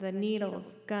the Needles,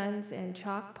 Guns, and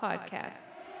Chalk podcast.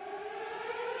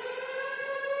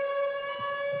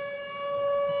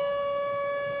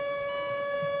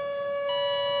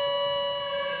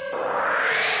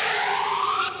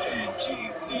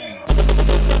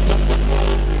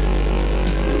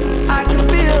 I can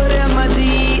feel it in my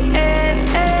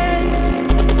DNA.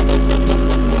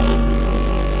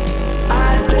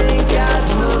 I think God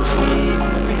smoked weed,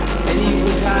 and he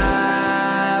was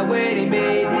high when he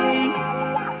made me,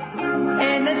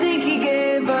 and I think he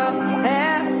gave up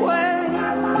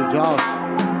halfway. Good job.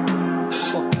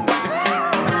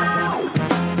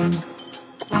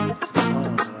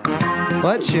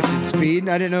 Well, that shifted speed.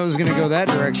 I didn't know it was going to go that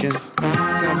direction.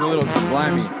 Sounds a little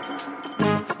sublimey.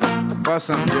 Bust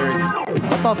something, Jerry.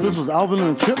 I thought this was Alvin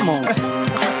and the Chipmunks.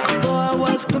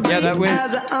 Yeah, that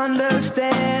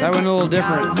went a little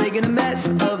different. I was making a mess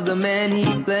of the man he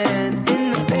planned.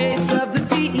 In the face of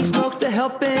defeat, he smoked a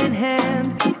helping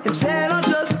hand and said, "I'll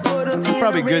just put him in."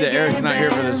 Probably good that Eric's not here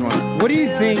for this one. What do you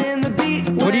think?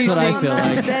 What do you That's what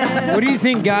I think? feel like. What do you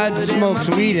think God smokes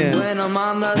weed in?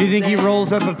 Do you think he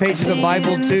rolls up a page of the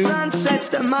Bible too? I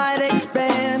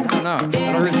don't know. I don't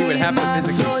think he would have to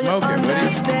physically smoke it, would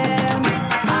he?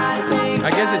 I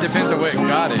guess it depends on what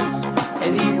God is.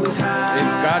 If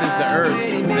God is the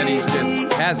earth, then he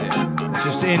just has it. It's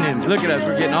just in him. Look at us,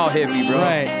 we're getting all hippie, bro.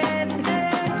 Right.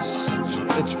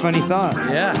 It's a funny thought.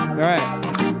 Yeah. All right.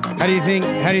 How do you think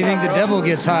the devil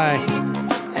gets high?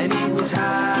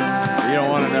 You don't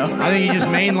want to know. I think he just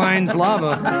mainlines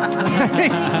lava.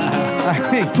 I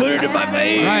think Put it in my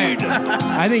vein. right.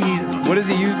 I think he's What does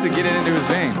he use to get it into his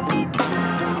vein?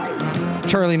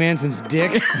 Charlie Manson's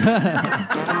dick.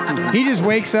 He just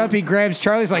wakes up, he grabs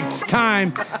Charlie's like, it's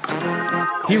time.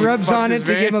 He rubs fucks on his it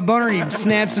to vein. give him a boner, he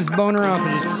snaps his boner off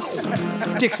and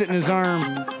just sticks it in his arm.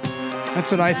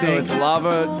 That's what I So think. it's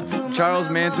lava, Charles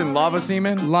Manson lava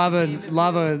semen?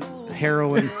 Lava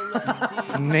heroin.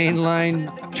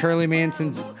 Mainline Charlie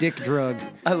Manson's dick drug.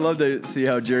 I love to see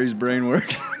how Jerry's brain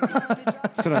works.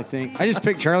 That's what I think. I just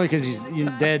picked Charlie because he's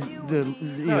dead.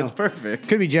 No, it's perfect.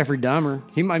 Could be Jeffrey Dahmer.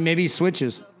 Maybe he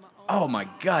switches. Oh my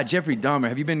God, Jeffrey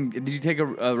Dahmer. Did you take a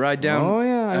ride down? Oh,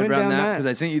 yeah, I went around down that. Because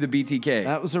I sent you the BTK.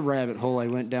 That was a rabbit hole I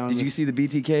went down. Did you see the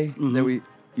BTK that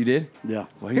you did? Yeah.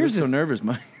 Why are you so nervous,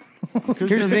 Mike?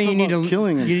 Here's the thing you need to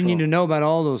killing and need stuff. to know about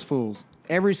all those fools.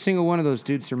 Every single one of those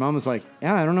dudes, their mom was like,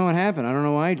 yeah, I don't know what happened. I don't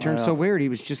know why he turned so weird. He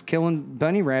was just killing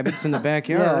bunny rabbits in the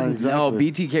backyard. Yeah, exactly. No,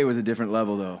 BTK was a different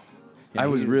level, though. I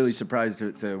was really surprised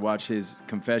to watch his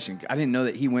confession. I didn't know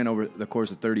that he went over the course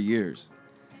of 30 years.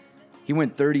 He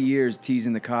went 30 years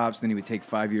teasing the cops, then he would take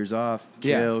 5 years off.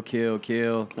 Kill.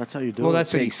 That's how you do Well, it.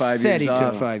 that's what he Take 5 said. years He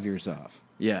took off. 5 years off.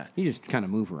 Yeah. He just kind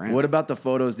of move around. What about the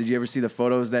photos? Did you ever see the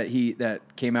photos that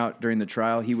came out during the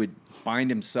trial? He would bind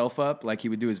himself up like he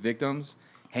would do his victims,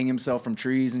 hang himself from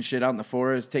trees and shit out in the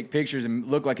forest, take pictures and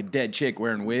look like a dead chick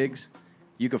wearing wigs.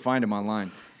 You could find him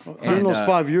online. During those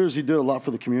 5 years, he did a lot for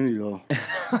the community, though.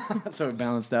 So it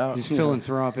balanced out. He's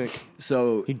philanthropic.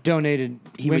 So He donated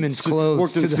would women's clothes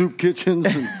Worked to in the soup kitchens.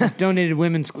 And donated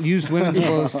used women's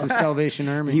clothes to Salvation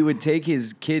Army. he would take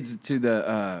his kids to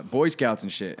the Boy Scouts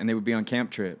and shit, and they would be on camp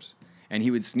trips. And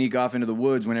he would sneak off into the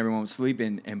woods when everyone was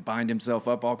sleeping and bind himself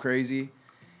up all crazy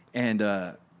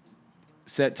and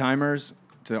set timers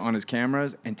on his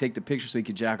cameras and take the picture so he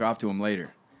could jack off to him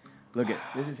later. Look at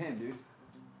this is him, dude.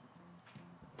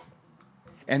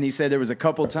 And he said there was a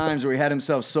couple times where he had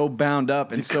himself so bound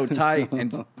up and so tight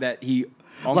and that he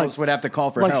almost would have to call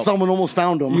for like help. someone almost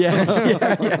found him.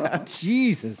 Yeah.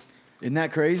 Jesus. Isn't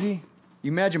that crazy?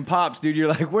 You imagine Pops, dude. You're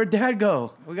like, where'd Dad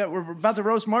go? We're about to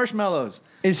roast marshmallows.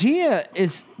 Is he a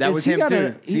That was him got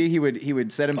too. a- See, he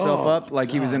would set himself up like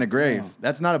he was in a grave.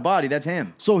 That's not a body. That's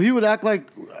him. So he would act like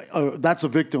that's a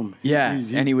victim. Yeah,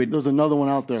 and he would- There's another one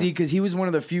out there. See, because he was one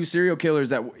of the few serial killers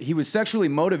that he was sexually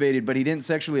motivated, but he didn't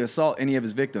sexually assault any of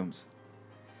his victims.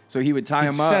 So he would tie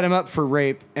him up, set him up for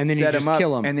rape, and then he'd set just him up,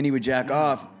 kill him. and then he would jack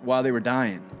off while they were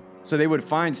dying. So they would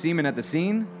find semen at the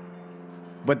scene,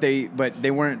 but they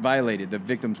weren't violated. The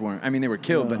victims weren't. I mean, they were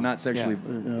killed, but not sexually.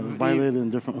 Violated in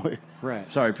a different way. right.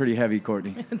 Sorry, pretty heavy,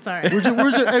 Courtney. Sorry.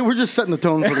 We're just setting the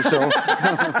tone for the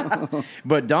show.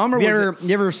 But Dahmer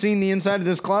You ever seen the inside of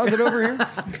this closet over here?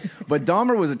 But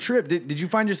Dahmer was a trip. Did you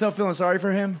find yourself feeling sorry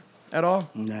for him at all?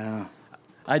 Nah.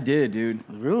 I did, dude.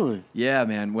 Really? Yeah,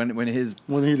 man. When When he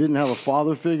didn't have a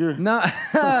father figure? no,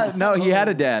 he had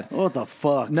a dad. What the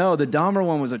fuck? No, the Dahmer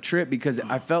one was a trip because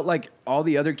I felt like all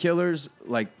the other killers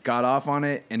like got off on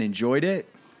it and enjoyed it,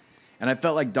 and I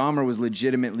felt like Dahmer was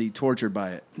legitimately tortured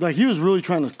by it. Like he was really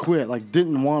trying to quit. Like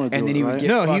didn't want to do And then it, he would right? get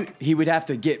No, he would have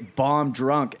to get bomb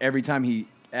drunk every time he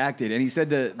acted, and he said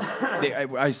that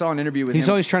I saw an interview with He's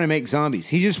him. always trying to make zombies.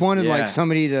 He just wanted Yeah. like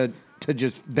somebody to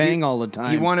just bang all the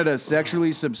time. He wanted a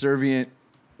sexually subservient,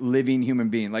 living human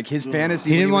being. Like his fantasy.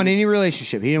 He when didn't want was- any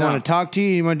relationship. He didn't No. want to talk to you.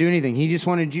 He didn't want to do anything. He just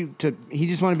wanted you to. He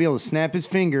just wanted to be able to snap his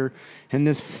finger and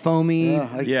this foamy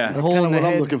Yeah. That's hole kind in of the what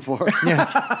I'm head. looking for.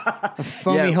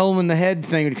 Foamy Yeah. hole in the head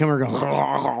thing would come and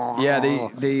go.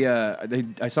 Yeah,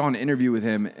 I saw an interview with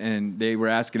him, and they were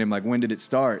asking him like, when did it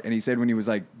start? And he said when he was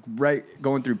like right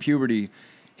going through puberty,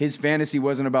 his fantasy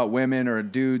wasn't about women or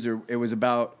dudes, or it was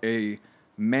about a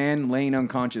man laying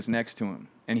unconscious next to him,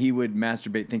 and he would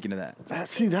masturbate thinking of that.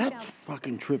 That's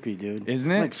fucking trippy, dude.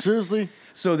 Isn't it? Like, seriously?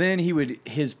 So then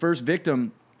his first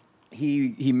victim,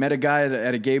 he met a guy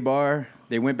at a gay bar.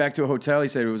 They went back to a hotel. He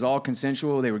said it was all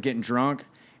consensual. They were getting drunk.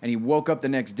 And he woke up the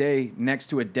next day next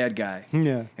to a dead guy.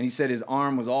 Yeah. And he said his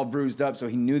arm was all bruised up, so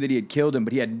he knew that he had killed him,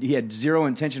 but he had zero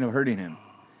intention of hurting him.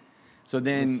 So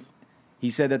then he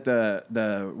said that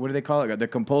the what do they call it? The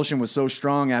compulsion was so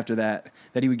strong after that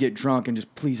he would get drunk and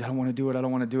just, please, I don't want to do it,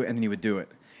 and then he would do it.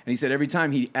 And he said every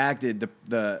time he acted,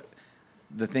 the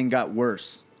thing got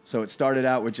worse. So it started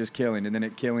out with just killing, and then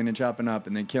it killing and chopping up,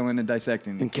 and then killing and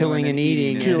dissecting, And killing and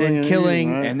eating, and Killing then and killing,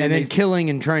 eating, right? and then killing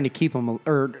and trying to keep him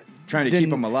Trying to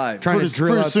keep him alive. Trying to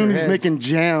drill Pretty out soon their he's heads. making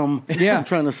jam. Yeah.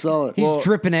 Trying to sell it. He's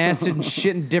dripping acid and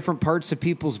shit in different parts of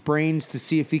people's brains to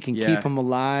see if he can Yeah. keep them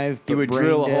alive. He but would brain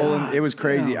drill a dead. hole in. It was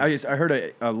crazy. I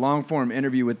heard a long form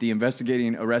interview with the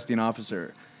arresting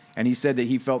officer, and he said that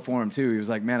he felt for him too. He was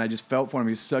like, man, I just felt for him.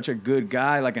 He was such a good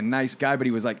guy, like a nice guy, but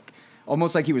he was like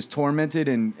almost like he was tormented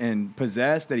and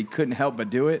possessed, that he couldn't help but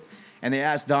do it. And they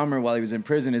asked Dahmer while he was in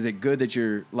prison, is it good that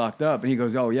you're locked up? And he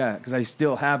goes, oh yeah, because I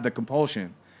still have the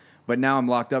compulsion, but now I'm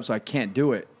locked up, so I can't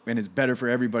do it, and it's better for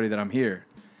everybody that I'm here.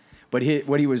 But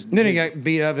Then he got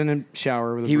beat up in a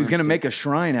shower with a he was going to broomstick. make a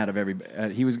shrine out of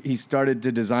everybody. He started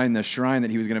to design the shrine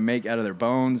that he was going to make out of their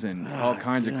bones and all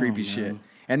kinds of creepy shit.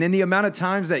 And then the amount of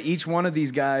times that each one of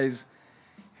these guys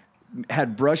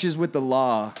had brushes with the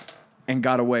law and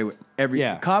got away with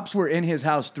Yeah. Cops were in his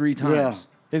house 3 times.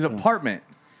 His apartment.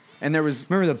 And there was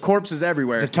Remember the corpses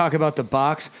everywhere. to talk about the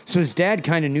box. So his dad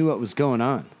kind of knew what was going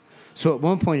on. So at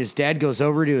one point, his dad goes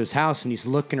over to his house and he's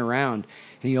looking around,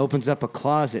 and he opens up a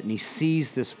closet and he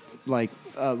sees this like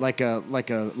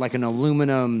an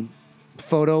aluminum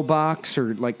photo box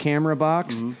or like camera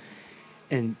box,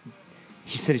 and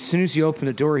he said as soon as he opened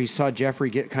the door, he saw Jeffrey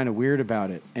get kind of weird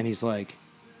about it, and he's like,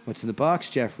 "What's in the box,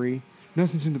 Jeffrey?"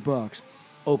 "Nothing's in the box."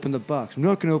 "Open the box." "I'm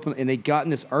not going to open it." And they got in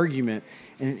this argument,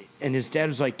 and his dad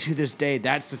was like, to this day,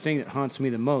 that's the thing that haunts me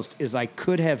the most, is I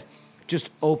could have just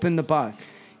opened the box.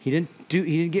 He didn't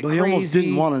get But crazy. he almost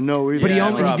didn't want to know either. But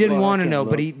Yeah, he probably. didn't want to Okay, know.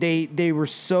 well. But they were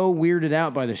so weirded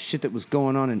out by the shit that was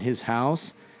going on in his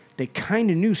house. They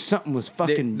kind of knew something was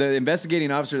fucking. The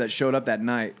investigating officer that showed up that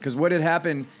night, because what had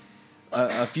happened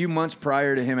a few months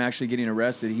prior to him actually getting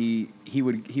arrested, he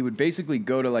would basically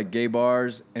go to like gay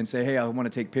bars and say, hey, I want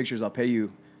to take pictures, I'll pay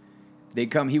you. They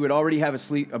come, he would already have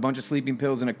a bunch of sleeping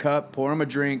pills in a cup, pour him a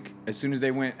drink. As soon as they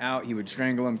went out, he would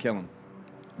strangle him, kill him.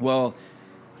 Well,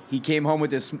 he came home with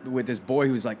this boy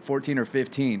who was like 14 or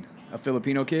 15, a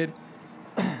Filipino kid,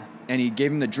 and he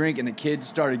gave him the drink, and the kid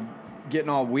started getting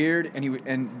all weird, and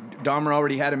Dahmer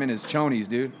already had him in his chonies,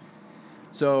 dude.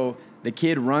 So the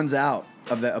kid runs out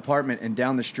of the apartment and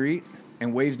down the street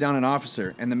and waves down an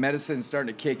officer, and the medicine's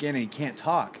starting to kick in, and he can't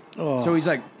talk. So he's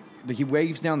like, he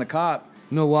waves down the cop,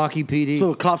 Milwaukee PD.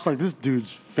 So the cop's like, this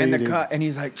dude's faded. and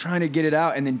he's like trying to get it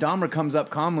out, and then Dahmer comes up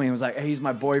calmly and was like, "Hey, he's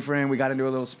my boyfriend. We got into a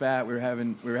little spat. We were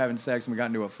having sex, and we got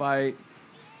into a fight."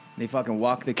 They fucking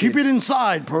walk the kid. Keep it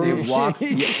inside, They perv. walk.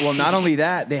 Yeah, well, not only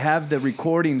that, they have the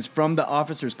recordings from the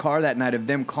officer's car that night of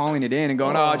them calling it in and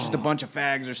going, "Oh, it's just a bunch of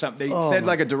fags or something." They said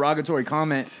like a derogatory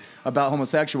comment about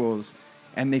homosexuals,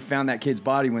 and they found that kid's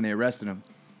body when they arrested him.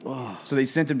 So they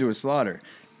sent him to a slaughter.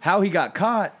 How he got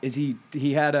caught is he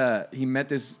met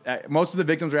this. Most of the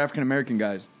victims were African American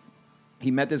guys. He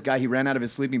met this guy. He ran out of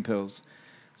his sleeping pills,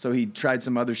 so he tried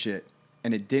some other shit,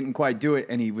 and it didn't quite do it.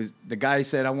 And the guy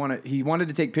said, he wanted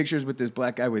to take pictures with this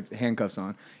black guy with handcuffs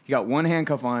on. He got one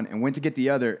handcuff on and went to get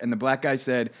the other, and the black guy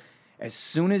said, as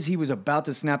soon as he was about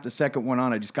to snap the second one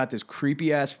on, I just got this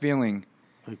creepy ass feeling,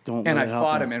 Like, don't and let I it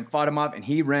fought happen. him and fought him off, and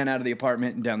he ran out of the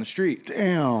apartment and down the street.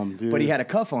 Damn, dude. But he had a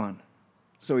cuff on.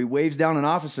 So he waves down an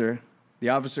officer. The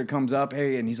officer comes up,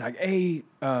 hey, and he's like, hey,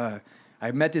 I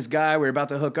met this guy. We were about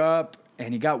to hook up,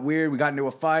 and he got weird. We got into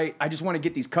a fight. I just want to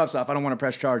get these cuffs off. I don't want to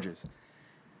press charges.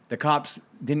 The cops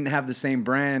didn't have the same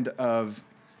brand of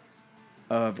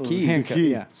key. handcuff,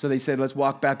 key. yeah. So they said, let's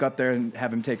walk back up there and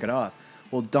have him take it off.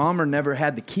 Well, Dahmer never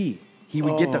had the key. He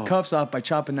would get the cuffs off by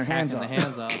chopping their hands Hacking off. the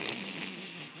hands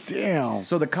off. Damn.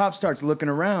 So the cop starts looking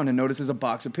around and notices a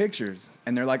box of pictures.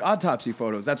 And they're like autopsy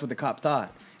photos. That's what the cop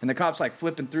thought. And the cop's like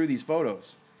flipping through these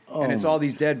photos. And it's all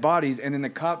these dead bodies. And then the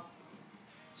cop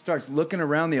starts looking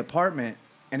around the apartment.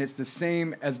 And it's the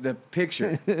same as the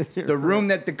picture. The room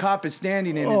that the cop is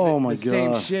standing in is the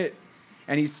same shit.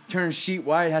 And he turns sheet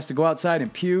white, has to go outside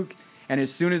and puke. And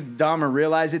as soon as Dahmer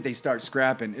realized it, they start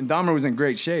scrapping. And Dahmer was in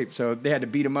great shape, so they had to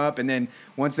beat him up. And then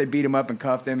once they beat him up and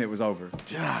cuffed him, it was over.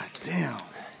 God damn.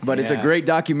 But it's a great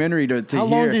documentary to How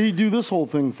hear. long did he do this whole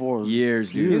thing for?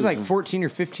 Years, dude. He was like 14 or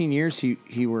 15 years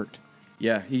he worked.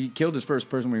 Yeah, he killed his first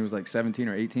person when he was like 17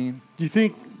 or 18. Do you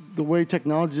think the way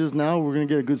technology is now, we're going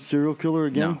to get a good serial killer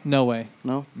again? No way.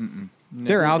 No?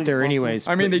 They're out there anyways.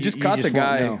 I mean, but they just you caught the won't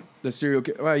guy, know. the serial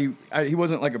killer. Well, he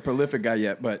wasn't like a prolific guy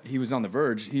yet, but he was on the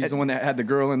verge. He's the one that had the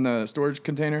girl in the storage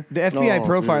container. The FBI Oh,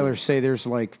 profilers dude. say there's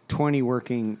like 20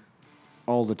 working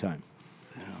all the time.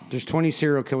 There's 20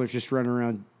 serial killers just running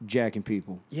around jacking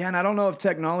people. Yeah, and I don't know if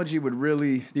technology would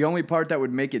really. The only part that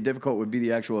would make it difficult would be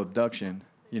the actual abduction.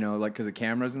 You know, like because of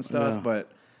cameras and stuff. Yeah.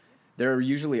 But they're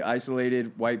usually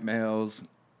isolated white males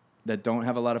that don't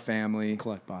have a lot of family.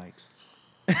 Collect bikes.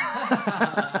 Here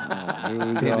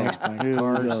we Get go. next bike. Here we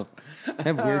Cars. go.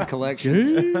 Have weird collections.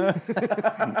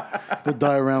 The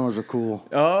dioramas are cool.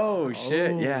 Oh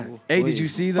shit! Yeah. Hey, did you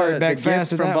see Fired the back gift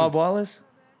fast with from that Bob one. Wallace?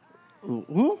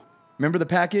 Who? Remember the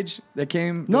package that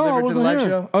came No, I delivered to the wasn't live here.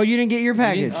 show? Oh, you didn't get your You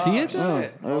package. didn't see it? Oh,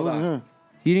 Shit. I wasn't here.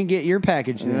 You didn't get your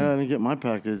package then. Yeah, I didn't get my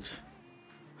package.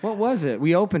 What was it?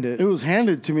 We opened it. It was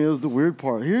handed to me. It was the weird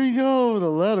part. Here you go, the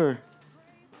letter.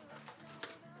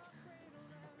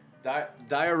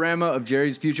 Diorama of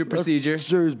Jerry's future procedure. That's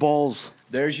Jerry's balls.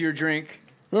 There's your drink.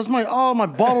 That's my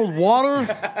bottled water,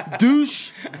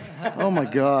 douche. Oh my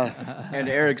god, And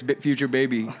Eric's future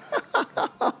baby.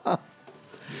 that's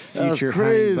Future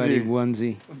crazy. Honey Buddy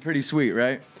onesie. Pretty sweet,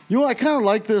 right? You know, I kind of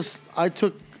like this. I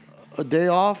took a day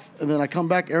off, and then I come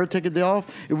back. Eric take a day off.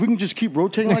 If we can just keep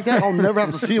rotating like that, I'll never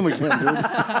have to see him again, dude.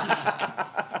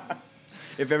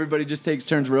 If everybody just takes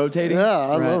turns rotating. Yeah,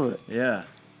 I Right. love it. Yeah.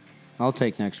 I'll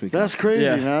take next week. That's crazy,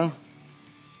 Yeah. man.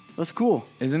 That's cool.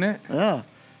 Isn't it? Yeah.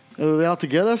 Are they out to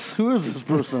get us? Who is this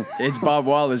person? It's Bob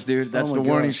Wallace, dude. That's Oh the my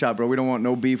warning God. shot, bro. We don't want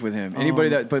no beef with him. Anybody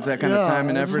that puts that kind of time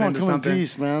and I just effort want into to come something. in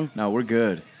peace, man. No, we're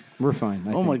good. We're fine.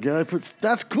 I Oh my think. god,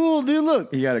 that's cool, dude.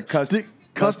 Look, You got a custom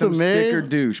custom made. sticker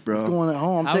douche, It's bro. going at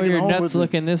home. I'm How are taking it your home nuts with me.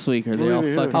 looking this week? Are they Look all at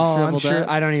here. fucking Oh, I'm shriveled sure. up?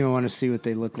 I don't even want to see what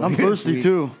they look like. I'm thirsty Sweet.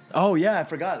 too. Oh yeah, I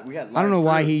forgot. We got. I don't know live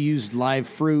why fruit. he used live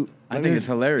fruit. I think it's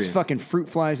hilarious. There's fucking fruit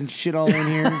flies and shit all in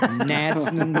here. Gnats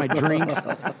in my drinks.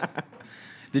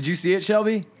 Did you see it,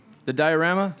 Shelby? The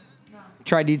diorama?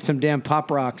 Tried to eat some damn Pop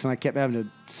Rocks, and I kept having to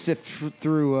sift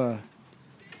through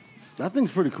That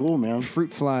thing's pretty cool, man.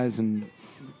 fruit flies and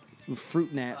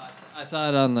fruit gnats. I saw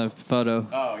it on the photo.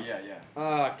 Oh yeah.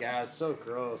 Oh, God, so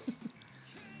gross.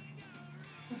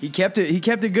 He kept it. He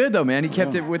kept it good though, man. He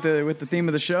kept it with the theme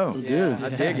of the show. Dude, I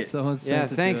dig it. Someone Yeah,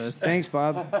 sent it thanks. to us. Thanks,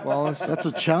 Bob Wallace. that's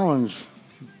a challenge.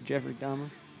 Jeffrey Dahmer.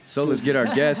 So let's get our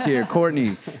guest here, Courtney,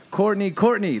 the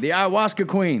ayahuasca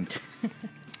queen.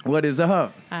 What is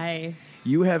up? Hi.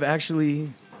 You have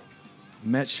actually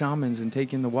met shamans and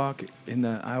taken the walk in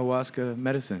the ayahuasca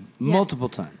medicine Multiple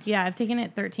times. Yeah, I've taken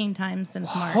it 13 times since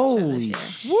March of Holy this year.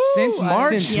 shit. since March.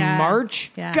 Since Yeah.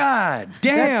 March? Yeah. God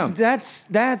damn, That's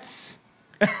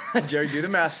Jerry, do the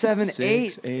math. 7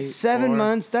 4.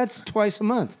 months. That's twice a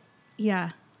month.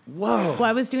 Yeah. Whoa, Well,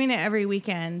 I was doing it every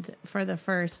weekend for the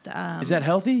first. is that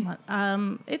healthy?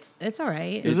 It's all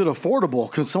right. Is it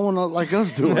affordable? Can someone like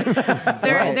us do it?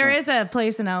 There is a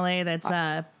place in LA that's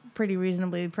pretty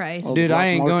reasonably priced. Dude, I Black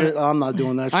ain't market? going. I'm not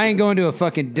doing that. I ain't shit. going to a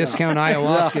fucking discount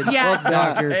ayahuasca Yeah.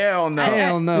 doctor. Hell no.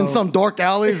 Hell no. in some dark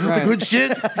alleys. Is this the Right. good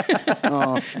shit?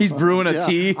 He's brewing a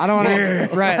tea. I don't want to.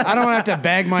 Right. I don't want to have to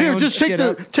bag my Here, own just shit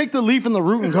take the leaf and the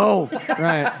root and go. up.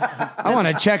 Right. I want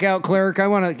a checkout clerk. I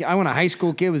want a high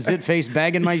school kid with zit face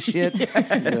bagging my shit.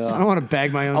 I don't want to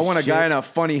bag my own. I want a shit. guy in a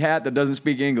funny hat that doesn't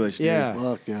speak English. Dude. Yeah.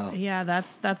 Fuck yeah. Yeah,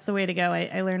 that's the way to go.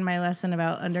 I learned my lesson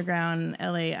about underground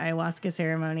LA ayahuasca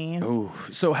ceremonies. Ooh.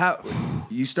 So how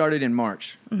you started in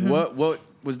March? What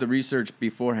was the research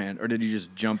beforehand, or did you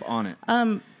just jump on it?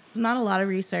 Not a lot of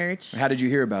research. How did you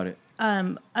hear about it?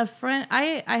 A friend,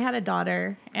 I had a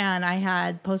daughter and I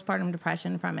had postpartum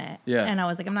depression from it. Yeah. And I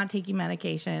was like, I'm not taking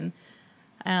medication.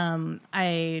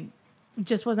 I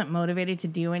just wasn't motivated to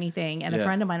do anything. And Yeah. a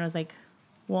friend of mine was like,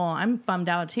 well, I'm bummed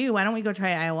out too. Why don't we go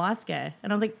try ayahuasca?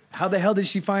 And I was like, How the hell did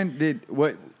she find?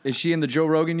 What is she in the Joe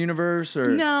Rogan universe or?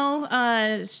 no,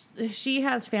 she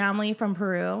has family from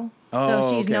Peru. Oh,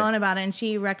 So she's okay. known about it. And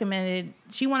she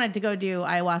wanted to go do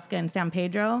ayahuasca in San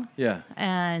Pedro. Yeah.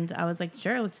 And I was like,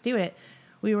 sure, let's do it.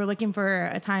 we were looking for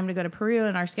a time to go to Peru,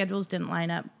 and our schedules didn't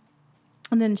line up.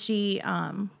 And then she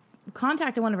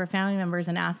contacted one of her family members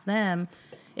and asked them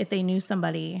if they knew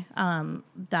somebody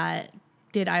that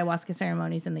did ayahuasca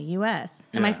ceremonies in the U.S.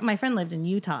 And my friend lived in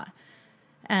Utah.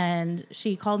 And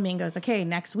she called me and goes, okay,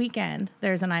 next weekend,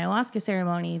 there's an ayahuasca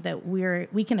ceremony that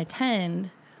we can attend.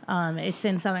 It's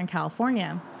in Southern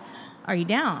California. Are you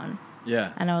down?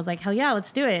 Yeah. And I was like, hell yeah,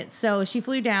 let's do it. So she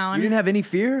flew down. You didn't have any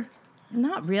fear?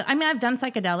 Not real. I mean, I've done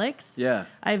psychedelics. Yeah.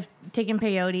 I've taken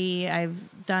peyote. I've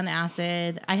done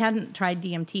acid. I hadn't tried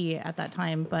DMT at that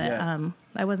time, but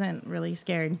I wasn't really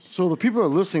scared. So the people who are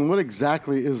listening, what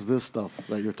exactly is this stuff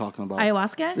that you're talking about?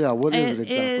 Ayahuasca? Yeah, what is it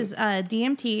exactly? It is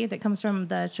DMT that comes from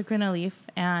the chacruna leaf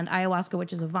and ayahuasca,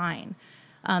 which is a vine.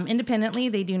 Independently,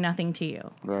 they do nothing to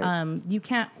you. Right. You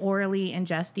can't orally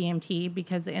ingest DMT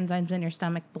because the enzymes in your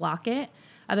stomach block it.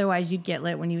 Otherwise, you'd get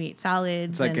lit when you eat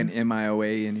salads. It's like an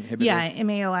MIOA inhibitor. Yeah,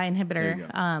 MAOI inhibitor. There you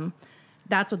go.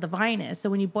 That's what the vine is. So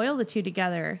when you boil the two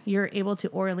together, you're able to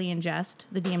orally ingest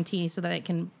the DMT so that it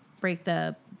can break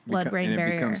the blood-brain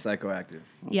barrier. And it becomes psychoactive.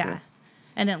 Yeah.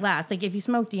 And it lasts. Like if you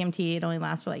smoke DMT, it only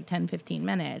lasts for like 10, 15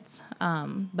 minutes.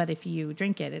 But if you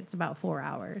drink it, it's about 4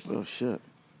 hours. Oh, shit.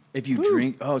 If you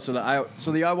drink... Oh, so the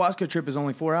ayahuasca trip is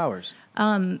only 4 hours.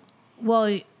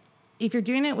 Well, if you're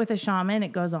doing it with a shaman,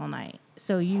 it goes all night.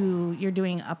 So you're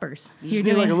doing uppers. You You're just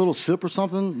need doing like a little sip or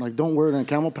something. Like, don't wear it in a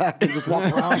camel pack and just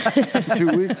walk around for 2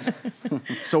 weeks.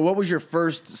 So what was your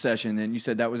first session then? You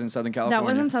said that was in Southern California? That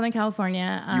was in Southern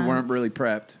California. You weren't really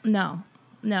prepped? No.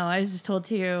 I was just told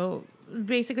to.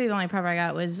 Basically, the only prep I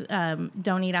got was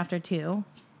don't eat after 2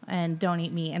 and don't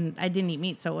eat meat. And I didn't eat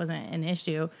meat, so it wasn't an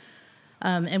issue.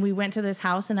 And we went to this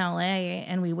house in L.A.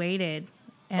 and we waited.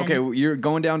 And Okay, well, you're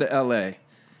going down to L.A.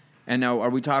 And now are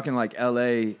we talking like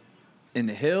L.A. in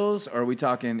the hills, or are we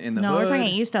talking in the No, hood? we're talking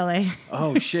East LA.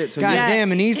 Oh, shit. So God Yeah.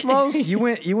 damn, in East Los? you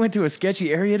went to a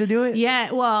sketchy area to do it?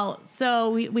 Yeah, well, so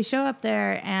we show up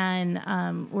there and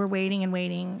we're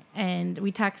waiting and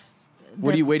we text.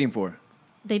 What are you waiting for?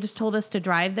 They just told us to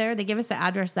drive there. They gave us the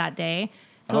address that day.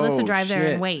 Told us to Oh, drive there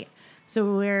shit. and wait.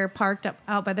 So we're parked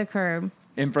out by the curb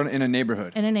In a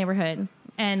neighborhood. in a neighborhood,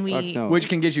 and we. Fuck no. Which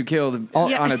can get you killed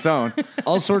Yeah. on its own.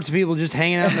 All sorts of people just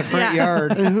hanging out in the front Yeah.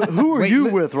 yard, Who are Wait, you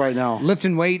li- with right now?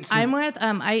 lifting weights. I'm with.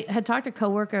 I had talked a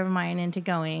coworker of mine into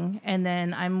going, and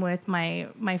then I'm with my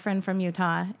friend from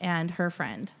Utah and her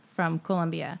friend from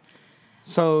Colombia.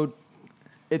 So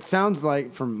it sounds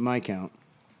like, from my count,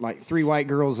 like 3 white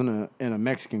girls and a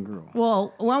Mexican girl.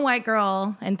 Well, 1 white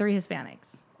girl and 3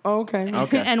 Hispanics. Oh, okay.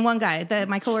 Okay. And 1 guy.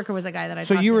 My coworker was a guy that I.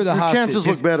 So talked you were to. the Your hostage. chances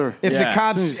look better. If Yeah. the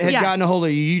cops had Yeah. gotten a hold of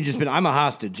you, you just been, I'm a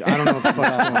hostage. I don't know what the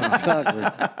fuck's going on.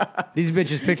 Exactly. These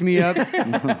bitches picked me up. I thought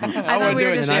wouldn't we do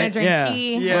were it just going to tonight. drink Yeah.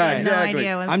 tea. Yeah, I had exactly. No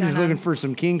idea what's I'm going just on. looking for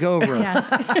some King Cobra.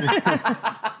 Yeah.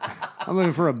 I'm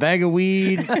looking for a bag of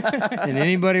weed and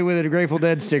anybody with a Grateful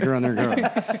Dead sticker on their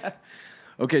car.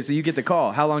 Okay, so you get the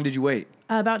call. How long did you wait?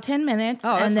 About 10 minutes.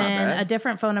 Oh, that's and not then bad. a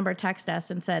different phone number texted us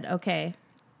and said, okay,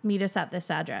 meet us at this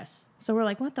address. So we're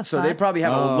like, what the So fuck? they probably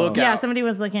have a lookout. Yeah, somebody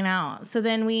was looking out. So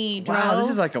then we drove. Wow, this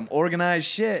is like some organized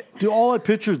shit. Dude, all I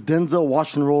picture is Denzel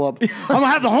Washington roll up. I'm going to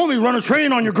have the homies run a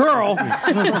train on your girl.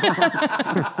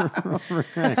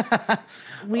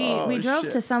 we drove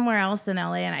shit. to somewhere else in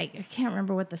LA, and I can't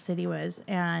remember what the city was.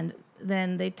 And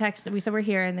then they texted. We said we're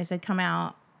here, and they said come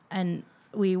out. And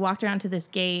we walked around to this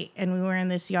gate, and we were in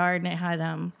this yard, and it had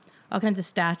all kinds of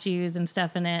statues and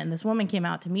stuff in it. And this woman came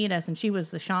out to meet us, and she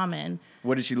was the shaman.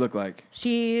 What did she look like?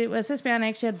 She was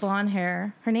Hispanic. She had blonde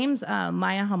hair. Her name's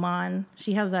Maya Haman.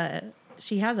 She has a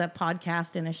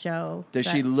podcast and a show. Does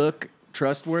that- she look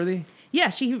trustworthy? Yeah,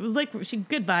 she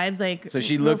good vibes. Like So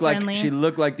she real looked friendly.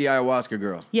 like the ayahuasca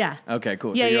girl. Yeah. Okay,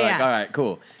 cool. Yeah, so you're yeah, like, yeah. all right,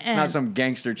 cool. It's not And- some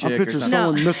gangster I chick or picture something No.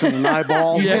 someone missing an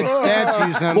eyeball. You said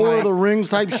statues. And I'm Lord of the like, Rings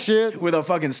type shit. with a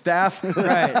fucking staff.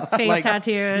 right. Face like,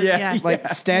 tattoos. yeah, Yeah. like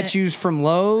statues from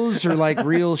Lowe's or like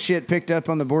real shit picked up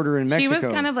on the border in Mexico. She was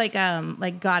kind of like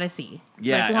goddessy.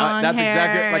 Yeah, like long that's hair,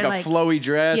 exactly like a flowy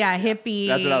dress. Yeah, hippie.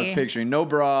 That's what I was picturing. No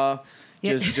bra,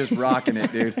 Yeah. just rocking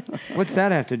it, dude. What's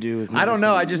that have to do with I don't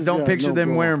know. I just don't Yeah, picture no them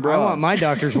bra. wearing I bras. want my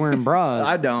doctors wearing bras.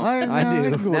 I don't. I do.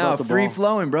 can go Now without the free bra.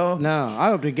 flowing, bro. No, I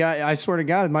hope to God. I swear to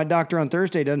God, my doctor on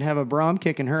Thursday doesn't have a bra. I'm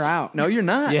kicking her out. No, you're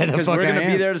not. Yeah, the because fuck we're I gonna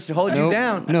be am. there to hold you Nope.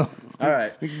 down. No, All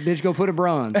right. bitch, go put a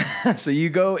bra on. So you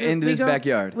go into We this go-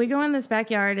 backyard. We go in this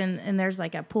backyard and there's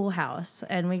like a pool house,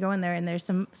 and we go in there and there's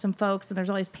some folks, and there's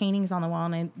all these paintings on the wall,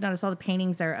 and I notice all the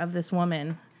paintings are of this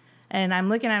woman. And I'm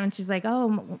looking at her, and she's like,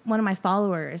 "Oh, one of my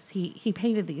followers. He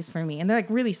painted these for me, and they're like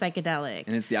really psychedelic."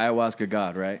 And it's the ayahuasca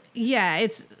god, right? Yeah,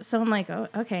 it's so I'm like, "Oh,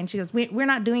 okay." And she goes, "We're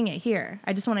not doing it here.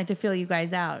 I just wanted to feel you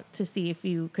guys out to see if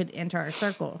you could enter our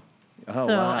circle." Oh,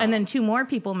 So, wow. and then 2 more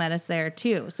people met us there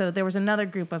too. So there was another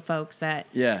group of folks that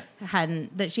Yeah.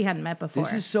 she hadn't met before.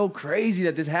 This is so crazy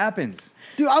that this happens.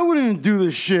 Dude, I wouldn't even do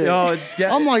this shit. Yo, it's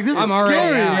scary. I'm like, this is already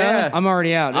scary, out. man. I'm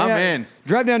already out. I'm Yeah. in.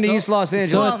 Drive down to East Los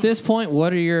Angeles. So at this point,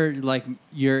 what are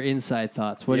your inside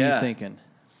thoughts? What are Yeah. you thinking?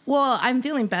 Well, I'm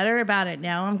feeling better about it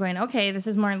now. I'm going, okay, this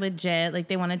is more legit. Like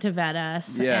they wanted to vet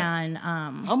us. Yeah. And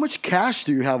How much cash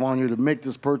do you have on you to make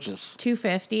this purchase?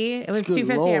 $250. It was Good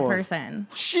 $250 a Lord. person.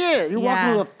 Shit, you're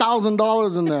Yeah. walking with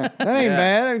 $1,000 in there. that ain't Yeah.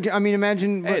 bad. I mean,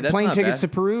 imagine Hey, what that's plane not tickets bad.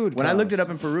 to Peru would When I cost. looked it up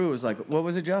in Peru, it was like, what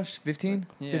was it, Josh? 15?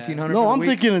 Yeah. 1,500 No, for the I'm week?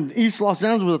 thinking in East Los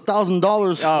Angeles with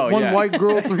 $1,000. Oh, one yeah. white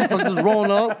girl, 3 fuckers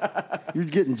rolling up. You're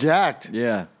getting jacked.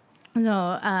 Yeah.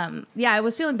 So, yeah, I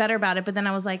was feeling better about it. But then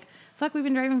I was like, fuck, we've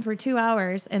been driving for 2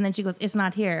 hours. And then she goes, it's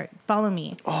not here. Follow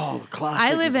me. Oh, the classic.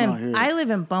 I live is not here. I live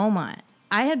in Beaumont.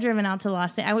 I had driven out to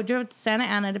I drove to Santa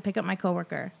Ana to pick up my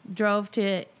coworker. Drove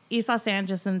to East Los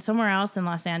Angeles and somewhere else in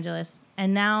Los Angeles,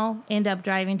 and now end up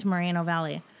driving to Moreno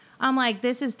Valley. I'm like,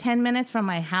 this is 10 minutes from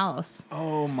my house.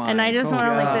 Oh, my And I just went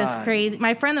on like this God. crazy.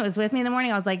 My friend that was with me in the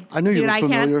morning, I was like, I knew you dude, were I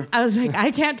familiar. can't. I was like,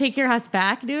 I can't take your ass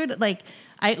back, dude. Like,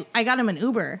 I got him an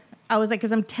Uber. I was like,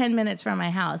 because I'm 10 minutes from my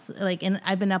house. Like, and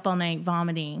I've been up all night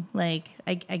vomiting. Like,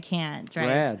 I can't drive.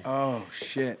 Rad. Oh,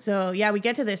 shit. So yeah, we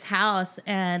get to this house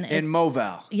and In it's,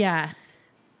 Moval. yeah,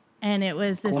 and it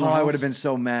was this. Oh, I would have been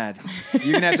so mad.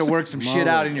 You're going to have to work some shit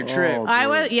out in your trip. Oh, I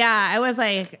was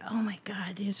like, oh my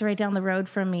god, dude, it's right down the road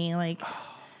from me. Like,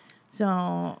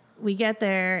 so we get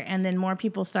there, and then more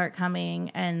people start coming,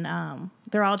 and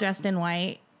they're all dressed in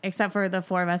white, except for the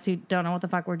 4 of us who don't know what the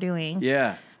fuck we're doing.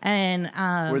 Yeah. And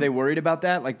Were they worried about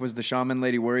that? Like, was the shaman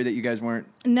lady worried that you guys weren't?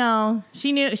 no,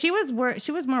 she knew she was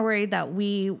more worried that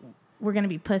we were gonna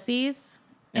be pussies.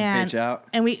 And bitch out?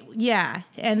 And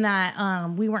and that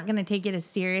we weren't gonna take it as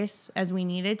serious as we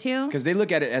needed to. Because they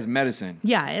look at it as medicine.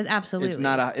 Yeah, absolutely. It's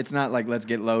not like let's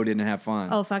get loaded and have fun.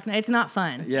 Oh fuck no! It's not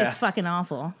fun. Yeah. It's fucking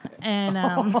awful. And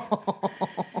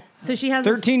so she has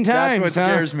 13 That's times. what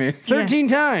huh? scares me. 13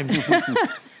 times.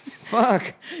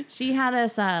 Fuck. She had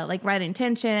us like write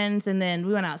intentions, and then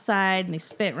we went outside and they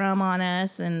spit rum on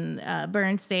us and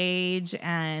burned sage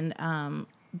and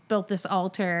built this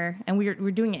altar, and we're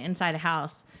doing it inside a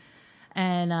house.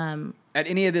 And At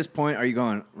any of this point, are you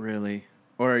going, really?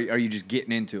 Or are you just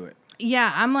getting into it?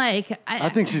 yeah, I'm like, I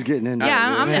think she's getting into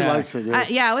Yeah, it. I'm She in. likes it. Yeah.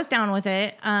 yeah, I was down with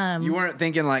it. You weren't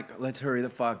thinking like, let's hurry the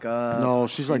fuck up. No,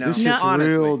 she's like, You know? this shit's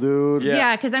Honestly. real, dude. Yeah.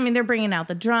 Yeah, because I mean they're bringing out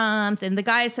the drums, and the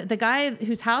guy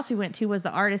whose house we went to was the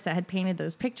artist that had painted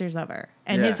those pictures of her,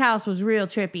 and his Yeah. house was real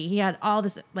trippy. He had all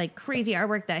this like crazy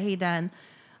artwork that he done,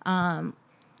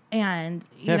 and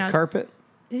you Have know carpet?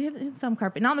 It had some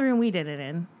carpet, not in the room we did it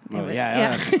in. Oh, It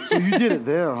yeah. was- yeah. So you did it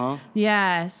there, huh?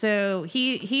 Yeah, so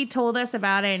he told us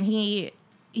about it, and he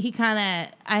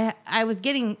kind of I was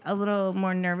getting a little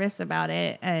more nervous about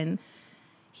it, and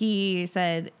he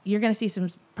said you're gonna see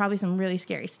probably some really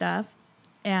scary stuff,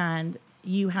 and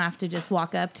you have to just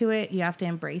walk up to it. You have to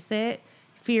embrace it.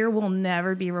 Fear will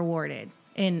never be rewarded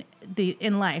in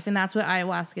life, and that's what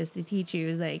ayahuasca is to teach you.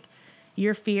 Is like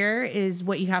your fear is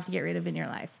what you have to get rid of in your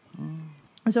life.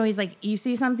 So he's like, you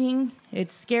see something,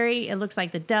 it's scary, it looks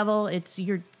like the devil, it's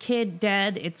your kid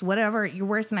dead, it's whatever your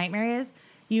worst nightmare is,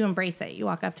 you embrace it. You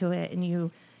walk up to it and you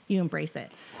embrace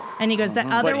it. And he goes, that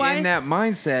But otherwise, in that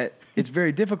mindset, it's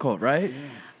very difficult, right?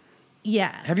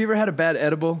 yeah. Have you ever had a bad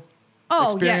edible?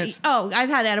 Oh, experience? yeah. Oh, I've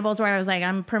had edibles where I was like,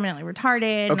 I'm permanently retarded.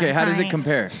 and Okay, I'm how does it crying.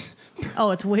 compare?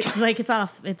 Oh, it's like it's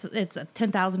off. It's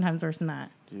 10,000 times worse than that.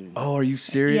 Oh, are you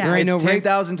serious? Yeah. There ain't no It's rape-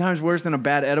 10,000 times worse than a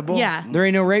bad edible? Yeah. There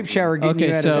ain't no rape shower getting Okay,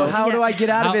 you out so- of So bed. how do I get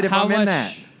out of it if I'm in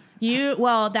that?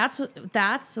 Well, that's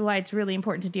why it's really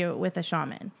important to do it with a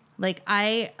shaman. Like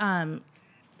the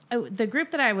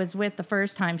group that I was with the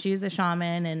first time, she was a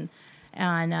shaman,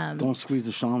 and Don't squeeze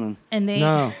the shaman. and they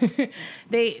No.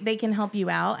 they can help you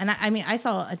out. And I mean, I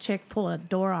saw a chick pull a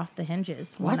door off the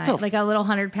hinges one What night, the like a little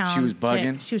 100-pound. She was chick.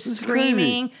 bugging? She was This is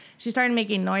screaming. crazy. She started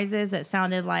making noises that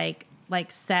sounded like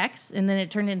sex, and then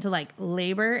it turned into like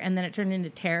labor, and then it turned into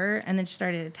terror, and then she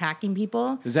started attacking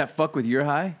people. Does that fuck with your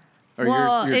high? Or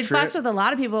Well, your it trip? fucks with a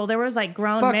lot of people. There was like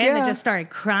grown Fuck men yeah. that just started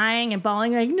crying and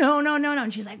bawling, like no,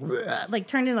 and she's like, like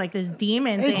turned into like this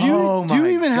demon Hey, thing. do you, Oh do you my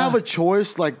even have God. a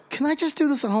choice? Like, can I just do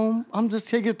this at home? I'm just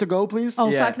take it to go, please. Oh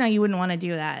Yeah. fuck no, you wouldn't want to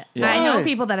do that. Yeah. I know Why?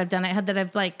 people that have done it that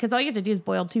have like, because all you have to do is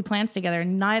boil 2 plants together,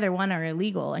 and neither one are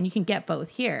illegal, and you can get both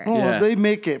here. Oh, Yeah. they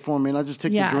make it for me, and I just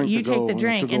take the Yeah, drink you to take go. the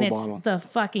drink, to-go and it's bottle. the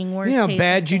fucking worst. You know how tasting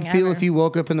bad you'd thing feel ever. if you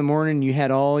woke up in the morning and you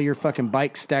had all your fucking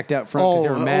bikes stacked out front because they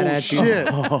were mad at you? shit.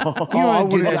 Oh, I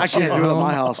do that can't shit do it at home.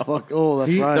 my house. Fuck. Oh,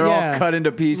 that's right. They're Yeah. all cut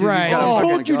into pieces. Right. He's got Oh, a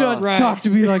told you not Right. talk to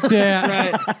me like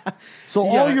that. Right. So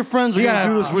all your friends are You gonna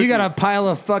do this with you got a pile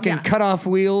of fucking Yeah. cut off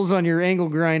wheels on your angle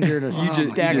grinder to You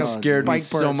just stack up scared me bike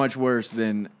so parts. much worse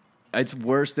than it's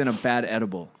worse than a bad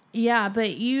edible. Yeah,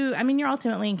 but you're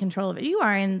ultimately in control of it. You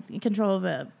are in control of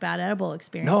a bad edible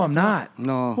experience. No, as I'm well. not.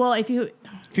 No. Well, if you,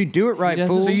 If you do it right, He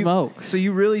doesn't fool. smoke. So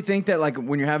you really think that like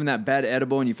when you're having that bad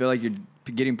edible and you feel like you're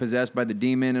getting possessed by the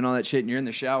demon and all that shit, and you're in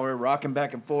the shower rocking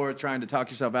back and forth trying to talk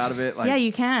yourself out of it? Like, yeah,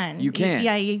 you can. You can.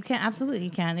 Yeah, you can. Absolutely,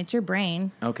 you can. It's your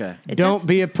brain. Okay. It's Don't just-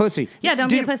 be a pussy. Yeah, don't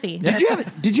be a pussy.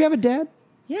 Did you have a dad?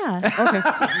 Yeah.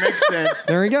 Makes sense.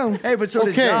 There we go. Hey, but so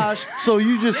did Okay, Josh. so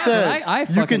you just said I you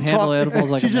fucking can handle talk. edibles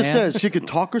like she a just man. said she can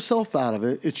talk herself out of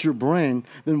it. It's your brain.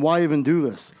 Then why even do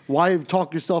this? Why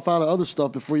talk yourself out of other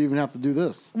stuff before you even have to do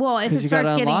this? Well, if 'Cause it you gotta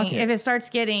starts unlock getting it. if it starts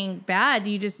getting bad,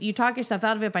 you talk yourself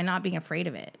out of it by not being afraid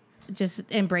of it. Just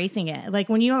embracing it. Like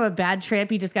when you have a bad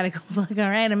trip, you just gotta go like, all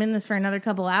right, I'm in this for another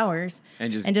couple hours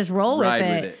And just roll with ride it.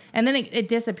 with it. And then it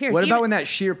disappears. What Even- about when that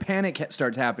sheer panic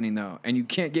starts happening though, and you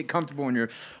can't get comfortable and you're,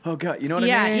 oh god, you know what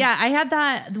yeah, I mean? yeah. I had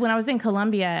that when I was in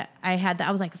Colombia. I had that.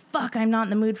 I was like, fuck, I'm not in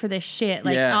the mood for this shit.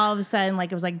 Like Yeah. all of a sudden,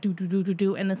 like it was like do do do do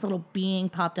do, and this little being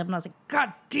popped up, and I was like,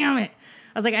 God damn it.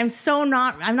 I was like, I'm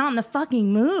not in the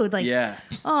fucking mood. Like, Yeah.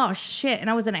 oh shit. And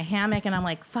I was in a hammock, and I'm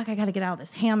like, fuck, I gotta get out of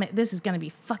this hammock. This is gonna be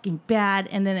fucking bad.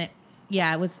 And then it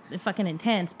was fucking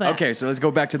intense. But Okay, so let's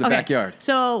go back to the Okay, backyard.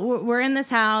 So we're in this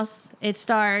house. It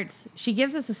starts. She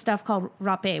gives us a stuff called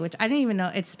rapé, which I didn't even know.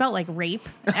 It's spelled like rape.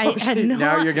 I had no.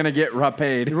 Now you're gonna get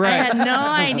rapade. I had no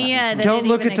idea. That Don't it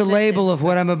look even at the existed. label of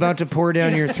what I'm about to pour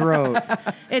down your throat.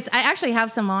 I actually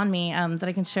have some on me that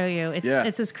I can show you.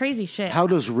 It's this crazy shit. How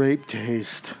does rape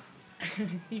taste?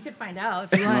 You could find out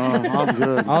if you want. Oh, I'm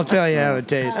good. I'll tell you how it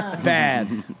tastes.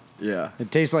 Bad. Yeah. It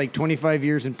tastes like 25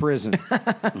 years in prison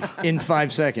in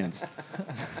 5 seconds.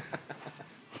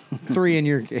 3 in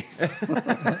your case.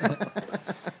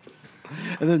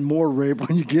 And then more rape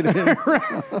when you get in.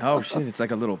 Oh shit, it's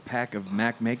like a little pack of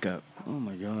MAC makeup. Oh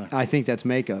my god. I think that's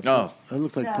makeup. Oh, That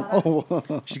looks like. Yeah,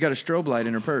 Oh. she's got a strobe light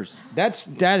in her purse. That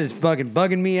is fucking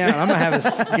bugging me out. I'm gonna have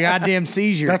a goddamn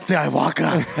seizure. That's the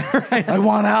Iwaka. I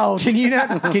want out. Can you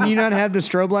not have the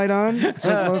strobe light on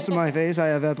so close to my face? I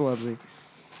have epilepsy.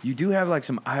 You do have like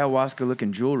some ayahuasca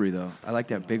looking jewelry though. I like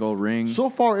that big old ring. So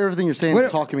far, everything you're saying What-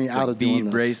 is talking me out of doing bead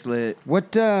this. bracelet.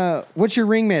 What's your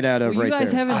ring made out of Well, right you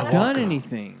guys there? haven't done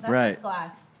anything. That's Right. just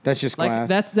glass. That's just Like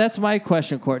glass. that's my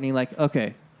question, Courtney. Like,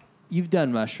 okay, you've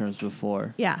done mushrooms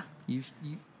before. Yeah.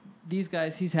 These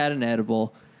guys, he's had an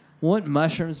edible. Wouldn't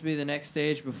mushrooms be the next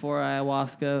stage before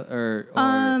ayahuasca, or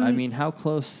I mean, how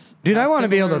close? Dude, how I want to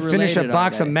be able to similar finish a related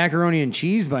box are of they? macaroni and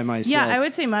cheese by myself. Yeah, I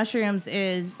would say mushrooms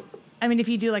is. I mean, if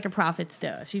you do like a profit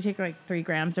dose, you take like 3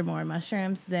 grams or more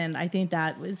mushrooms, then I think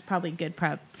that was probably good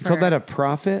prep. You call that a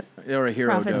profit? Or a hero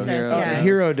Profit dose. dose, Hero. yeah.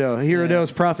 Hero dose. Hero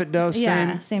dose, profit dose.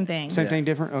 Yeah, same thing. Same Yeah. thing,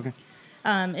 different? Okay.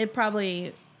 It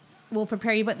probably will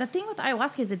prepare you, but the thing with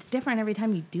ayahuasca is it's different every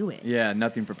time you do it. Yeah,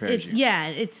 nothing prepares you.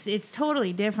 It's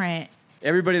totally different.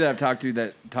 Everybody that I've talked to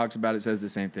that talks about it says the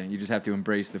same thing. You just have to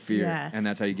embrace the fear, Yeah. and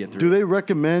that's how you get through. Do it. they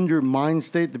recommend your mind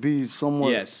state to be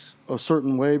somewhat Yes. a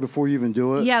certain way before you even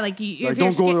do it? Yeah, like you. Like, if you're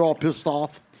don't go sca- there all pissed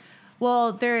off.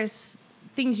 Well, there's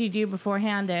things you do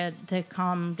beforehand to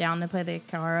calm down. They play the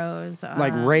caros.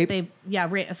 Like rape? Rape.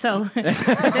 So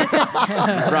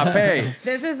Rapé.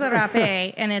 this is a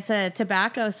rapé, and it's a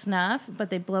tobacco snuff, but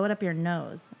they blow it up your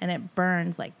nose, and it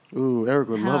burns like. Ooh, Eric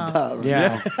would love that.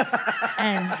 Yeah.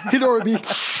 And He'd already be.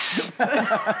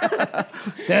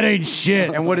 That ain't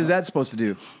shit. And what is that supposed to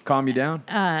do? Calm you down?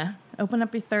 open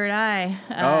up your third eye.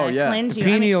 Oh, yeah. Cleanse you.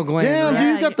 Pineal gland. Damn,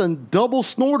 Yeah, dude, you got the double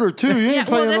snorter too. You ain't Yeah, well,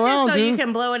 playing this around, is so dude. you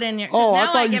can blow it in your. 'cause Oh, I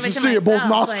now thought you give it just to see it both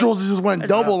myself, like- nostrils. You just went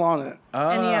double on it.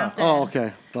 And you have to- Oh,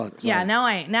 okay. Fuck, Yeah,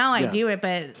 sorry. now I Yeah. do it,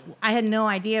 but I had no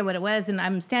idea what it was, and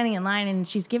I'm standing in line, and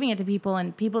she's giving it to people,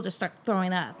 and people just start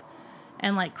throwing up,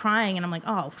 and like crying, and I'm like,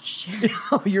 oh shit.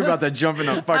 Oh, you're about to jump in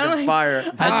the fucking like- fire.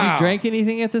 Had you drank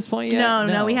anything at this point yet?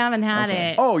 No, we haven't had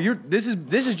it. Oh, this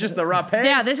is just the rapé.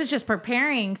 Yeah, this is just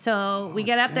preparing. So we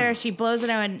get up there, she blows it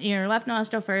out in your left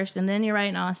nostril first, and then your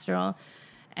right nostril,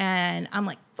 and I'm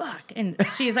like, fuck, and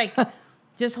she's like,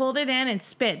 just hold it in and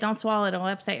spit. Don't swallow it; it'll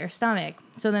upset your stomach.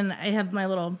 So then I have my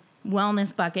little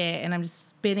wellness bucket, and I'm just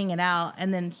spitting it out.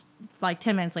 And then like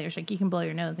 10 minutes later, she's like, you can blow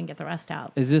your nose and get the rest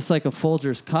out. Is this like a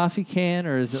Folgers coffee can,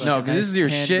 or is it like No, a because nice this is your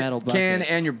tan shit metal bucket? can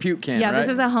and your puke can, Yeah, right? this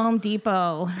is a Home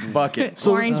Depot bucket.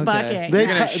 orange Okay. bucket. They, yeah.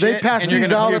 gonna they shit pass and you're these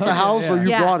gonna out puke at the it. house, or you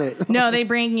Yeah. brought it. No, they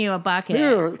bring you a bucket.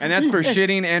 Here. And that's for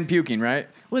shitting and puking, right?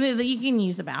 Well, you can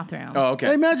use the bathroom. Oh, Hey,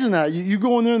 okay. imagine that. You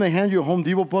go in there and they hand you a Home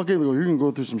Depot bucket. They go, you're going to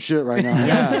go through some shit right now.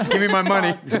 Yeah. Give me my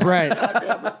money. Right.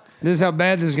 This is how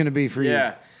bad this is going to be for you.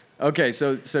 Yeah. Okay,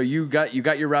 so you got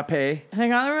your rapé. So I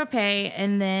got the rapé,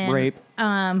 and then Rape.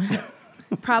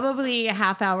 probably a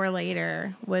half hour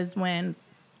later was when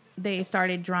they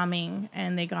started drumming,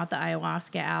 and they got the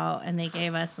ayahuasca out, and they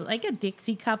gave us like a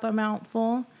Dixie cup amount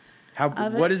full.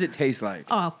 What does it taste like?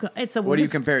 Oh, it's a What do you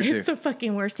worst- compare it to? It's a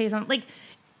fucking worst taste. Like,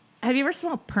 have you ever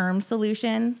smelled perm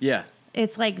solution? Yeah.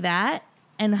 It's like that,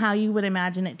 and how you would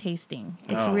imagine it tasting.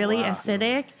 It's Oh, really wow.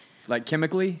 acidic. Like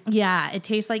chemically? Yeah, it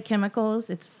tastes like chemicals.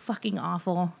 It's fucking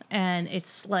awful, and it's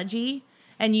sludgy,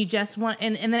 and you just want,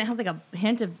 and then it has like a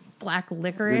hint of black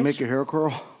licorice. They make your hair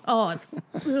curl. Oh,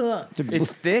 ugh.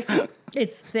 It's thick?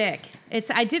 It's thick.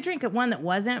 I did drink one that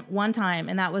wasn't one time,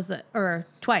 and that was or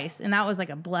twice, and that was like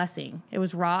a blessing. It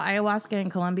was raw ayahuasca in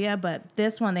Colombia, but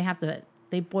this one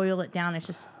they boil it down. It's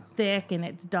just thick and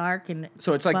it's dark and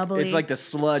So it's like bubbly. it's like the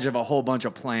sludge of a whole bunch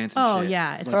of plants and Oh shit.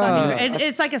 yeah, it's fucking.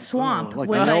 It's like a swamp Like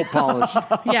with nail like polish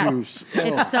yeah. juice.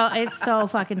 It's so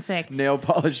fucking sick. Nail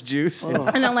polish juice.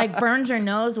 And it like burns your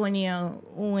nose when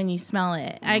you smell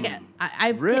it.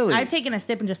 I've Really? I've taken a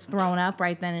sip and just thrown up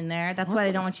right then and there. That's why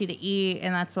they don't want you to eat,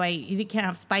 and that's why you can't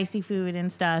have spicy food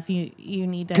and stuff. You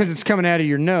need to Because it's coming out of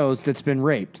your nose that's been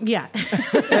raped. yeah.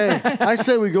 Hey, I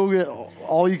say we go get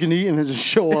all you can eat and then just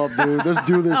show up, dude. Let's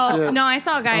do this Oh shit. no, I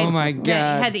saw a guy Oh, my that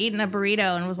God. had eaten a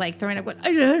burrito and was like throwing up. Going,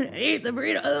 I just ate the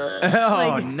burrito. Oh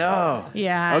Like, no.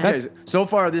 yeah. Okay, so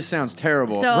far this sounds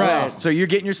terrible. So- Right. So you're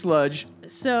getting your sludge.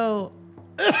 So,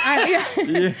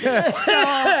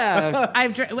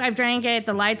 I've drank it.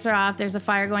 The lights are off. There's a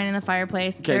fire going in the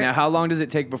fireplace. Okay, now how long does it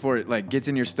take before it like gets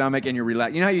in your stomach and you're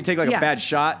relaxed? You know how you take like Yeah. a bad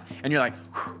shot and you're like,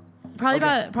 Probably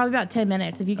about 10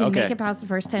 minutes. If you can Okay. make it past the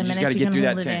first 10 You just minutes, gotta you get can through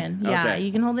hold that it 10. in. Yeah, Okay.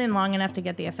 you can hold it in long enough to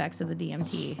get the effects of the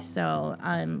DMT. So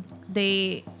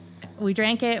we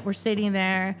drank it. We're sitting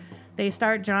there. They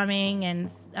start drumming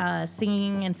and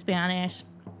singing in Spanish,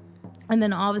 and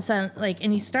then all of a sudden,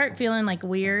 and you start feeling like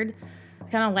weird,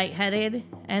 kind of lightheaded,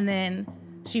 and then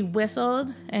she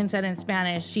whistled and said in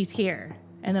Spanish, "She's here,"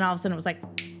 and then all of a sudden it was like,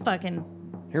 "Fucking."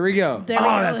 Here we go. There we oh,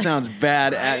 go. that sounds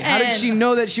bad. How did And- she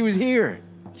know that she was here?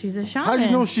 She's a shaman. How do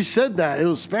you know she said that? It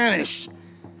was Spanish.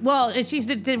 Well, she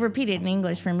did repeat it in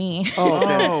English for me. Oh,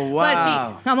 okay. Oh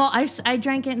wow. But I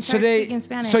drank it and So started speaking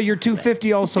Spanish. so your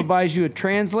 250 also buys you a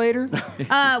translator?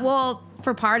 Well,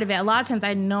 for part of it, a lot of times I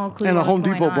had no clue. And a what was Home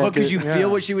going Depot on. bucket. Could you Yeah.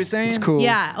 feel what she was saying? It's cool.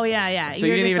 Yeah. Oh yeah, yeah. So you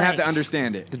You're didn't just even have to like-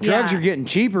 understand it. The drugs Yeah. are getting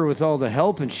cheaper with all the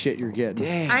help and shit you're getting.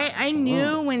 Damn. I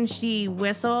knew when she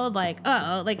whistled, like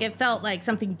it felt like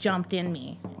something jumped in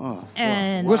me. Oh,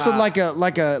 And Whistled like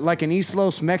an East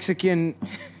Los Mexican.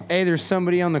 Hey, there's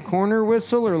somebody on the corner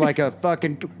whistle, or like a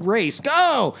fucking race.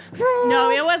 Go! no,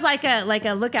 it was like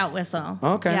a lookout whistle.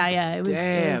 Okay. Yeah. It was. It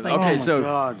Damn. was like Okay, my so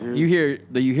God, dude. you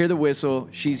hear the whistle.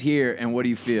 She's here, and what do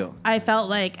you feel? I felt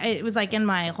like it was like in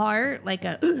my heart, like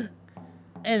a,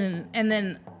 and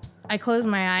then I closed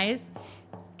my eyes.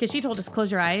 Because she told us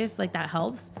close your eyes, like that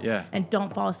helps. Yeah. And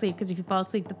don't fall asleep, because if you fall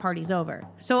asleep, the party's over.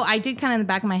 So I did kind of in the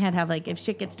back of my head have like, if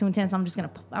shit gets too intense, I'm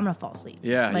gonna fall asleep.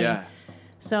 Yeah, Like, yeah.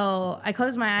 So I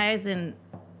closed my eyes and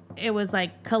it was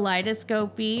like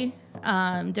kaleidoscopy,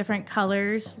 different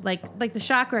colors, like the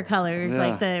chakra colors, Yeah.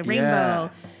 like the rainbow. Yeah.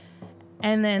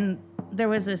 And then there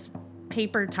was this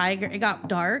paper tiger. It got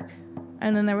dark,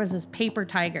 and then there was this paper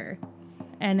tiger,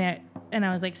 and I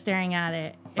was like staring at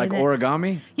it. Like And it-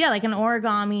 origami? Yeah, like an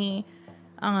origami.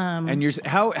 And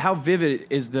how vivid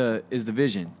is the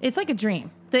vision? It's like a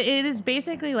dream. It is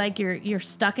basically like you're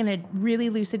stuck in a really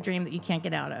lucid dream that you can't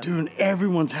get out of. dude,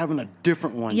 everyone's having a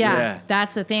different one. Yeah, Yeah.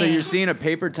 that's the thing. So you're seeing a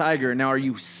paper tiger. Now, are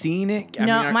you seeing it? I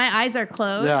no, mean, are- my eyes are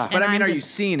closed. Yeah. But and I mean, I'm are you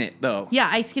just- seeing it though? Yeah,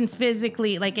 I can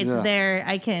physically it's Yeah. there.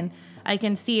 I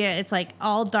can see it. It's like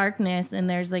all darkness, and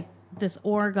there's like this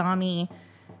origami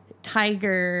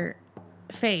tiger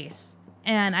face.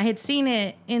 And I had seen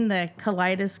it in the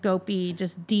kaleidoscopy,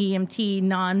 just DMT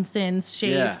nonsense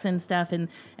shapes Yeah. and stuff, and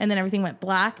then everything went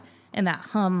black, and that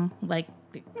hum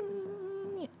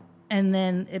and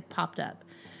then it popped up,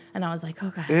 and I was like,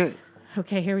 oh god, It,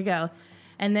 okay, here we go.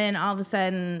 And then all of a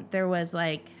sudden there was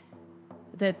like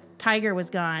the tiger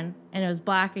was gone and it was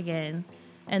black again,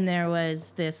 and there was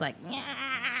this like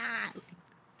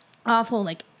awful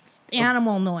like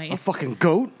animal a noise. fucking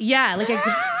goat? Yeah, like a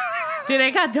Dude,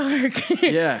 it got dark.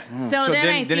 Yeah. So then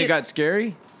I then see it got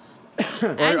scary? Or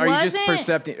are you just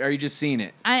percepting? Are you just seeing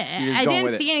it? You're just I going didn't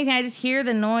with see it. anything. I just hear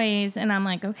the noise, and I'm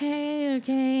like,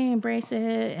 okay, embrace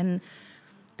it. And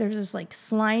there's this like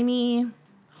slimy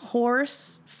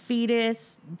horse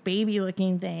fetus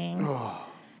baby-looking thing.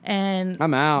 And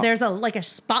I'm out. There's a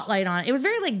spotlight on it. It was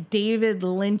very like David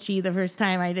Lynchy the first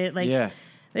time I did. Like, Yeah.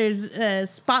 there's a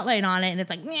spotlight on it, and it's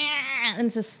like, "Nyah," and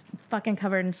it's just fucking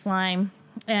covered in slime.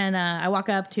 And I walk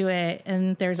up to it,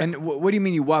 and there's And what do you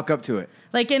mean you walk up to it?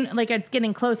 it's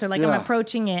getting closer, like Yeah. I'm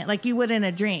approaching it, like you would in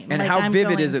a dream. And like how I'm vivid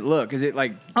going- does it look? Is it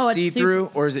like it's see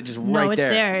through, or is it just right No, it's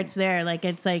there? there. It's there. Like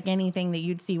it's like anything that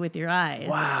you'd see with your eyes.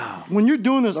 Wow. When you're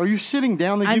doing this, are you sitting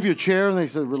down? They I'm give you a s- chair and they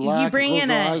say relax. You bring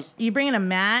and in close your a eyes.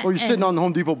 mat, Or you're sitting on the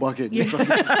Home Depot bucket. you're-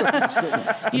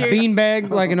 Beanbag,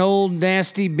 like an old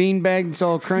nasty beanbag that's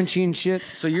all crunchy and shit.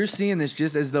 So you're seeing this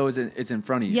just as though it's in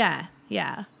front of you.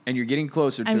 Yeah. And you're getting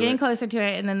closer to it. I'm getting closer to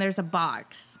it, and then there's a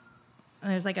box. And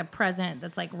there's like a present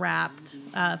that's like wrapped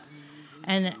up,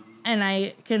 and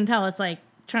I can tell it's like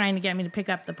trying to get me to pick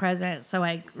up the present. So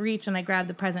I reach and I grab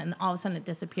the present, and all of a sudden it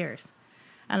disappears,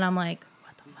 and I'm like,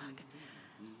 what the fuck?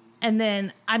 And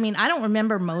then I don't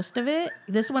remember most of it.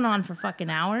 This went on for fucking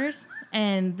hours,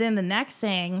 and then the next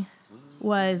thing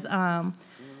was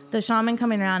the shaman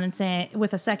coming around and saying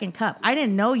with a second cup. I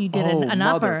didn't know you did Oh, an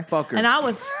upper, motherfucker. and I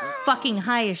was fucking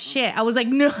high as shit. I was like,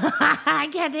 no, I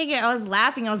can't take it. I was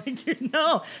laughing. I was like,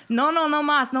 no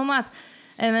mas.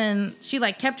 And then she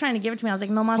like kept trying to give it to me. I was like,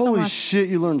 no mas, no Holy mas. shit,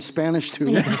 you learn Spanish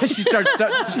too. She starts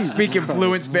speaking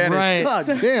fluent Spanish. Right. God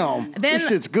damn. Then- this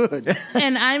shit's good.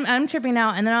 And I'm tripping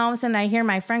out. And then all of a sudden I hear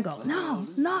my friend go,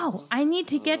 no, I need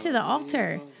to get to the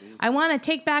altar. I want to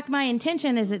take back my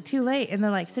intention. Is it too late? And they're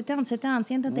like, sit down,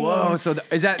 siéntate. Whoa. So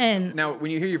is that And- now?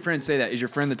 When you hear your friend say that, is your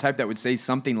friend the type that would say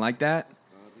something like that?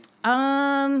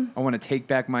 Um, I want to take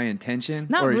back my intention.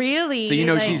 Not really, So you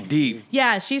know like- she's deep.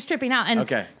 yeah, she's tripping out. And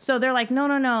Okay. so they're like, no.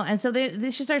 And so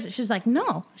she's like,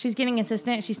 no. She's getting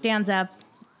insistent. She stands up.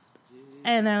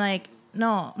 And they're like,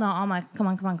 no, Alma, come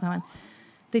on.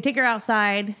 They take her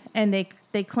outside and they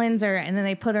cleanse her, and then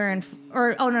they put her in,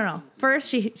 no. First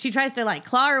she tries to like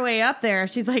claw her way up there.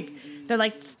 She's like, they're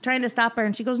like trying to stop her,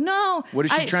 and she goes, no. What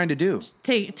is she trying to do?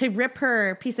 To rip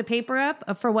her piece of paper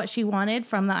up for what she wanted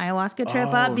from the ayahuasca trip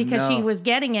up, because no. she was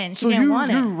getting it and she So didn't you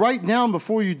want it. write down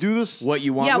before you do this? What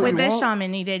you want? Yeah, from with it? this want?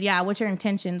 shaman, he did. Yeah, what's your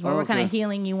intentions? What kind okay. of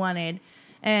healing you wanted?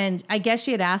 And I guess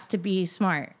she had asked to be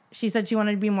smart. She said she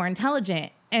wanted to be more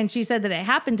intelligent. And she said that it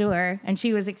happened to her, and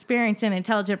she was experiencing an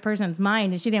intelligent person's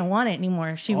mind, and she didn't want it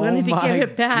anymore. She wanted to give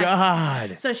it back.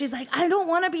 God. So she's like, I don't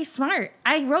want to be smart.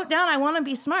 I wrote down I want to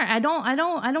be smart. I don't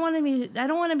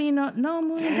want to be no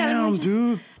Damn,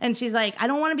 dude. And she's like, I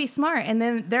don't want to be smart. And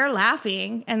then they're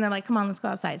laughing, and they're like, come on, let's go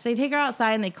outside. So they take her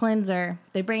outside, and they cleanse her.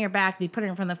 They bring her back. They put her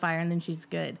in front of the fire, and then she's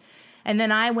good. And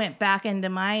then I went back into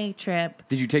my trip.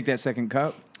 Did you take that second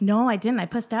cup? No, I didn't. I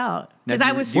pushed out Now, because do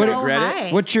I you- was do you so regret it?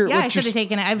 high. What's your- I what's your should have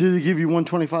taken it. Did they give you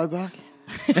 125 back?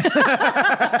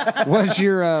 What's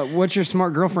your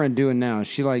smart girlfriend doing now? Is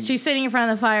she like She's sitting in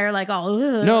front of the fire, like all.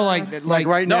 Ugh. no, like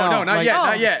right No, now? no, not like, yet, Oh.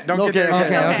 not yet. Don't Okay, get there.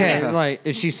 okay. okay, Okay. like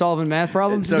is she solving math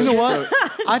problems? So- You know what?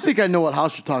 I think I know what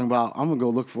house you're talking about. I'm going to go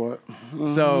look for it.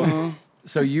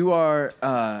 So you are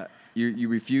you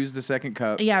refuse the second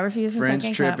cup. Yeah, I refuse the Friends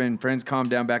second cup. tripping. Friends calm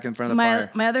down back in front of the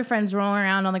fire. My other friends rolling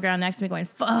around on the ground next to me, going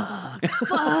fuck.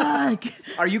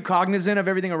 Are you cognizant of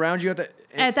everything around you at the?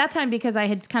 At that time, because I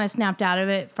had kind of snapped out of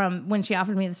it from when she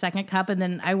offered me the second cup, and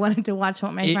then I wanted to watch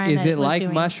what my friend Is it was like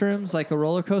doing. mushrooms, like a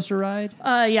roller coaster ride?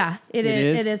 Yeah, it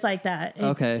is. is? It is like that. It's,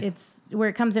 Okay. It's where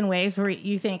it comes in waves where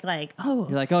you think like, oh,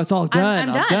 You're like, oh, it's all done.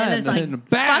 I'm done. And then it's like, And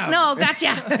bam! fuck no,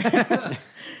 gotcha.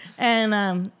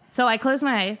 And so I close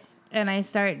my eyes and I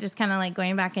start just kind of like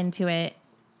going back into it.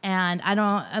 And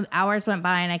hours went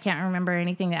by and I can't remember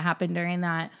anything that happened during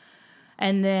that.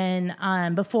 And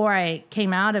then before I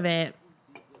came out of it,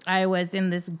 I was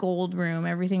in this gold room.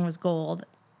 Everything was gold.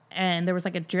 And there was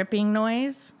like a dripping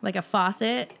noise, like a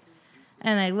faucet.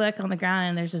 And I look on the ground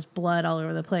and there's just blood all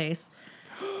over the place.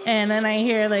 And then I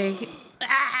hear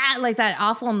like that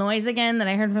awful noise again that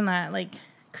I heard from that like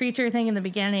creature thing in the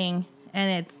beginning.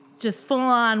 And it's just full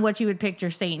on what you would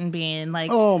picture Satan being, like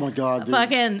Oh, my God. Dude. I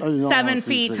fucking do not 7 wanna see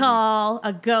feet Satan. tall,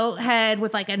 a goat head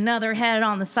with like another head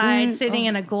on the side, sitting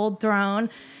in a gold throne.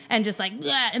 And just like,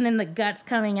 yeah, and then the guts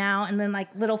coming out, and then like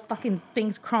little fucking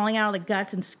things crawling out of the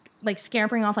guts and like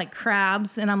scampering off like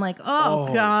crabs. And I'm like,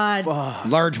 oh God.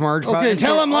 Large Marge. Okay,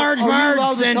 Tell so him Large are you allowed Marge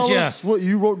to sent tell you. us what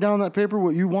you wrote down on that paper,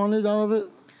 what you wanted out of it?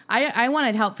 I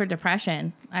wanted help for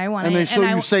depression. I wanted, And they show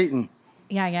I, you Satan.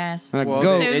 Yeah, I guess. Like, Well,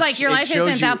 go. So it was like your life shows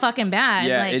isn't that fucking bad.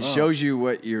 Yeah, like, it shows you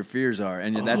what your fears are,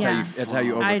 and that's Yeah. how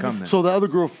you I overcome just- them. So the other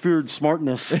girl feared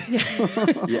smartness.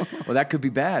 Yeah. Well, that could be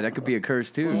bad. That could be a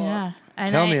curse too. yeah.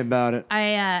 And Tell me about it.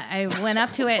 I went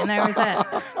up to it and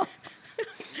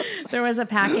there was a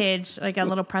package, like a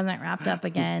little present wrapped up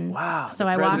again. Wow, So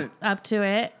the I present. walked up to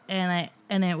it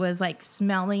and it was like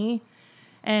smelly,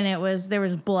 and there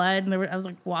was blood, and I was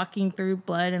like walking through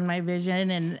blood in my vision,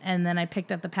 and then I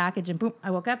picked up the package and boom,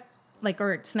 I woke up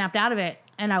or it snapped out of it,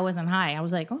 and I wasn't high. I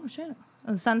was like, oh shit,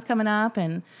 the sun's coming up,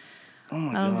 and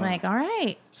I was like, all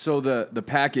right. So the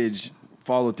package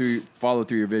followed through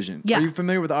your vision. Yeah. Are you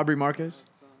familiar with Aubrey Marquez?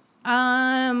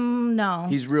 No.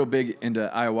 He's real big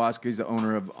into ayahuasca. He's the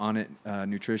owner of On It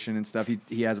Nutrition and stuff.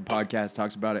 He has a podcast,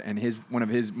 talks about it, and one of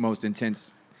his most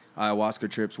intense ayahuasca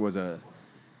trips was a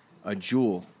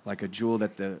jewel, like a jewel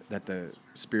that the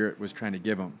spirit was trying to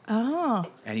give him. Oh.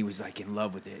 And he was like in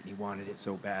love with it, and he wanted it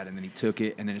so bad, and then he took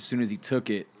it, and then as soon as he took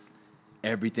it,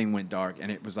 everything went dark,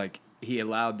 and it was like he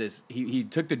allowed this. He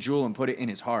took the jewel and put it in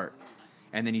his heart.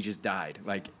 And then he just died.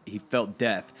 Like, he felt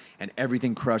death, and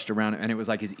everything crushed around him. And it was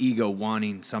like his ego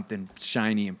wanting something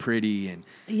shiny and pretty. And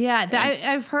Yeah,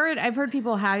 I've heard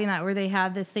people having that where they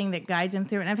have this thing that guides them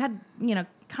through, and I've had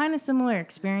kind of similar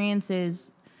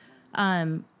experiences.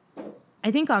 I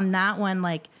think on that one,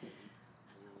 like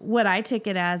what I took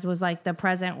it as was like the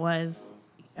present was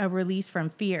a release from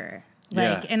fear.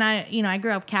 Like, Yeah. and I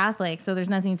grew up Catholic, so there's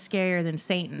nothing scarier than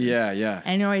Satan. yeah.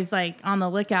 And you're always like on the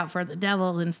lookout for the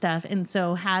devil and stuff. And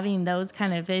so having those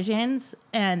kind of visions,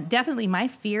 and definitely my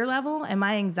fear level and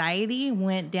my anxiety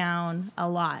went down a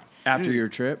lot. After your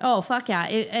trip? Oh, fuck yeah.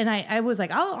 And I was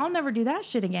like, I'll never do that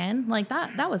shit again. Like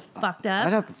that was fucked up.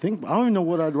 I'd have to think. I don't even know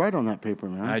what I'd write on that paper,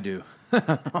 man. I do.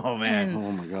 Oh, man.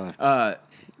 Oh my god.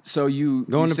 So you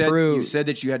Going to said, Peru. You said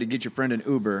that you had to get your friend an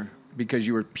Uber because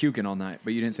you were puking all night,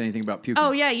 but you didn't say anything about puking.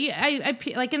 Oh yeah,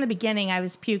 like in the beginning, I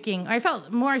was puking. I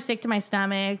felt more sick to my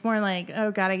stomach, more like,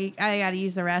 oh god, I got to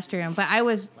use the restroom. But I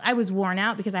was worn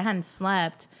out because I hadn't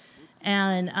slept,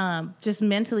 and just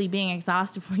mentally being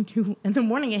exhausted from in the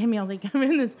morning. It hit me. I was like, I'm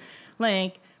in this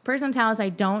like person's house I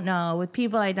don't know with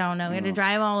people I don't know. We had to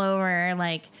drive all over.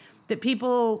 Like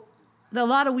a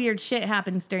lot of weird shit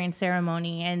happens during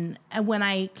ceremony, and when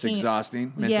It's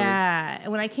exhausting mentally. Yeah,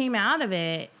 when I came out of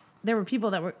it, there were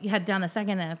people that had done a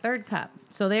second and a third cup,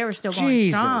 so they were still going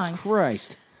Jesus strong.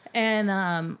 Christ. And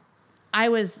I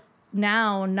was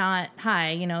now not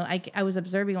high. I was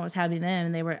observing what was happening to them,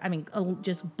 and they were,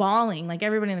 just bawling. Like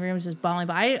everybody in the room was just bawling.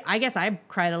 But I guess I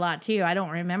cried a lot too. I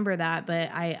don't remember that, but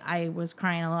I was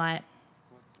crying a lot.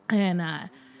 And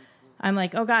I'm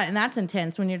like, oh God, and that's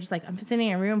intense when you're just like, I'm sitting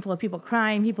in a room full of people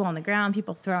crying, people on the ground,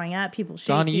 people throwing up, people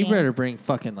shaking. Donnie, you better bring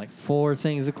fucking like 4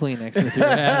 things of Kleenex with your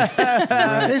ass.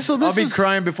 Hey, so this I'll be is,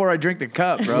 crying before I drink the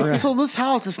cup, bro. So this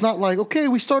house, it's not like, okay,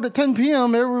 we start at 10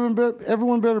 p.m.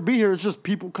 Everyone better be here. It's just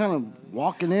people kind of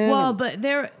walking in. Well, but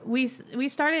we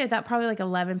started at that probably like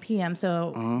 11 p.m.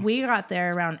 So we got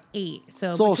there around 8.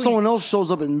 So if between- someone else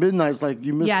shows up at midnight, it's like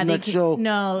you missed Yeah, the they next can- show.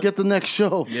 no. Get the next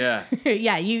show. Yeah.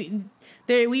 yeah,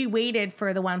 we waited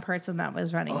for the one person that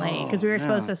was running late because we were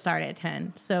supposed to start at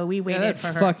 10. So we Yeah, waited that'd for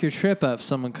her. fuck your trip up.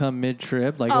 Someone come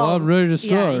mid-trip, like, Oh, well, I'm ready to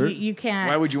yeah, start. you can't.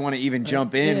 Why would you want to even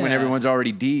jump in when Yeah. everyone's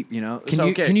already deep, you know?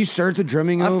 Can you start the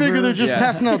drumming I over? figure they're just Yeah.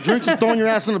 passing out drinks and throwing your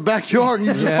ass in the backyard, and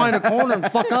you just find a corner and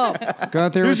fuck up. Go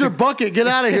out there Here's with your bucket. Get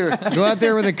out of here. go out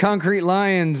there with the concrete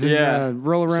lions and Yeah.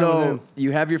 roll around with So them.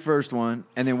 you have your first one,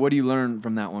 and then what do you learn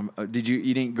from that one? You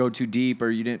didn't go too deep,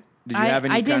 or did you have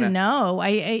any I kind didn't of? know.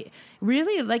 I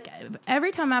really, like,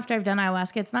 every time after I've done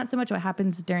ayahuasca, it's not so much what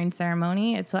happens during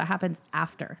ceremony, it's what happens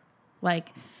after. Like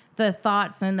the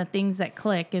thoughts and the things that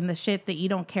click and the shit that you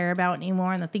don't care about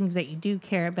anymore and the things that you do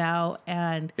care about.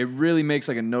 And It really makes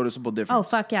like a noticeable difference. oh,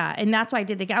 fuck yeah. And that's why I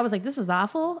did it. I was like, this was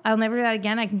awful. I'll never do that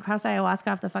again. I can cross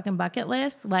ayahuasca off the fucking bucket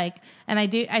list. Like, and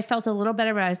I felt a little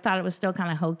better, but I thought it was still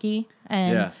kind of hokey.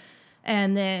 And, Yeah.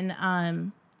 and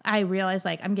then, I realized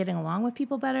like I'm getting along with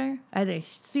people better. I had a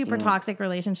super toxic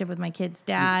relationship with my kid's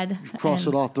dad. Cross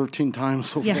and- it off 13 times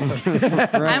so Yeah.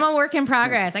 far. I'm a work in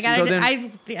progress. I So gotta.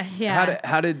 then Yeah.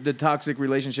 How did the toxic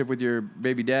relationship with your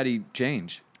baby daddy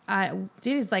change? Dude,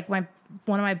 he's like one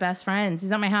of my best friends.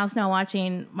 He's at my house now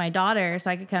watching my daughter,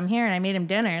 so I could come here, and I made him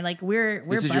dinner. Like we're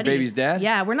This is your buddies. baby's dad?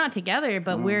 Yeah, we're not together,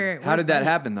 but we're. How did that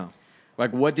happen though?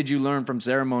 Like, what did you learn from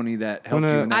ceremony that helped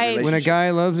you in that relationship? When a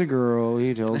guy loves a girl,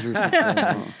 he tells her.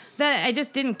 That I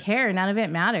just didn't care. None of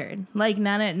it mattered. Like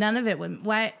none of it would.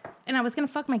 Why? and I was gonna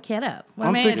fuck my kid up. What I'm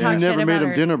am I gonna thinking talk you shit never made about him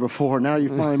her? dinner before. Now you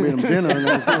finally made him dinner, and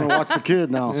he's going to watch the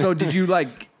kid now. So did you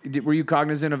were you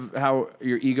cognizant of how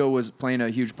your ego was playing a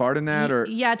huge part in that, or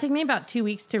Yeah, it took me about 2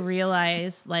 weeks to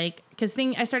realize, like, because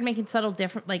I started making subtle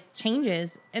different, like,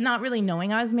 changes and not really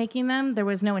knowing I was making them. There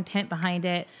was no intent behind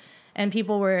it. And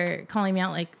people were calling me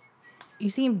out, like, you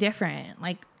seem different.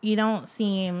 Like, you don't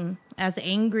seem as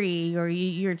angry, or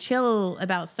you're chill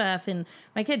about stuff. And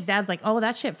my kid's dad's like, oh,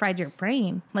 that shit fried your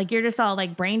brain. Like, you're just all,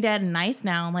 like, brain dead and nice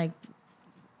now. I'm like,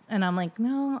 and I'm like,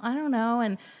 no, I don't know.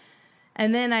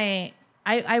 And then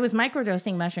I was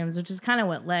microdosing mushrooms, which is kind of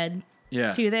what led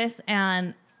to this.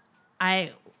 And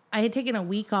I had taken a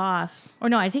week off, or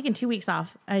no, I'd taken 2 weeks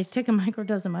off. I took a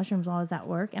microdose of mushrooms while I was at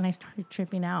work, and I started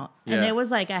tripping out. And Yeah. it was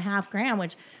like a half gram,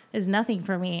 which is nothing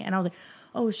for me. And I was like,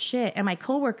 oh shit. And my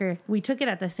coworker, we took it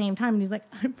at the same time, and he's like,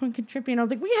 I'm fucking tripping. And I was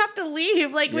like, we have to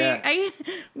leave. Like, Yeah.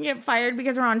 we get fired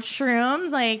because we're on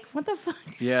shrooms. Like, what the fuck?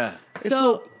 yeah?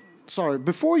 So Sorry,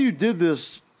 before you did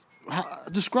this,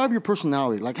 describe your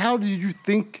personality. Like, how did you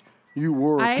think you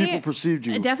were? People perceived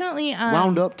you definitely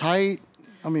wound up tight.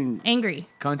 I mean, angry.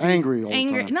 Cunty? angry all the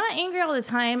Angry, time. not angry all the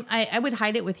time. I would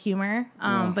hide it with humor,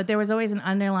 but there was always an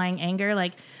underlying anger.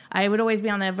 Like, I would always be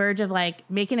on the verge of, like,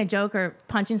 making a joke or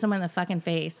punching someone in the fucking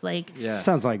face. Like, Yeah.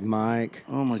 Sounds like Mike.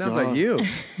 Oh my Sounds god, like you.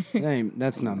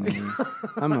 That's not me.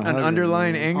 I'm a An hugger,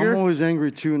 underlying man. anger. I'm always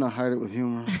angry too, and I hide it with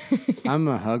humor. I'm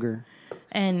a hugger.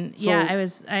 and yeah,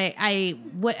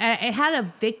 I had a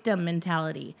victim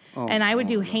mentality, and I would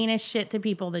do heinous shit to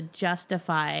people to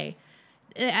justify.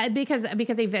 Because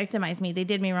they victimized me, they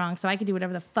did me wrong, so I could do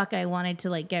whatever the fuck I wanted to,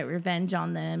 like, get revenge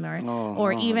on them,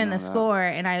 or even the score.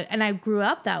 And I grew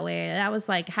up that way. That was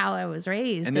like how I was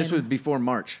raised. And this was before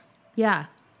March. yeah,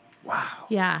 Wow.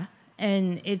 yeah.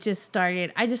 And it just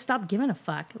started. I just stopped giving a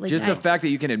fuck. Like, Just the fact that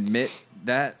you can admit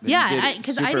that Yeah, you did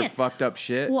 'cause I super didn't- fucked up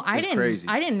shit. Well, I is didn't. Crazy.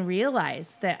 I didn't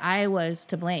realize that I was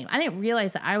to blame. I didn't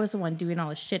realize that I was the one doing all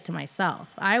this shit to myself.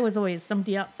 I was always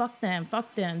somebody else. Fuck them. They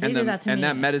and did that to me. and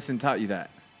that medicine taught you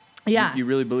that. yeah. You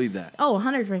really believe that. Oh,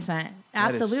 100%.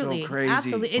 That is so Absolutely. crazy.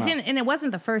 Absolutely. It Wow. didn't, and it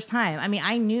wasn't the first time. I mean,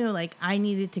 I knew, like, I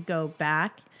needed to go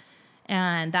back,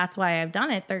 and that's why I've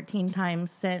done it 13 times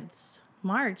since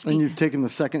March. And you've taken the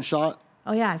second shot.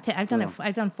 Oh yeah, I've done it.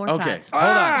 I've done 4 Okay. shots.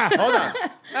 Hold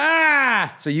on.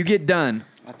 So you get done.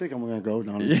 I think I'm gonna go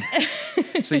down.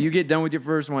 So you get done with your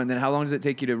first one. Then how long does it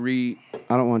take you to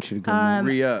I don't want you to go. man.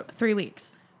 re-up? 3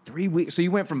 weeks. 3 weeks. So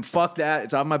you went from fuck that,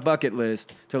 it's off my bucket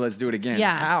list, to let's do it again.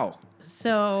 Yeah. How?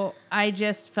 So I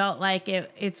just felt like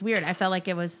it's weird. I felt like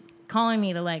it was calling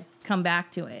me to, like, come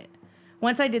back to it.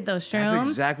 Once I did those shrooms, That's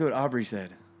exactly what Aubrey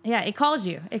said. yeah, it calls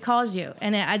you. It calls you,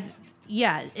 and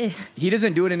He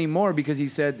doesn't do it anymore because he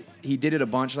said he did it a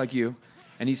bunch like you,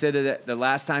 and he said that the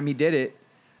last time he did it,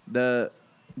 the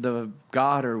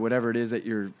God or whatever it is that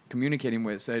you're communicating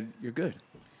with said you're good.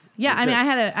 yeah. I mean, Okay.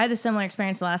 I had a similar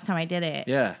experience the last time I did it.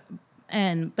 Yeah.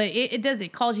 But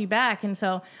it calls you back, and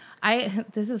so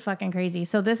this is fucking crazy.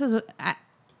 So this is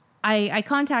I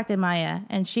contacted Maya,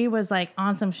 and she was, like,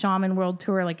 on some shaman world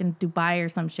tour, like in Dubai or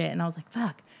some shit, and I was like,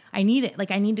 fuck, I need it.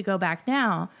 Like, I need to go back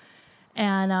now.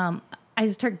 And I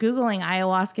start Googling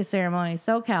ayahuasca ceremony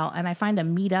SoCal, and I find a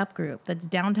meetup group that's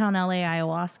downtown LA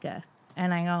ayahuasca,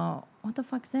 and I go, what the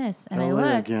fuck's this? And I LA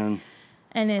look, again.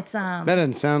 and it's That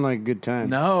doesn't sound like a good time.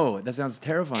 No, that sounds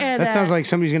terrifying. and, That sounds like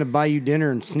somebody's gonna buy you dinner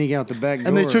and sneak out the back door.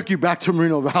 And they took you back to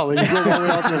Moreno Valley. You drove all the way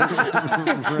out there.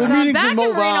 The So I'm meeting's back in in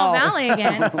Moreno Mobile. Valley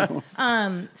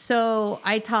again. So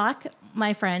I talk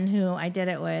my friend who I did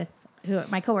it with,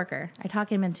 my coworker. I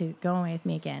talk him into going with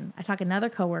me again. I talk another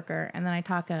coworker, and then I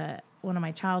talk one of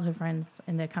my childhood friends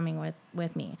into coming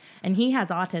with me. And he has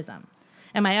autism,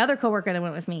 and my other coworker that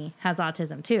went with me has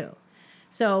autism too.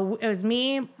 So it was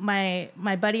me, my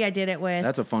buddy I did it with.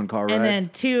 That's a fun car ride. And then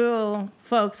 2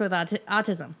 folks with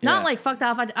autism. Yeah. Not like fucked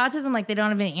off autism, like they don't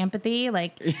have any empathy,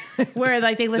 like where,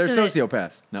 like, they They're listen to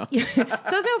sociopaths. No.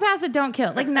 sociopaths that don't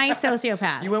kill, like nice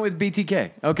sociopaths. You went with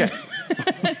BTK. Okay.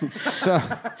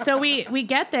 So we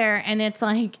get there, and it's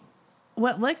like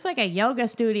what looks like a yoga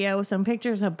studio with some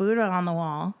pictures of Buddha on the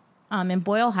wall, in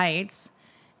Boyle Heights,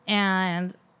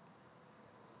 and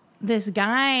this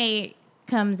guy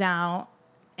comes out,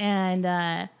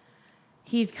 and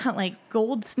he's got, like,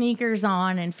 gold sneakers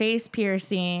on and face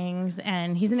piercings,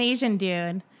 and he's an Asian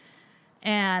dude.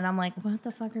 And I'm like, what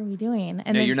the fuck are we doing?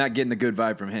 And No, then, you're not getting the good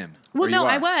vibe from him. well, Or you no,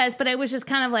 I are? was, but it was just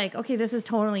kind of like, okay, this is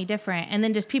totally different. And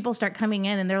then just people start coming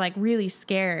in, and they're, like, really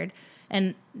scared.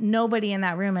 And nobody in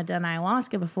that room had done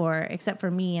ayahuasca before except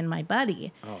for me and my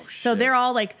buddy. Oh, So shit. they're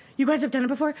all like, you guys have done it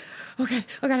before? Oh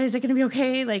God, is it going to be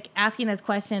okay? Like asking us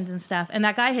questions and stuff. And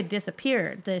that guy had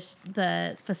disappeared.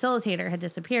 The facilitator had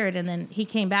disappeared. And then he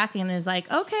came back and is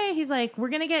like, okay. He's like, we're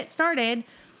going to get started.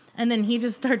 And then he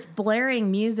just starts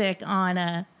blaring music on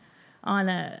an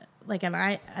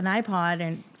iPod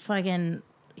and fucking,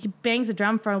 he bangs a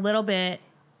drum for a little bit.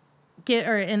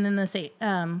 And then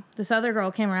this other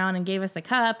girl came around and gave us a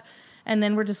cup, and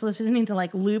then we're just listening to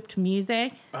like looped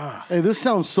music. Hey, this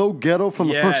sounds so ghetto from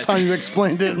the first Yes. time you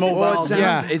explained it. Mobile. Well, it sounds,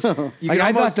 Yeah. it's, you Like, can I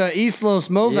almost, thought the East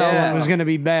Los Mobile Yeah. one was going to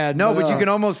be bad. no, but you can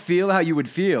almost feel how you would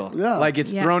feel. Yeah. Like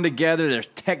it's Yeah. thrown together. There's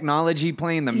technology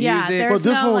playing the Yeah, music. there's But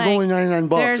this no, one was like- only $99.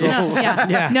 There's So. no,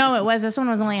 Yeah. no, it was. This one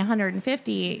was only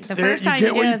 $150. The See, first you time get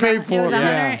you what did you it was, pay it was for.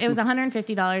 Yeah. it was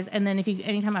 $150, and then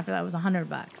anytime after that it was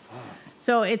 $100.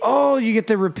 So it's Oh, you get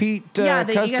the repeat Yeah, you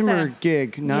get customer the-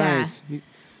 gig. Nice.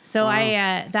 so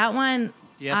I that one.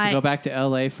 You have to go back to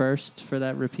LA first for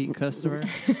that repeat customer.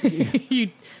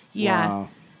 Yeah. Wow.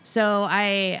 So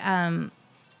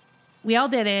we all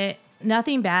did it.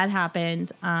 Nothing bad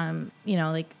happened.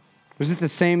 Like Was it the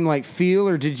same like feel,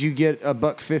 or did you get a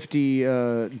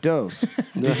 $1.50 dose?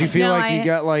 Did you feel No, like you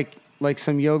got like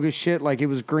some yoga shit, like it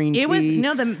was green tea? it was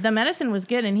the medicine was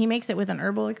good, and he makes it with an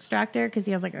herbal extractor because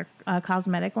he has like a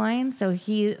cosmetic line. So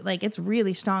it's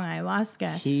really strong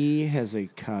ayahuasca. He has a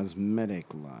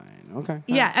cosmetic line. Okay.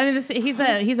 Yeah, I mean,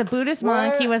 he's a Buddhist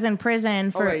monk. He was in prison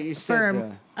for wait, you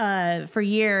said for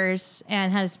years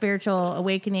and had a spiritual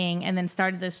awakening, and then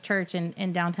started this church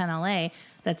in downtown LA.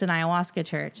 That's an ayahuasca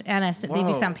church, and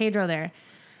maybe San Pedro there.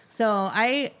 So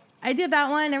I did that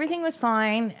one. Everything was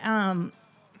fine.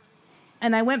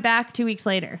 And I went back 2 weeks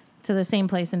later to the same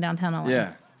place in downtown LA.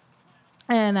 Yeah.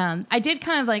 And I did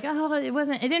kind of like,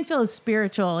 it didn't feel as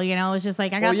spiritual, It was just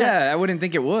like, I wouldn't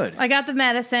think it would. I got the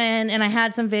medicine and I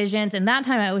had some visions. And that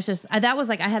time I was just, that was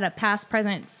like, I had a past,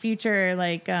 present, future,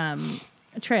 like,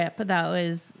 trip that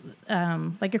was,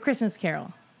 like a Christmas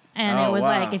Carol. And Oh, it was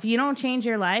wow. like, if you don't change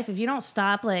your life, if you don't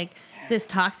stop like this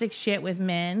toxic shit with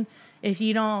men, if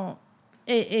you don't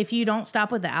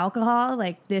stop with the alcohol,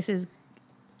 like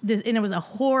and it was a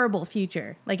horrible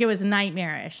future. Like it was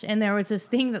nightmarish. And there was this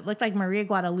thing that looked like Maria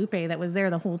Guadalupe that was there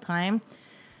the whole time.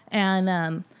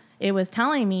 And it was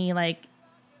telling me like,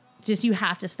 just you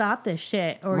have to stop this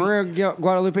shit. Or Maria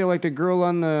Guadalupe, like the girl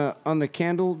on the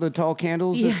candle, the tall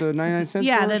candles at the 99 cent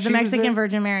yeah, store? the She was Mexican there?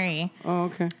 Virgin Mary. Oh,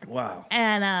 okay. Wow.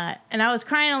 And I was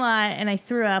crying a lot, and I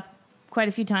threw up quite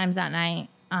a few times that night.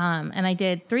 And I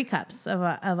did 3 cups of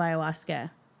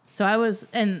ayahuasca. So I was,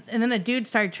 and then a dude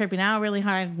started tripping out really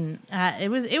hard, and it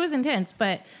was intense,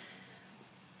 but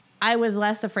I was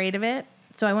less afraid of it.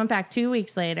 So I went back 2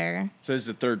 weeks later, So this is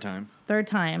the third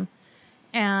time.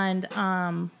 and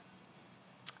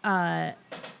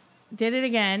did it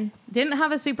again. Didn't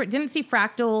see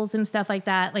fractals and stuff like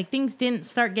that. Like things didn't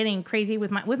start getting crazy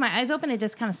with my eyes open. It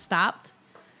just kind of stopped.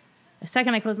 The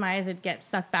second I closed my eyes, I'd get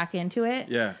sucked back into it.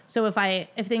 Yeah. So if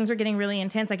things were getting really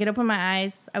intense, I could open my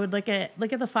eyes. I would look at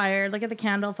the fire, look at the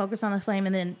candle, focus on the flame,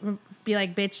 and then be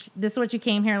like, "Bitch, this is what you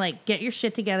came here. Like, get your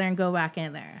shit together and go back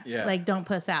in there. Yeah. Like, don't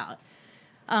puss out."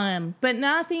 But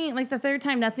nothing. Like the third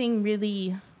time, nothing,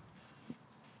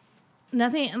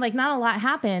 like not a lot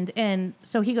happened. And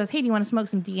so he goes, "Hey, do you want to smoke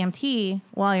some DMT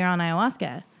while you're on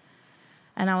ayahuasca?"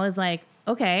 And I was like,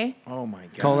 "Okay." Oh my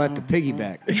god. Call that the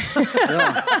piggyback.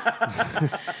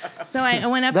 So I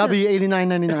went up. That'd to, be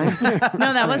 $89.99.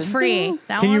 no, that was free.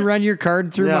 That Can you one- run your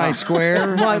card through Yeah. my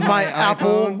Square? my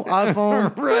Apple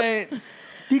iPhone Right.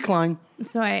 decline.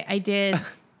 So I did.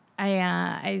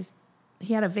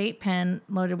 He had a vape pen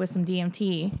loaded with some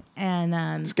DMT,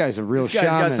 and This guy's a real This guy's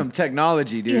shaman. got some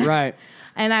technology, dude. Right.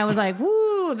 and I was like,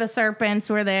 "Woo!" The serpents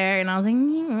were there, and I was like,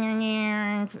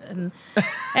 and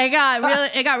it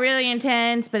got really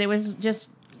intense, but it was just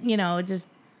just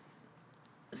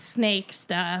snake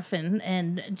stuff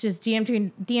and just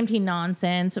DMT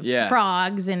nonsense, Yeah.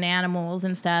 frogs and animals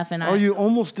and stuff. And Are you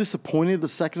almost disappointed the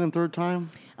second and third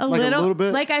time? A Like little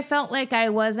bit? Like I felt like I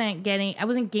wasn't gain.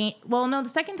 Well, no, the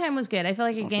second time was good. I feel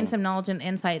like I gained some knowledge and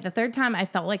insight. The third time, I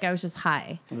felt like I was just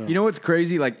high. You know what's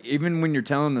crazy? Like even when you're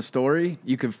telling the story,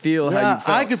 you can feel how Yeah, you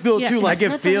felt. I could feel it Yeah. too. I Like,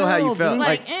 could what the feel how you hell, felt. dude?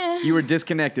 Like Like, you were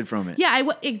disconnected from it. Yeah,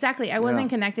 exactly. I wasn't Yeah.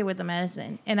 connected with the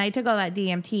medicine, and I took all that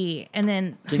DMT, and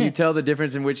then Can you tell the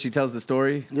difference in which she tells the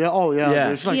story? Yeah. Oh yeah. Yeah.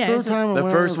 It's like Yeah, third it's just- time. I The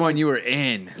went, first it's one like- you were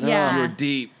in. Yeah. You were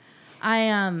deep.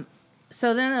 I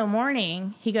So then in the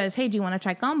morning, he goes, "Hey, do you want to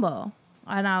try gumbo?"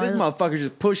 And I This was, motherfucker's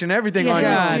just pushing everything Yeah. on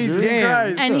God you. Jesus damn.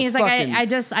 Christ. and So he's like, fucking-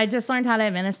 I just learned how to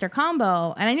administer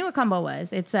combo, and I knew what combo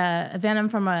was. It's a venom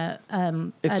from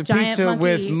It's a giant pizza monkey.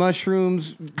 with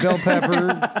mushrooms, bell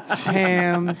pepper,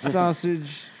 ham,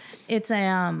 sausage. It's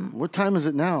a What time is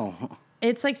it now?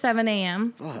 it's like 7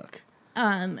 a.m. Fuck.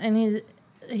 And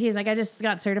he's like, I just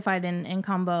got certified in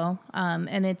combo,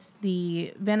 and it's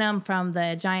the venom from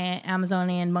the giant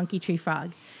Amazonian monkey tree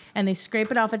frog, and they scrape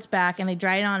it off its back and they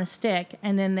dry it on a stick,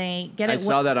 and then they get I it.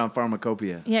 saw that on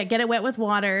Pharmacopoeia. Yeah, get it wet with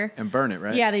water. And burn it,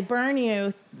 right? Yeah, they burn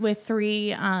you with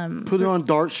 3 Put it on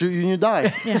dart, shoot you, and you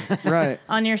die. Right.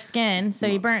 on your skin. So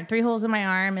he burnt 3 holes in my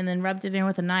arm and then rubbed it in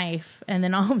with a knife. And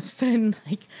then all of a sudden,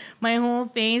 like, my whole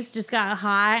face just got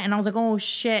hot. And I was like, oh,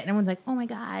 shit. And everyone's like, oh, my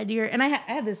God. And I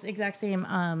had this exact same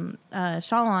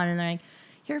shawl on. And they're like,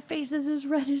 your face is as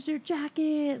red as your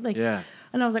jacket. Like, Yeah.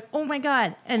 And I was like, oh, my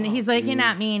God. And he's looking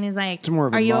at me and he's like, more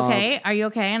of a are you mauve. okay? Are you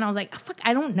okay? And I was like, oh, fuck,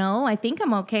 I don't know. I think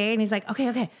I'm okay. And he's like,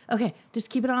 okay. Just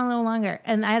keep it on a little longer.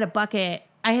 And I had a bucket.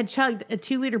 I had chugged a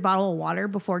 2-liter bottle of water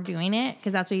before doing it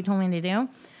because that's what he told me to do.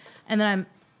 And then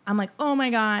I'm like, oh my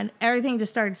God, everything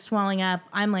just started swelling up.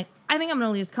 I'm like, I think I'm going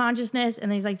to lose consciousness.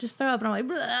 And then he's like, just throw up. And I'm like,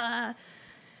 blah.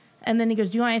 And then he goes,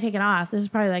 do you want to take it off? This is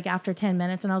probably like after 10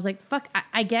 minutes. And I was like, fuck,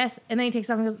 I guess. And then he takes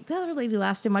it off and goes, the other lady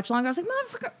lasted much longer. I was like,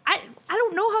 motherfucker, I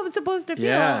don't know how it's supposed to feel.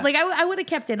 Yeah. Like I would have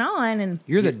kept it on. And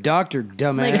You're the doctor,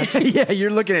 dumbass. Yeah, you're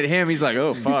looking at him. He's like,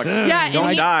 oh, fuck. yeah, Don't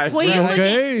and die. Well,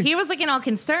 Okay. he was looking all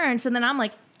concerned. So then I'm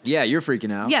like, Yeah, you're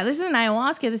freaking out. yeah, this isn't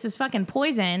ayahuasca. This is fucking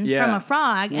poison Yeah. from a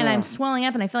frog, and Yeah. I'm swelling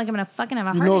up, and I feel like I'm gonna fucking have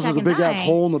a You heart know attack there's a and big ass die.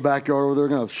 hole in the backyard where they're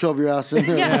gonna shove your ass in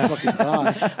there Yeah. and fucking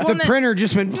die. Well, The then- printer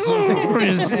just went.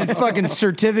 His fucking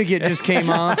certificate just came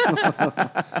off.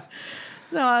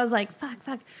 So I was like,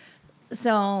 fuck.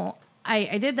 So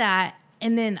I did that,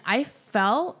 and then I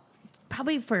felt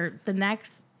probably for the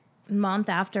next month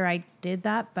after I did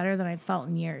that better than I'd felt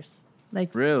in years.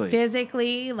 Like Really?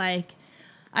 physically, like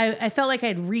I felt like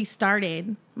I'd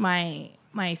restarted my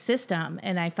system,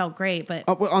 and I felt great. But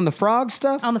On the frog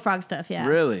stuff? on the frog stuff, yeah.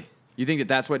 Really? You think that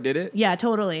that's what did it? Yeah,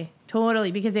 totally,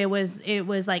 because it was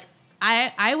like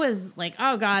I was like,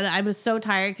 oh God, I was so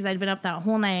tired because I'd been up that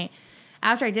whole night.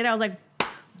 After I did it, I was like,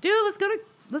 dude, let's go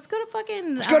to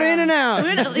fucking. Let's go to In-N-Out. I was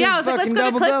like, let's Fucking go to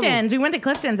double-double. Clifton's. We went to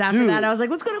Clifton's after Dude. that. I was like,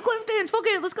 let's go to Clifton's. Fuck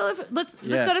it, let's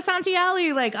Yeah. go to Santi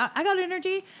Alley. Like I got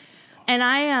energy, and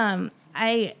I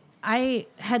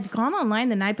had gone online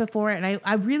the night before, and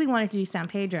I really wanted to do San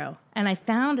Pedro. And I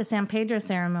found a San Pedro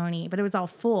ceremony, but it was all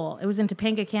full. It was in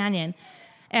Topanga Canyon.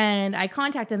 And I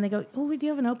contacted them. They go, oh, we do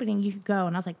have an opening. You could go.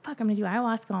 And I was like, fuck, I'm going to do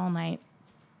ayahuasca all night.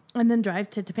 And then drive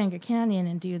to Topanga Canyon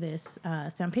and do this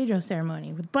San Pedro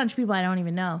ceremony with a bunch of people I don't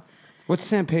even know. What's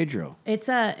San Pedro? It's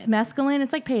a mescaline.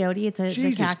 It's like peyote. It's the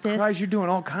Jesus cactus. Christ, you're doing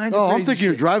all kinds Oh, of I'm crazy thinking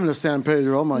you're shit. driving to San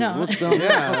Pedro. I'm like, No. what's down there?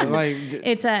 Yeah, like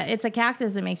It's a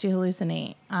cactus that makes you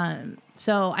hallucinate.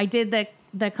 So I did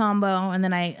the combo, and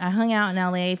then I hung out in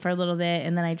LA for a little bit,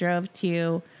 and then I drove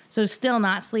to, so still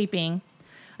not sleeping.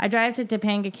 I drive to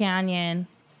Topanga Canyon,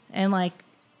 and like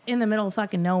in the middle of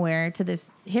fucking nowhere to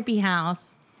this hippie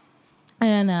house,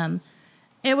 and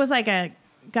it was like a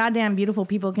goddamn beautiful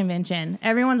people convention.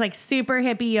 Everyone's like super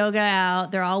hippie yoga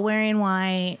out. They're all wearing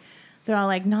white. They're all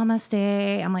like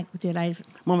namaste. I'm like, dude,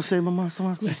 Mama say, mama,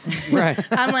 someone. right.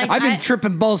 I'm like, I've been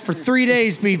tripping balls for 3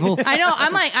 days, people. I know.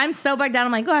 I'm like, I'm so bugged out.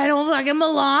 I'm like, oh, I don't fucking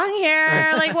belong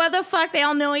here. Like, what the fuck? They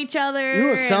all know each other. You know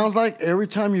what it sounds like? Every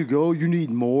time you go, you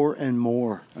need more and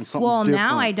more and something Well, different.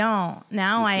 now I don't.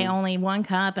 Now I see? only 1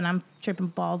 cup, and I'm tripping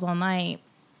balls all night.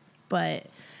 But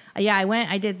yeah,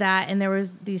 I did that, and there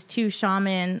was these 2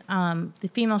 shaman, the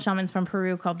female shamans from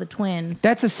Peru called the Twins.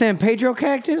 That's a San Pedro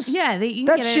cactus? Yeah, you can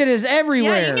That get shit it, is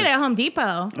everywhere. Yeah, you can get it at Home Depot.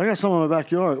 I got some in my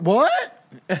backyard. What?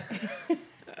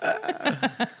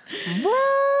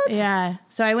 Yeah.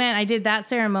 So I did that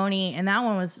ceremony, and that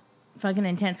one was fucking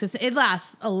intense because it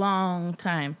lasts a long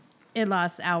time. It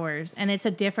lasts hours, and it's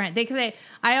a different. They could say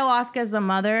ayahuasca is the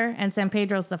mother, and San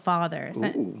Pedro's the father.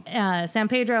 San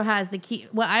Pedro has the key.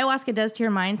 What ayahuasca does to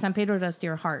your mind, San Pedro does to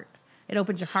your heart. It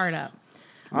opens your heart up.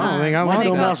 I don't think I My want they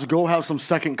dumb go- ass would go have some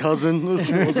second cousin. This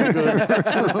shit wasn't good.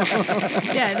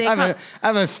 Yeah, they I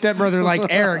have a stepbrother like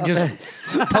Eric just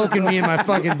poking me in my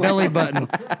fucking belly button.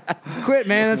 Quit,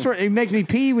 man. That's what it makes me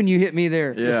pee when you hit me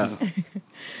there. Yeah.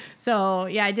 So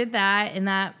yeah, I did that, and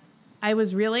that I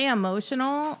was really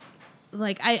emotional.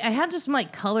 Like I had just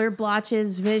like color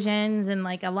blotches, visions, and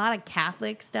like a lot of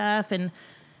Catholic stuff, and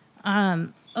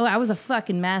I was a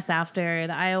fucking mess after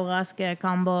the ayahuasca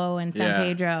combo and San Yeah.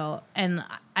 Pedro, and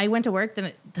I went to work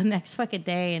the next fucking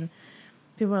day, and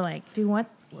people were like, "Dude, what?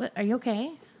 Are you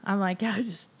okay?" I'm like, yeah,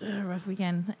 just rough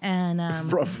weekend. And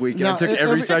Rough weekend. Now, I took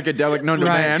every psychedelic known to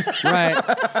man. Right.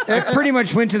 I pretty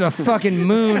much went to the fucking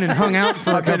moon and hung out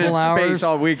for a I've been in couple hours. space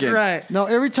all weekend. Right. Now,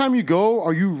 every time you go,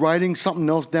 are you writing something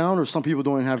else down, or some people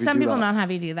don't have you some do people that? don't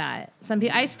have you do that. Some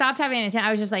people, I stopped having it.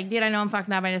 I was just like, dude, I know I'm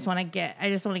fucking up. I just want to get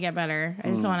better. I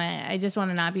just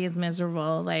want to not be as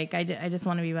miserable. Like I just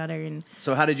want to be better. And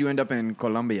So how did you end up in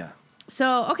Colombia?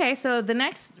 so, okay. So the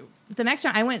next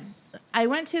time I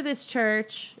went to this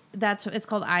church it's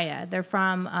called Aya. They're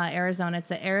from Arizona. It's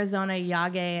the Arizona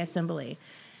Yagé Assembly.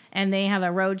 And they have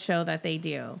a road show that they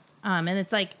do. And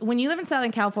it's like when you live in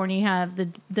Southern California, you have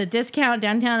the discount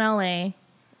downtown LA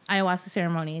ayahuasca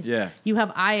ceremonies. Yeah. You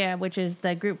have Aya, which is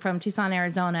the group from Tucson,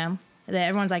 Arizona. That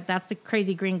everyone's like, that's the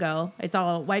crazy gringo. It's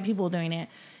all white people doing it.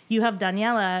 You have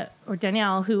Danielle,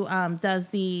 who does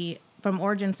from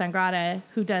Origin Sangrada,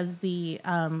 who does the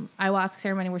ayahuasca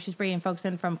ceremony where she's bringing folks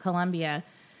in from Colombia.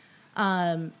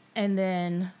 And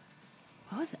then,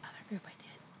 what was the other group I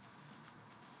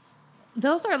did?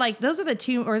 Those are the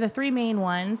two or the three main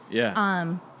ones.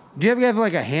 Yeah. Do you ever have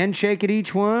like a handshake at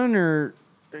each one, or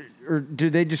do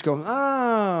they just go,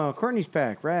 oh, Courtney's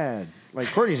back, rad? Like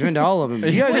Courtney's been to all of them.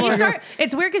 You guys Well, wanna go?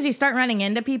 it's weird because you start running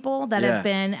into people that Yeah. have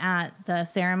been at the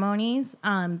ceremonies.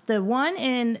 The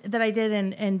one that I did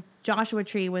in Joshua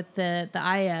Tree with the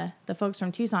Aya, the folks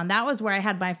from Tucson, that was where I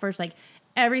had my first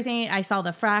everything. I saw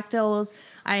the fractals.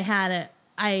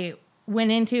 I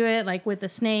went into it with the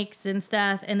snakes and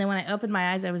stuff, and then when I opened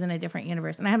my eyes, I was in a different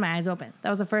universe, and I had my eyes open. That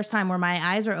was the first time where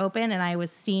my eyes were open and I was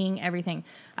seeing everything.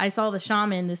 I saw the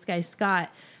shaman, this guy Scott.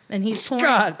 And he's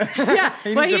Scott. Yeah,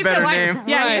 He needs a better white. name.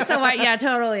 Yeah, he's so white. Yeah,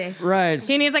 totally. Right.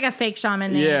 He needs a fake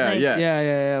shaman name. Yeah, yeah.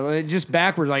 Yeah. Well, just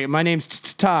backwards. Like my name's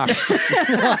Tox.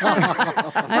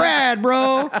 Brad,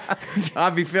 bro.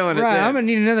 I'll be feeling it Right. then. I'm gonna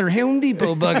need another Home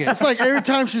Depot bucket. It's like every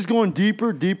time she's going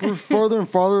deeper, further and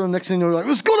farther, and next thing you're like,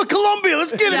 let's go to Colombia.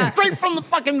 Let's get Yeah. it straight from the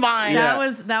fucking vine.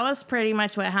 Yeah. That was pretty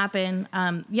much what happened.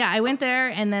 I went there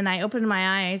and then I opened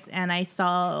my eyes and I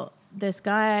saw this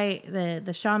guy,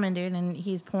 the shaman dude, and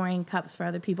he's pouring cups for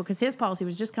other people because his policy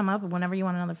was just come up whenever you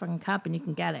want another fucking cup and you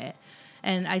can get it.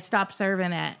 And I stopped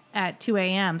serving at 2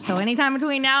 a.m. So anytime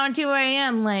between now and 2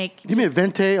 a.m., Give me a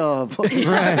vente of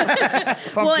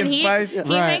Pumpkin spice. He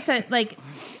makes it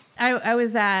I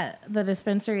was at the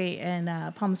dispensary in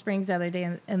Palm Springs the other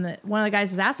day, and one of the guys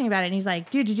was asking about it, and he's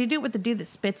like, dude, did you do it with the dude that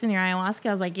spits in your ayahuasca?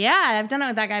 I was like, yeah, I've done it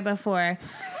with that guy before.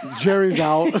 Jerry's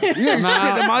out. Yeah, he's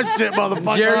spitting my shit,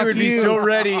 motherfucker. Jerry would be you. so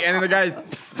ready, and then the guy,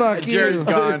 Fuck Jerry's you.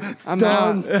 gone. I'm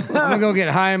out. I'm gonna go get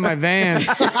high in my van.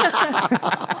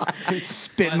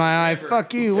 Spit in my eye.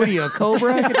 Fuck you. What are you, a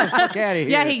cobra? Get the fuck out of here.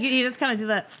 Yeah, he just kind of did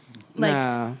that.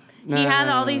 He had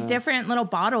all these different little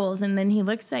bottles, and then he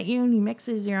looks at you and he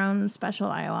mixes your own special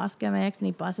ayahuasca mix, and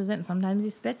he blesses it, and sometimes he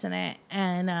spits in it.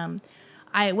 And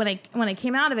when I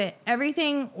came out of it,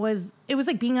 everything was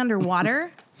like being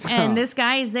underwater, and this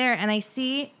guy is there, and I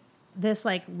see this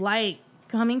light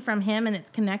coming from him, and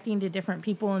it's connecting to different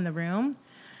people in the room.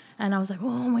 And I was like, oh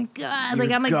my God.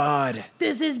 I'm like, God.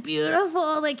 this is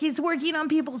beautiful. He's working on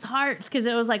people's hearts because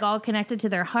it was all connected to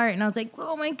their heart. And I was like,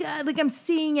 oh my God, I'm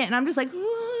seeing it. And I'm just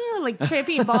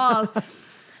tripping balls.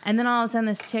 And then all of a sudden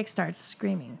this chick starts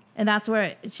screaming. And that's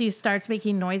where she starts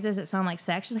making noises that sound like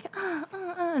sex. She's like,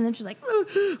 and then she's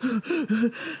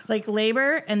like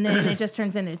labor. And then it just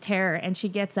turns into terror. And she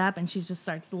gets up and she just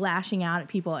starts lashing out at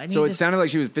people. And So it sounded like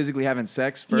she was physically having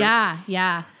sex first.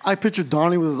 Yeah. I pictured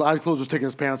Donnie with his eyes closed, just taking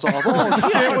his pants off. Oh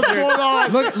shit, what's going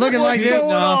on? Looking like this.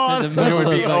 Off in the It middle would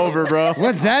of be over, bro.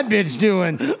 What's that bitch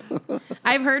doing?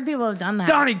 I've heard people have done that.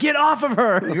 Donnie, get off of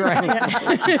her.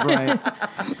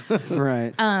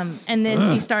 Right. And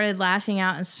then she started lashing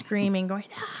out and screaming, going,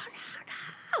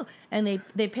 no. And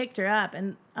they picked her up,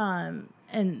 and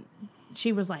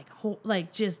she was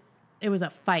it was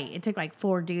a fight. It took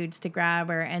 4 dudes to grab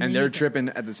her, And they're tripping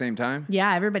at the same time?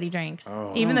 Yeah, everybody drinks.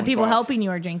 Even the people helping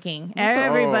you are drinking.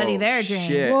 Everybody there drinks.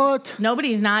 shit. What?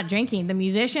 Nobody's not drinking. The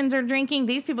musicians are drinking.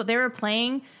 These people,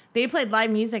 they played live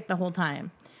music the whole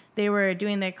time. They were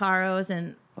doing their caros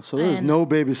and. So there's no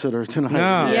babysitter tonight.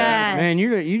 No. Yeah. Man,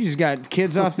 you just got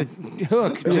kids off the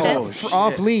hook. Just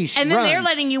off leash. And then Run. they're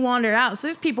letting you wander out. So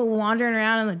there's people wandering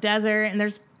around in the desert, and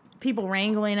there's people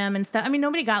wrangling them and stuff. I mean,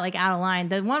 nobody got out of line.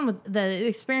 The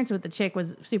experience with the chick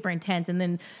was super intense, and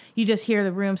then you just hear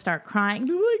the room start crying.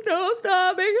 You're like, no,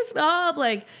 stop, make it stop.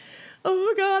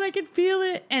 Oh God, I can feel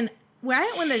it. And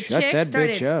when the Shut chick that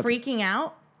started bitch up. freaking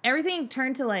out, everything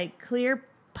turned to clear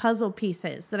puzzle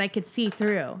pieces that I could see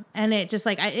through, and it just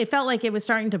it felt like it was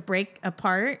starting to break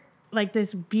apart.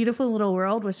 This beautiful little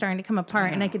world was starting to come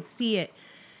apart, and I could see it.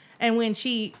 And when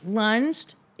she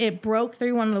lunged, it broke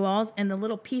through one of the walls, and the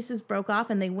little pieces broke off,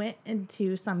 and they went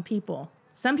into some people.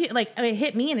 Some people, like, it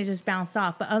hit me and it just bounced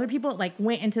off, but other people, like,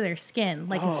 went into their skin,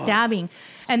 like, stabbing.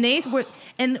 And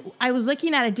I was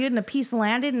looking at a dude, and a piece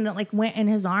landed, and it, like, went in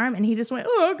his arm, and he just went,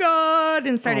 "Oh God,"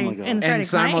 and started And crying.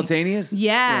 simultaneous?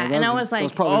 Yeah, that and I was- was that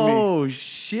was like, probably me. Oh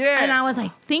shit! and I was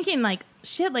like thinking, like,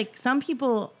 shit, like, some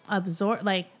people absorb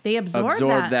that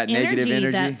negative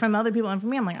energy. that from other people, and for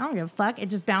me, I'm like, I don't give a fuck. It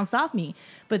just bounced off me.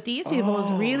 But these people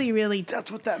was really, really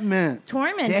That's what that meant.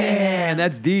 tormenting Damn, them.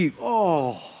 that's deep.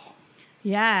 Oh,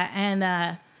 Yeah,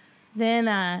 and then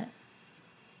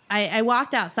I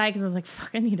walked outside because I was like,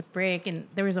 "Fuck, I need a break." And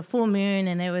there was a full moon,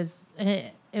 and it was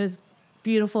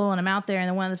beautiful. And I'm out there, and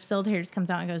then one of the facilitators comes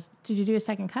out and goes, "Did you do a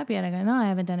second cup yet?" I go, "No, I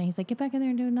haven't done it." He's like, "Get back in there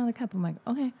and do another cup." I'm like,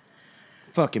 "Okay."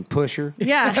 Fucking pusher.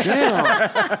 Yeah,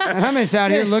 I'm just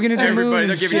out here looking at the moon Everybody, and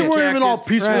they'll give shit. you a weren't even all cactus.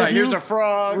 peaceful Right, with here's you. a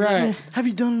frog. Right. have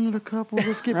you done another cup? Well,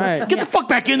 let's get Right. back. Get the fuck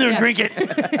back in there and drink it.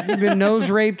 You been nose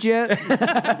raped yet?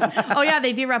 oh yeah,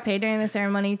 they do rapé during the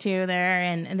ceremony too there,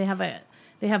 and they have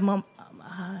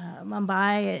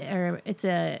Mumbai, or it's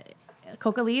a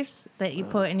coca leaves that you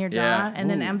put in your jaw, Yeah. and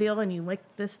then Ambil, and you lick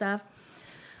this stuff,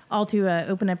 all to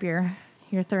open up your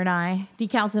third eye,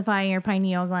 decalcify your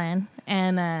pineal gland,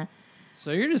 and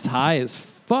So you're just high as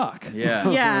fuck.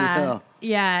 Yeah.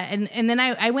 yeah, and then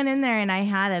I went in there and I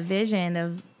had a vision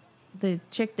of the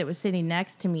chick that was sitting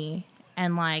next to me,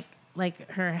 and like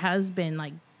her husband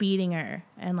like beating her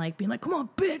and like being like, "Come on,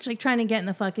 bitch," like trying to get in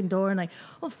the fucking door, and like,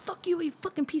 "Oh, fuck you, you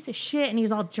fucking piece of shit," and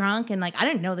he's all drunk, and like I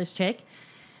didn't know this chick,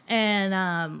 and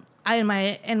I in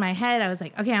my head I was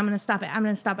like, "Okay, I'm gonna stop it, I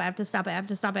have to stop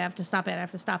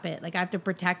it, like I have to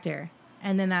protect her."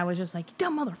 And then I was just like, "You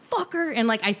dumb motherfucker," and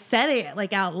like I said it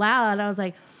like out loud. I was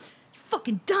like, "You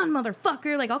fucking done,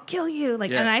 motherfucker, like I'll kill you,"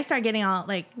 like, Yeah. and I started getting all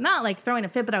like, not like throwing a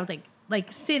fit, but I was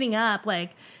like sitting up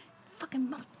like, "Fucking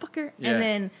motherfucker," Yeah. and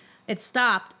then it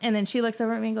stopped, and then she looks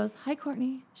over at me and goes, "Hi,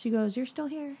 Courtney." She goes, "You're still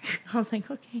here?" I was like,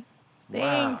 "Okay,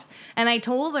 thanks." And I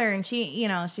told her, and she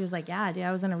was like, "Yeah, dude,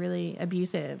 I was in a really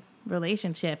abusive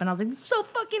relationship," and I was like, "This is so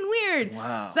fucking weird."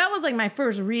 Wow. So that was like my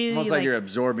first really Almost like you're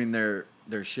absorbing their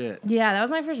shit. yeah, that was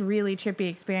my first really trippy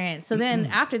experience. So then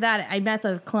after that, I met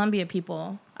the Colombia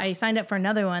people. I signed up for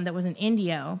another one that was in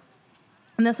Indio.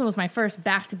 And this was my first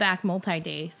back-to-back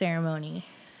multi-day ceremony.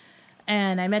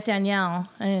 And I met Danielle,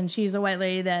 and she's a white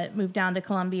lady that moved down to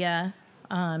Colombia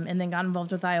and then got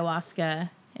involved with ayahuasca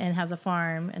and has a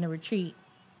farm and a retreat.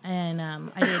 And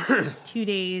I did 2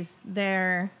 days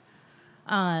there.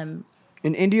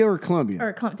 In India or Colombia?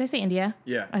 Or did I say India?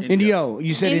 Yeah. I said- Indio.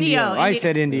 You said Indio. Indio. I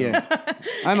said India.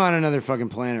 I'm on another fucking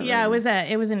planet. Yeah, right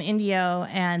it was in Indio,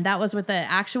 and that was with the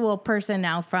actual person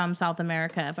now from South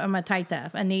America, from a Taita,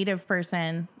 a native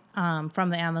person from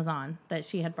the Amazon that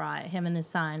she had brought, him and his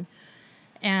son.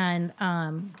 And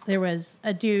there was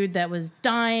a dude that was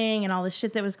dying and all this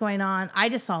shit that was going on. I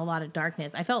just saw a lot of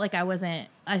darkness. I felt like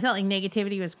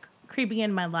negativity was creeping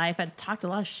into my life. I talked a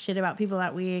lot of shit about people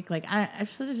that week. Like I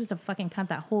was just a fucking cunt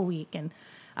that whole week, and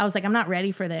I was like, I'm not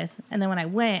ready for this. And then when I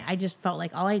went, I just felt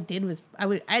like all I did was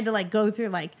I had to like go through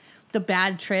like the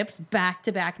bad trips back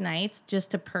to back nights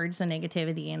just to purge the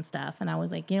negativity and stuff. And I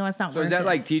was like, it's not So worth does that it.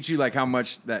 like teach you like how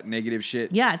much that negative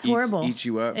shit? Yeah, it's horrible. Eats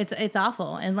you up. It's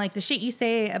awful. And like the shit you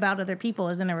say about other people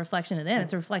isn't a reflection of them.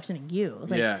 It's a reflection of you.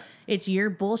 Like, Yeah. It's your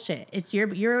bullshit. It's your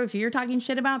if you're talking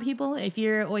shit about people, if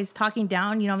you're always talking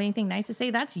down, you don't have anything nice to say,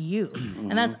 that's you.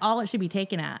 And that's all it should be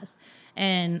taken as.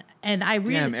 And I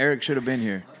really Damn, Eric should have been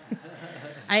here.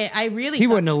 I really He thought-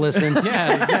 wouldn't have listened.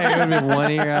 Yeah, exactly. It would have been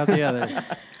one ear out the other.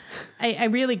 I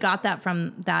really got that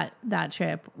from that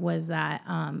trip was that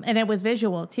and it was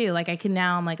visual too. Like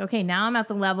I'm like, okay, now I'm at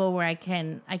the level where I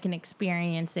can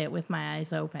experience it with my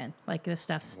eyes open. Like this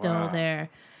stuff's still there.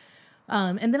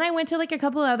 And then I went to like a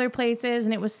couple of other places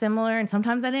and it was similar. And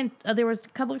sometimes I didn't. There was a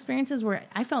couple experiences where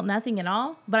I felt nothing at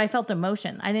all, but I felt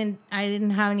emotion. I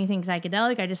didn't have anything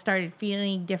psychedelic. I just started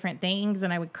feeling different things,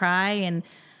 and I would cry. And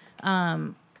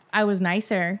I was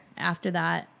nicer after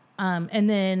that. And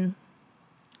then,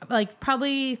 like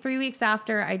probably 3 weeks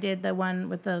after I did the one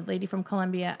with the lady from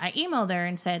Colombia, I emailed her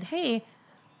and said, "Hey,"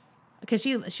 because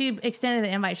she extended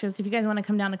the invite. She goes, "If you guys want to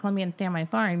come down to Colombia and stay on my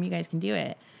farm, you guys can do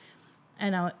it."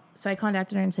 And so I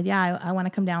contacted her and said, "Yeah, I want to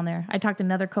come down there." I talked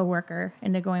another coworker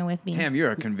into going with me. Damn,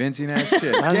 you're a convincing ass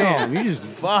chick. I know. You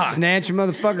just snatch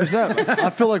motherfuckers up.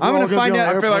 I feel like I'm we're all gonna find be on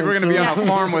out- an I feel like we're airplane gonna be soon. on a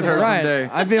farm with her Right. someday.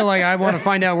 I feel like I want to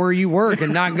find out where you work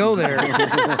and not go there.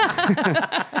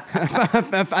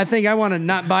 I think I want to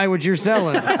not buy what you're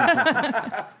selling.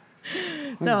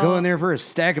 So Go in there for a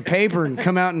stack of paper and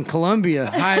come out in Columbia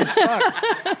high as fuck.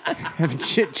 Having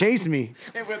shit chase me.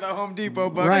 With a Home Depot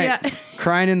bucket. Right. Yeah.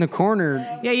 Crying in the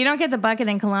corner. Yeah, you don't get the bucket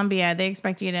in Colombia. They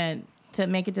expect you to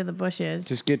make it to the bushes.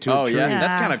 Just get to a Oh, tree. yeah.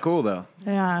 That's Yeah. kind of cool, though.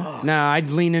 Yeah. Nah, I'd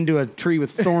lean into a tree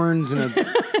with thorns and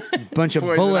a bunch of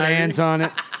Poison bullet ivy. ants on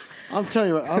it. I'm telling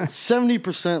you, I'm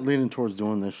 70% leaning towards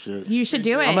doing this shit. You should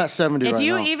do it. I'm at 70 if right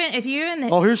you now. If you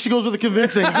even Oh, here she goes with the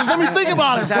convincing. Just let me think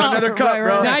about it. Have another cup,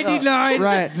 bro. 99.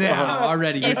 Right. Yeah,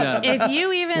 already you're done. if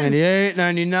you even 98,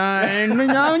 99.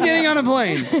 I'm getting on a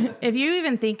plane. if you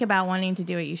even think about wanting to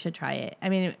do it, you should try it. I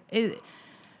mean,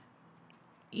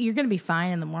 you're gonna be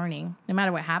fine in the morning. No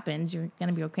matter what happens, you're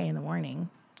gonna be okay in the morning.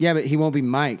 Yeah, but he won't be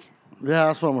Mike. Yeah,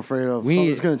 that's what I'm afraid of. We-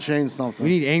 It's going to change something.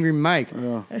 We need angry Mike.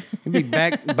 He'll be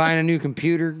back buying a new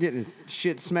computer, getting his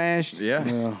shit smashed.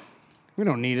 Yeah. We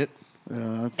don't need it.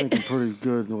 Yeah, I think I'm pretty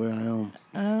good the way I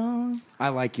am. I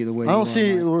like you the way I you don't are,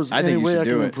 see Mike. there's I think any you way should I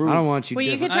do can it. improve. I don't want you Well,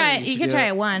 you different. could try I it. think you You should could do try it.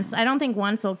 it once. I don't think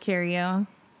once will cure you.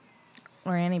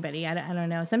 Or anybody. I don't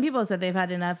know. Some people said they've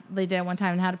had enough. They did it one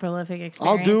time and had a prolific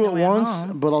experience. I'll do it and went once,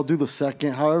 home. but I'll do the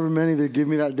second. However many they give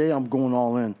me that day, I'm going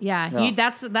all in. Yeah,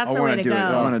 that's I the way want to to do it.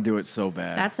 I want go. to do it so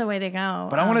bad. That's the way to go.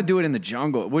 but I want to do it in the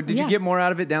jungle. What did yeah. you get more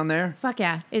out of it down there? Fuck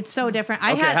yeah, it's so different.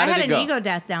 I Okay, had how I did had it an go? ego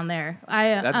death down there.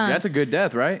 That's a good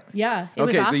death, right? yeah. It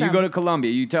Okay, was so awesome. you go to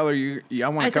Colombia. You tell her I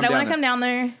want I to said come I down. want to come down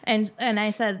there, and I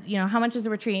said, how much is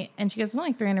the retreat? And she goes, it's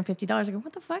only $350. I go,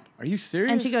 what the fuck? Are you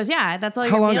serious? And she goes, yeah, that's all.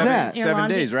 How your long's meals that? and your 7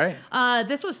 laundry." days, right?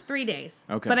 This was 3 days.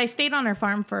 Okay. But I stayed on her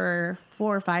farm for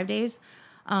 4 or 5 days.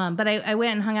 But I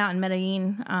went and hung out in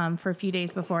Medellin for a few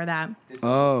days before that.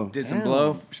 Oh. Did some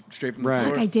blow straight from the Right.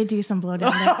 source. I did do some blow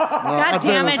down there. God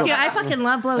damn it, dude. I fucking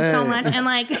love blow so much. And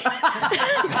like,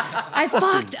 I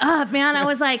fucked up, man. I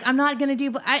was like, I'm not going to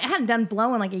do, I hadn't done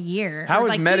blow in like a year. How or is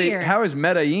like 2 Medellin? years. How is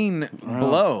Medellin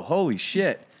blow? Holy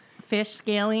shit! Fish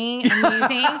scaling,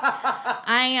 amazing.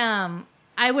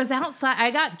 I was outside. I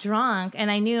got drunk,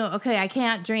 and I knew, okay, I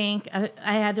can't drink. I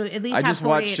had to at least. I have just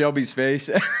watched 48 Shelby's face.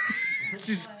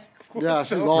 She's Yeah,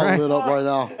 she's all Right. lit up right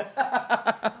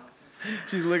now.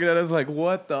 she's looking at us like,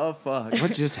 what the fuck?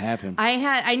 What just happened?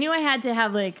 I knew I had to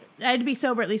have I had to be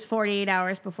sober at least 48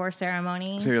 hours before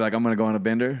ceremony. So you're like, I'm gonna go on a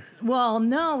bender. Well,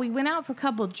 no, we went out for a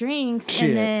couple drinks,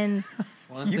 Shit. and then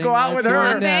You go out with her.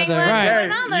 one thing led to Right.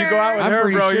 another. You go out with I'm her,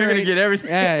 pretty bro. sure You're gonna he- get everything.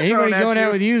 Yeah, thrown anybody at going you.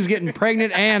 out with you is getting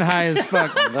pregnant and high as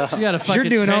fuck. You got a fucking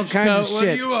doing all trench kinds of coat. shit.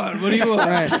 What do you want? What do you want?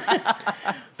 Right.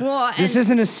 Well, and, This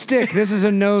isn't a stick. This is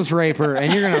a nose raper,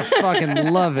 and you're gonna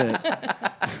fucking love it.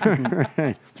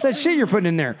 What's that shit you're putting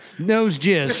in there? Nose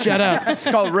jizz. Shut up. It's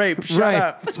called rape. Shut right.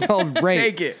 up. It's called rape.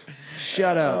 Take it.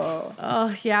 Shut up.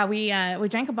 oh yeah, we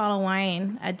drank a bottle of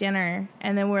wine at dinner,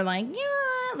 and then we're like,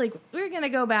 we're gonna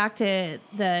go back to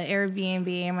the Airbnb,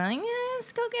 and we're like,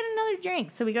 let's go get another drink.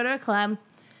 So we go to a club,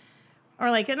 or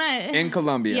In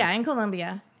Colombia. Yeah, in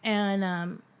Colombia,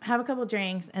 and have a couple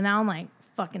drinks, and now I'm like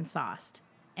fucking sauced.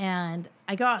 And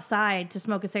I go outside to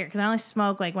smoke a cigarette because I only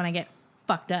smoke when I get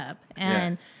fucked up.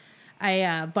 And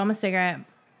I bum a cigarette,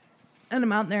 and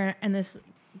I'm out there, and this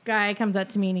guy comes up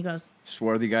to me and he goes,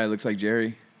 Swarthy guy looks like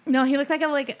Jerry. "No, he looked like a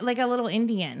little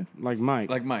Indian." Like Mike.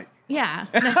 Like Mike. Yeah.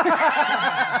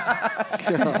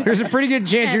 There's a pretty good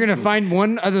chance you're gonna find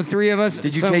one of the three of us.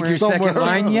 Did you take your second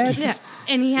line yet? Yeah,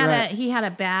 and he had Right. he had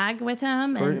a bag with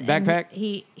him, and Backpack?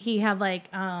 And he had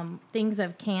things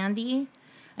of candy,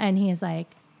 and he's like,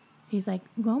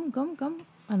 gum,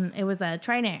 and it was a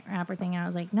Trident wrapper thing. And I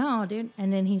was like, no, dude.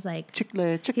 And then he's like,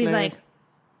 Chicle. he's like,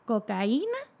 cocaine,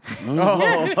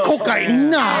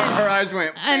 Cocaína. Her eyes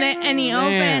went. and he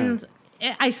Man. opens.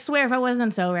 I swear, if I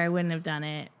wasn't sober, I wouldn't have done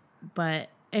it. But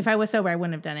if I was sober, I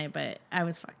wouldn't have done it. But I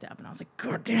was fucked up, and I was like,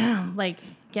 God damn,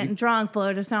 getting drunk,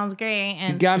 blow just sounds great. You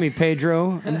And got me,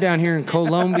 Pedro. I'm down here in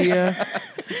Colombia.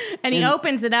 And he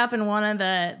opens it up, and one of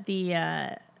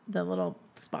the little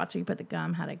spots where you put the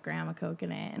gum had a gram of coke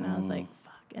in it, and I was like,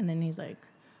 "Fuck!" And then he's like,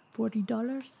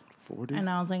 $40. 40? And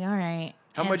I was like, "All right."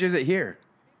 How much is it here?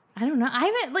 I don't know. I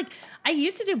haven't I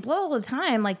used to do blow all the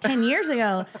time 10 years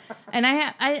ago, and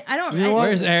I don't. know what?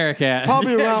 Where's Eric at?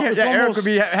 Probably around. It's Eric almost, would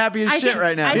be happy as I shit think-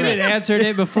 right now. I You think- didn't answered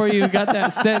it before you got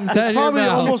that sentence out of your probably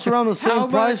mouth. almost around the How same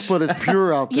price, much? but it's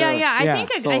pure out there. Yeah. I Yeah.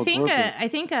 think So I it's think worth it. I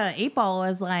think a 8-ball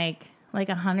was like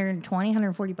 $120,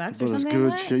 $140 or But it's something.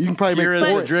 good like that. shit. You can probably Pure make as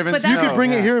four. the driven but You that- could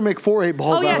bring it here and make 4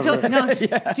 8-balls Oh yeah, out of it.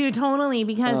 no, dude, totally.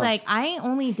 Because I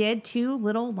only did 2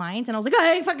 little lines, and I was like,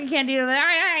 I fucking can't do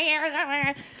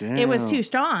that. It was Damn. too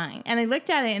strong. And I looked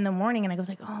at it in the morning, and I was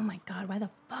like, oh my god, why the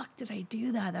fuck did I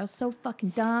do that? That was so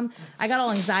fucking dumb. I got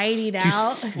all anxietied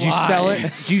out. Did you sell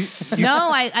it? Did you,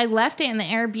 No, I left it in the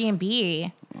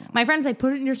Airbnb. My friend's like,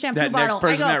 put it in your shampoo That bottle. next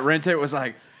person I go, that rented it was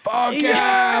like, fuck. Fuck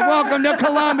yeah! Welcome to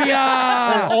Colombia.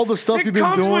 All the stuff you've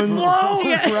been doing.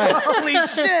 Holy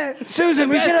shit! Susan,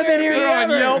 we should have been here We're on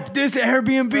forever. Yelp. This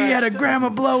Airbnb had a gram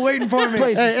of blow waiting for me.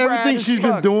 Place Hey, is everything rad as she's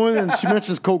been fuck. doing, and she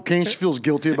mentions cocaine, she feels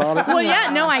guilty about it. Well, yeah,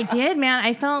 no, I did, man.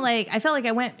 I felt like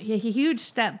I went a huge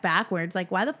step backwards. Like,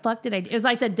 why the fuck did I? It was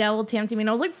like the devil tempting me, and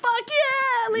I was like, "Fuck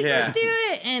yeah, like, let's do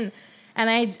it!" And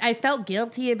I felt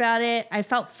guilty about it. I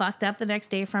felt fucked up the next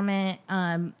day from it.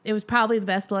 It was probably the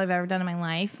best blow I've ever done in my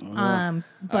life.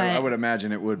 But I would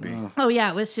imagine it would be. oh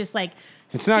yeah, it was just like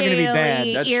It's not gonna be bad.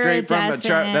 scaly, That's straight from the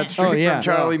iridescent. that's straight Oh, yeah. from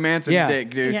Charlie Manson Yeah. dick,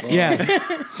 dude. Yeah. Yeah,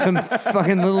 some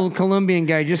fucking little Colombian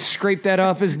guy just scraped that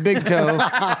off his big toe.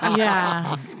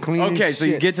 Yeah. Clean as Okay, so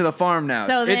you shit. get to the farm now.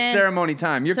 So It's then- ceremony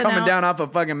time. You're so coming now- down off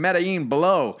of fucking Medellin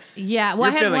below. Yeah,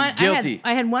 well, You're feeling guilty.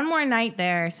 I had one more night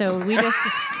there, so we just.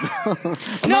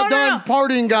 I'm not done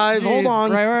partying, guys. Hold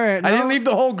on. Right. I didn't leave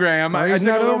the whole gram. I Party's took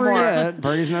not a little over more. yet.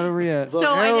 Party's not over yet. The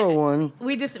So heroin.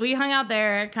 we hung out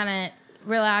there, kind of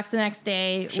relaxed the next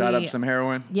day. Shot up some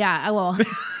heroin. Yeah, well,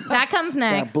 that comes That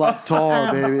next. black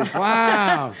tar, baby.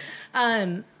 Wow.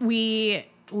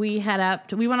 We head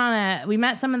up. We went on we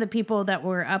met some of the people that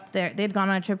were up there. They'd gone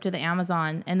on a trip to the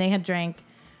Amazon, and they had drank,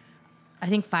 I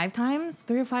think 3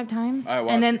 or 5 times. Oh, wow.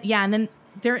 And then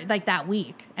they're like that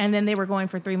week, and then they were going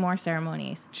for 3 more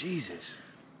ceremonies. Jesus.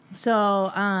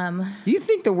 So, You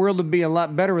think the world would be a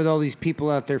lot better with all these people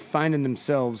out there finding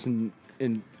themselves and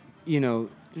you know,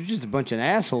 there's just a bunch of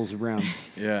assholes around.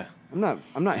 Yeah. I'm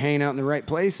not hanging out in the right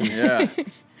places. Yeah.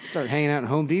 Start hanging out in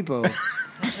Home Depot.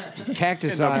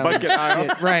 Cactus the aisle. bucket aisle.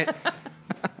 Shit, right.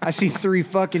 I see 3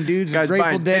 fucking dudes Guys with Grateful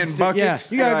buying Dead 10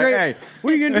 buckets. Yeah, you got You're a like, great.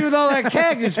 What are you gonna do with all that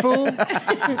cactus, fool?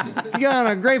 You got on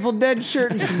a Grateful Dead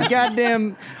shirt and some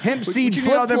goddamn hemp seed you need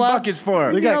all flip them flops. buckets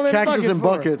for? They got cactus and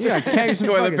buckets. Yeah, cactus and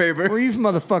Toilet buckets. paper. Where you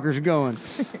motherfuckers going?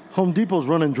 Home Depot's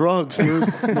running drugs, dude.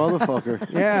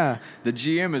 Motherfucker. Yeah, The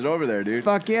GM is over there, dude.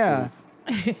 fuck yeah.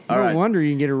 All No right. wonder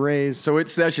you can get a raise. So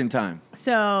it's session time.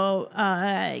 So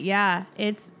yeah,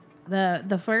 it's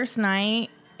the first night.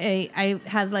 I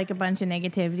had like a bunch of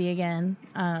negativity again.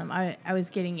 I was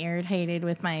getting irritated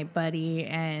with my buddy,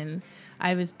 and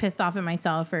I was pissed off at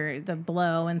myself for the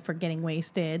blow and for getting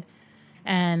wasted.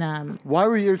 And Why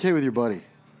were you irritated with your buddy?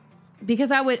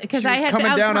 because I was She was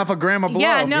coming down off a gram of blow.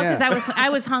 Yeah, no, Yeah. because I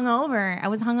was hungover. I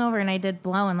was hungover, and I did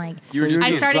blow, and like You were just I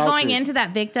being started going grouchy. into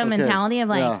that victim Okay, mentality of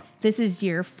like, yeah. this is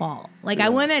your fault. Like I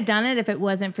wouldn't have done it if it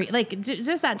wasn't for you. Like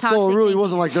just that toxic. So it really thing.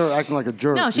 wasn't like they were acting like a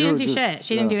jerk. No, she You didn't were do just- shit.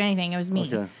 She didn't yeah. do anything. It was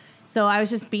me. Okay. So I was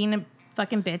just being a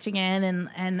fucking bitch again,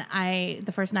 and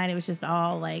the first night it was just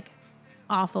all like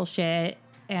awful shit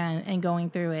and going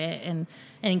through it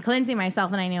and cleansing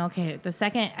myself. And I knew, okay, the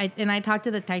second I talked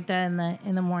to the Taita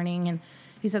in the morning, and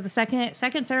he said the second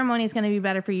ceremony is going to be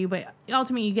better for you, but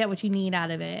ultimately you get what you need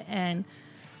out of it. And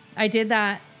I did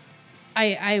that.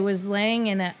 I was laying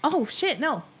in a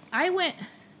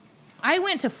I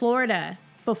went to Florida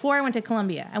before I went to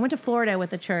Colombia. I went to Florida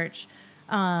with a church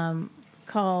called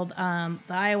the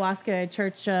Ayahuasca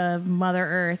Church of Mother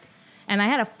Earth, and I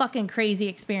had a fucking crazy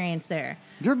experience there.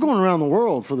 You're going around the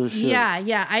world for this shit.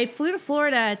 Yeah. I flew to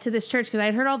Florida to this church because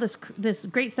I'd heard all this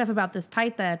great stuff about this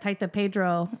Taita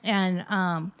Pedro,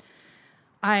 and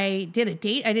I did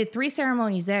 3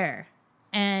 ceremonies there,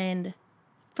 and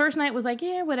first night was like,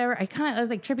 yeah, whatever. I was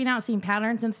like tripping out, seeing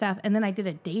patterns and stuff, and then I did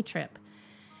a day trip,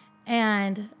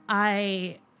 and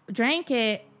I drank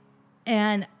it,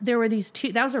 and there were these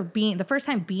 2. Those were the first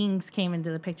time beings came into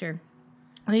the picture.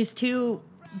 These 2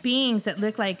 beings that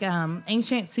looked like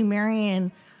ancient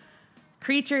Sumerian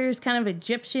creatures, kind of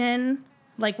Egyptian,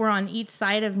 like were on each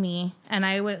side of me, and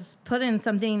I was put in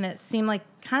something that seemed like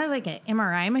kind of like an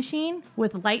MRI machine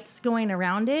with lights going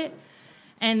around it,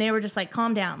 and they were just like,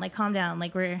 calm down, like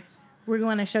we're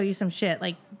going to show you some shit,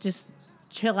 like just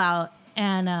chill out.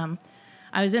 And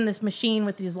I was in this machine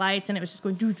with these lights, and it was just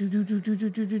going do do do do do do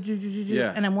do do do do.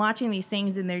 Yeah. And I'm watching these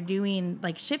things, and they're doing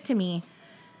like shit to me.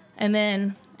 And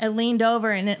then I leaned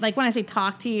over, and like when I say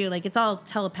talk to you, like it's all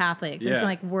telepathic. There's Yeah.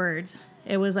 like words.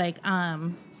 It was like,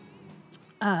 open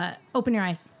your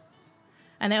eyes.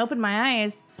 And I opened my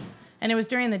eyes, and it was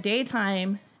during the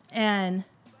daytime, and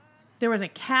there was a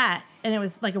cat, and it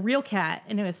was like a real cat,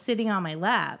 and it was sitting on my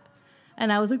lap.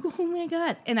 And I was like, oh my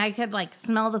God. And I could like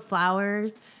smell the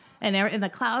flowers, and the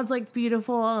clouds looked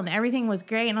beautiful, and everything was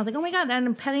great. And I was like, oh my God. And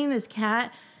I'm petting this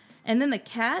cat. And then the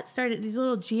cat started, these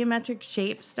little geometric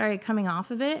shapes started coming off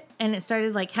of it, and it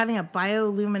started like having a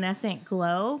bioluminescent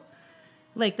glow,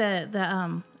 like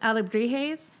the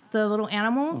alebrijes, the little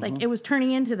animals, like it was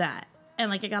turning into that. And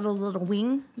like it got a little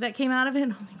wing that came out of it,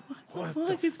 and I was like, what the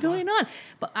fuck is going on?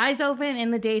 But eyes open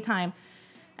in the daytime.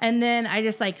 And then I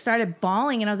just like started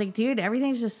bawling and I was like, dude,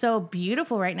 everything's just so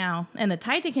beautiful right now. And the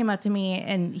Taita came up to me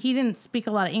and he didn't speak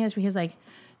a lot of English, but he was like,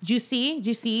 do you see?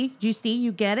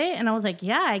 You get it? And I was like,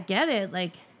 yeah, I get it.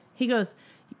 Like, he goes,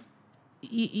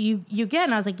 you get it?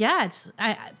 And I was like, yeah,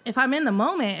 if I'm in the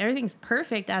moment, everything's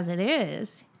perfect as it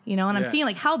is. You know, and I'm seeing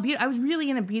like how beautiful. I was really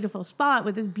in a beautiful spot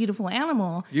with this beautiful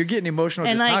animal. You're getting emotional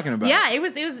and just like, talking about yeah, it.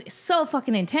 it was so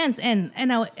fucking intense. And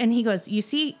he goes, you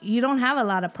see, you don't have a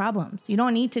lot of problems. You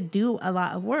don't need to do a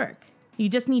lot of work. You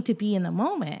just need to be in the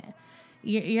moment.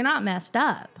 You're not messed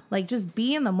up. Like, just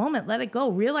be in the moment. Let it go.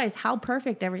 Realize how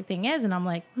perfect everything is. And I'm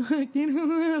like,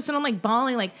 so I'm like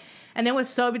bawling, like, and it was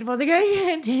so beautiful. I was like, I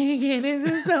can't take it.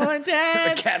 This is so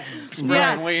intense. The cat's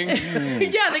spreading wings.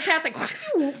 Yeah, the cat's like,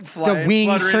 The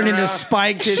wings turn into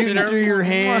spikes shooting through your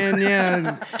hand.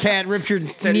 Yeah, cat rips your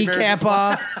kneecap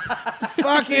off.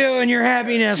 Fuck you and your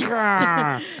happiness.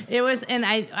 it was, and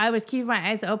I was keeping my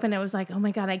eyes open. It was like, oh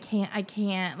my God, I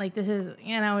can't. Like, this is,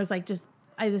 and I was like,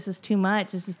 this is too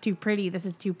much. This is too pretty. This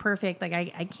is too perfect. Like,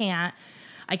 I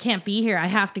can't be here. I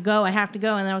have to go. And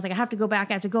then I was like, I have to go back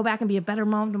and be a better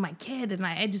mom to my kid. And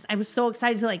I was so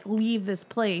excited to like leave this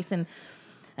place. And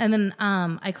then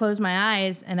I closed my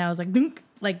eyes and I was like, dunk,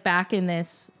 like back in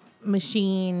this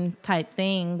machine type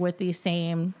thing with these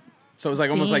same. So it was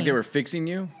like almost like they things. were fixing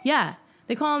you? Yeah.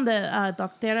 They call them the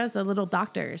docteras, the little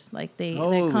doctors. Like they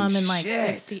Holy come and like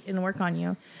shit. see and work on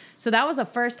you. So that was the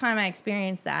first time I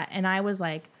experienced that. And I was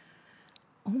like,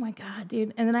 oh my God,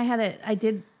 dude. And then I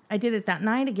did it that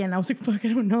night again. I was like, fuck, I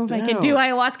don't know if I can do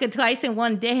ayahuasca twice in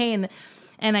one day.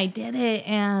 And I did it.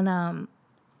 And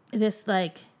this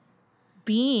like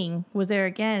being was there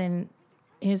again. And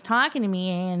he was talking to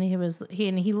me and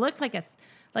he looked like a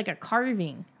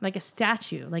carving, like a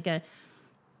statue, like a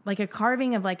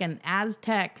carving of like an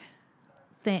Aztec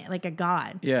thing, like a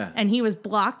god. Yeah. And he was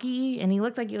blocky and he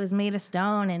looked like it was made of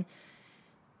stone. And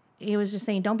he was just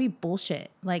saying, don't be bullshit.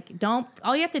 Like,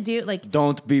 all you have to do, like,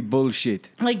 Don't be bullshit.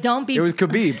 like, don't be. It was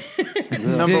Khabib.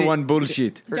 Number one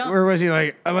bullshit. Where was he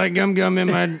like? I like gum in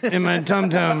my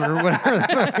tum tum or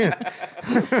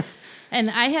whatever. And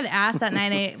I had asked that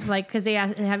night, because they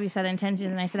asked, have you set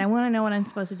intentions? And I said, I want to know what I'm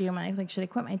supposed to do. I'm like, should I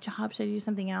quit my job? Should I do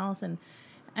something else? And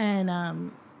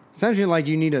Sounds like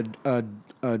you need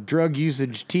a drug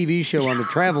usage TV show on the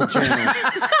Travel Channel.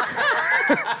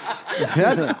 You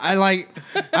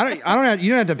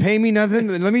don't have to pay me nothing.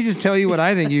 Let me just tell you what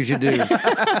I think you should do.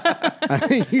 I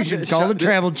think you should call the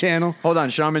Travel Channel. Hold on,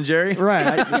 Shaman Jerry?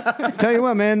 Right. I tell you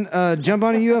what, man, jump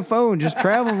on a UFO and just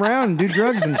travel around and do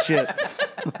drugs and shit.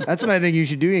 That's what I think you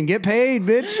should do and get paid,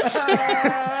 bitch.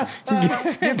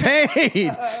 Get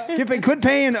paid. Quit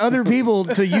paying other people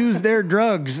to use their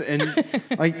drugs. And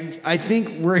like, I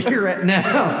think where you're at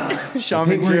now,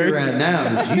 Shaman where Jerry. you're at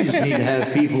now is you just need to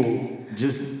have people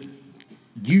just.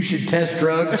 You should test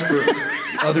drugs for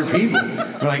other people.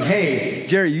 Like, hey,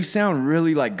 Jerry, you sound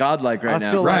really like godlike right now.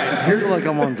 I feel like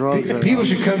I'm on drugs. Right people now.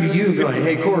 should come to you and be like,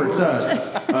 hey, Core, it's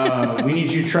us. We need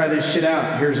you to try this shit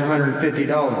out. Here's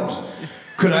 $150.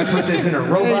 Could I put this in a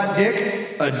robot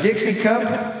dick, a Dixie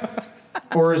cup,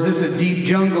 or is this a deep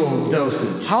jungle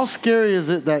dosage? How scary is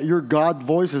it that your God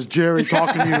voice is Jerry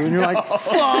talking to you and you're like,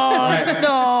 fuck, no.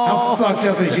 How fucked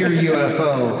up is your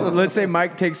UFO? Let's say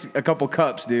Mike takes a couple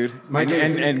cups, dude.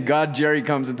 And God Jerry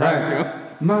comes and talks to him.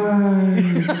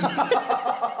 Mine.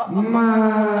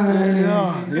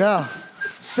 Yeah.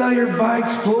 Sell your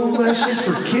bikes full. That shit's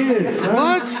for kids, son.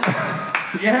 What?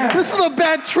 Yeah. This is a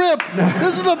bad trip.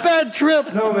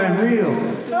 No, man, real.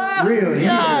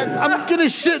 God, I'm gonna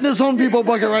shit in this Home Depot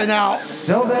bucket right now.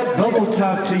 Sell that bubble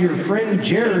top to your friend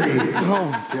Jerry.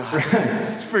 Oh, God.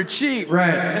 It's for cheap.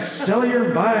 Right. Sell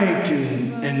your bike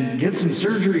and get some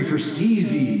surgery for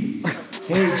Steezy.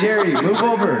 Hey, Jerry, move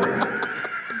over.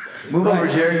 Move over,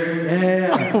 Jerry.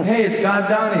 Yeah. Hey, it's God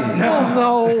Donnie. Oh,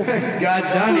 no. God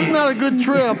This Donnie. is not a good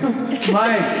trip.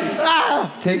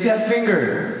 Mike, take that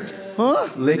finger. Huh?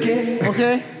 Lick it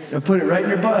Okay. and put it right in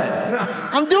your butt.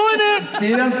 I'm doing it.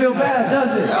 See, it doesn't feel bad,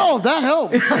 does it? Oh, that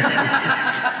helped.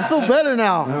 I feel better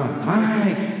now.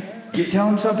 Mike. Tell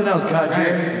him something else, God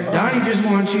Jerry. Donnie just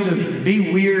wants you to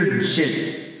be weird and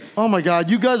shit. Oh, my God.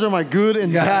 You guys are my good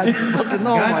and bad. Fucking,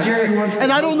 oh, God my Jerry wants to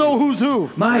And I don't know who's who.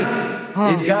 Mike,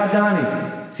 it's God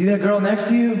Donnie. See that girl next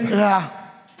to you? Yeah.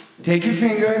 Take your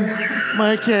finger,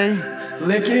 Okay.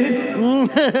 lick it,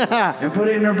 and put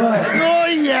it in her butt. Oh,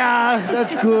 yeah.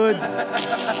 That's good.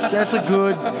 That's a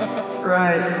good.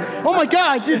 Right. Oh, my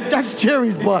God. That's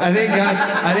Jerry's butt. I think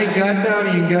God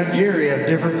Donnie and God Jerry have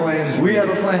different plans. We have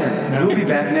a plan. We'll be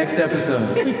back next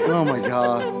episode. Oh, my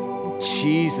God.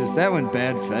 Jesus, that went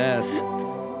bad fast.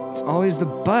 It's always the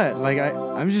but. Like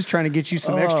I'm just trying to get you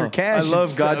some extra cash. I and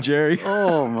love God stuff. Jerry.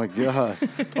 Oh my god.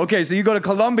 Okay, so you go to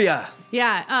Colombia.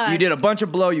 Yeah. You did a bunch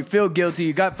of blow. You feel guilty.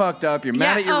 You got fucked up. You're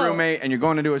mad Yeah, at your oh. roommate, and you're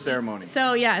going to do a ceremony.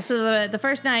 So the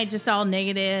first night just all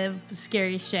negative,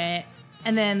 scary shit,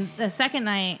 and then the second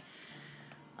night,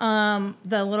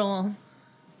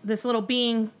 this little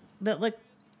being that looked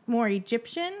more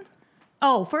Egyptian.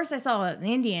 Oh, first I saw an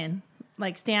Indian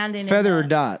like standing. Feather or in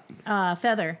dot?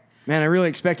 Feather. Man, I really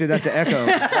expected that to echo.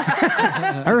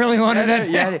 I really wanted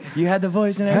that. You had the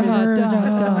voice and everything.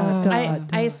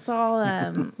 I saw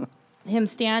him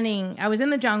standing. I was in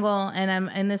the jungle and I'm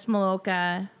in this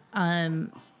maloca.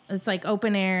 It's like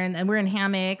open air and we're in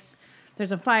hammocks.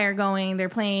 There's a fire going. They're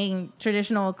playing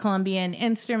traditional Colombian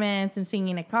instruments and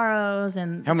singing icaros.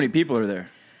 And How many people are there?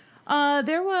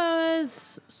 there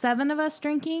was 7 of us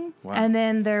drinking, Wow. and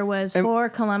then there was And- 4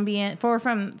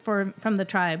 from the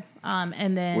tribe.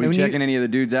 And then Were you when you- checking any of the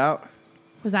dudes out?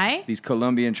 was I? These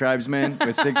Colombian tribesmen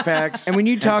with 6 packs. And when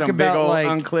you and talk some about, big old like,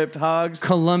 unclipped hogs.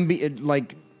 Colombia,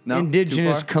 like No? Too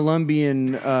indigenous far?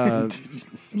 Colombian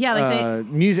Yeah, like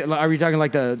music. Like, are we talking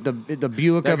like the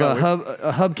Buick That of a guy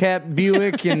a hubcap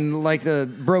Buick and like the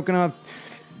broken off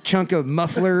chunk of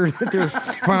muffler? That they're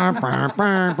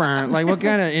like what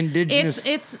kind of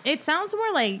indigenous? it sounds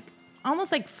more like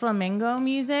almost like flamenco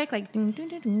music, like dun, dun,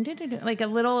 dun, dun, dun, dun, dun, like a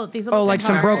little these little Oh, like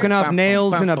some guitars. broken off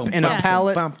nails in a Yeah.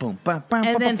 pallet.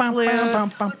 And then flutes.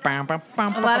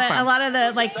 A lot of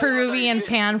the like Peruvian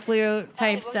pan flute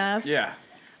type stuff. Yeah.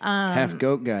 Half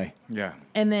goat guy. Yeah.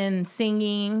 And then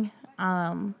singing.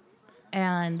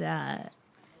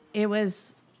 It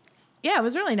was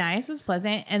really nice. It was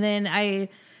pleasant. And then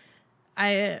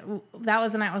that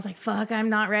was the night I was like, fuck, I'm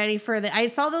not ready for the. I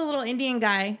saw the little Indian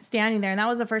guy standing there, and that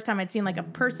was the first time I'd seen like a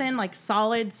person, like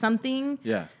solid something,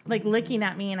 Yeah. like looking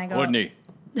at me, and I go, Courtney,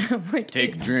 I'm like,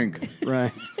 take drink.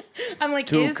 Right. I'm like,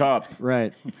 2 cup.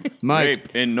 Right. Mike.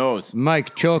 Rape in nose.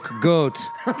 Mike choke goat.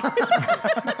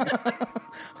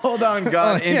 Hold on,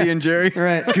 God, Indian Jerry.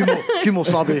 Right.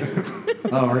 Kimosabe.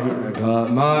 Oh,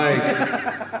 Mike.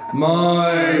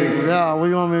 Mike. Yeah, what do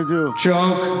you want me to do?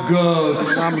 Choke goat.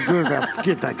 I'm good at that.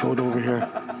 Get that goat over here.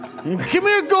 Give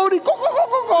me a goatie. Go, go, go,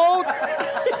 go,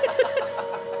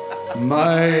 go.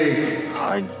 Mike.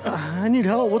 I need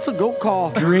help. What's a goat call?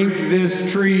 Drink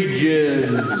this tree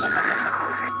jizz.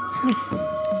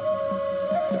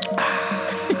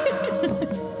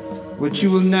 What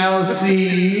you will now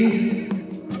see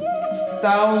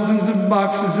thousands of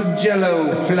boxes of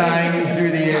jello flying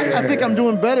through the air. I think I'm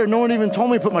doing better. No one even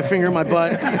told me to put my finger in my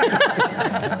butt.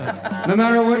 No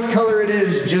matter what color it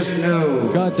is, just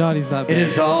know God, Donnie's not it bad.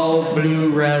 is all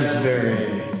blue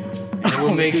raspberry. It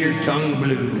will make your tongue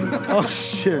blue. Oh,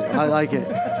 shit. I like it.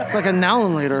 It's like a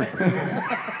noun later.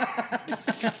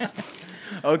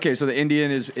 Okay, so the Indian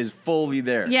is fully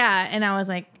there. yeah, and I was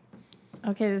like,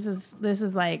 okay, this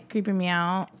is like creeping me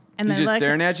out. And He's then just like,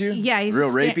 staring at you? Yeah, he's Real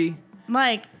just rapey?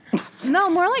 Like, no,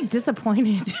 more like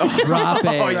disappointed. Drop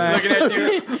Oh, he's it. looking at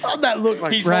you. How'd that look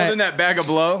like? He's Right. holding that bag of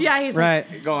blow. yeah, he's Right.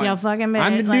 like, Go on. yo, fucking bitch.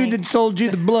 I'm the like, dude that sold you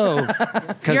the blow. 'Cause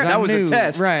You're- I That was a knew,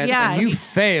 test. Right. Yeah, And you he-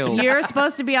 failed. You're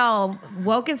supposed to be all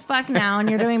woke as fuck now, and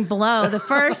you're doing blow. The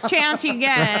first chance you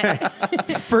get.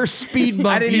 First speed bump.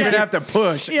 I didn't you even did. have to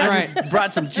push. Yeah. I just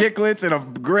brought some chiclets and a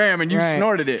gram, and you Right.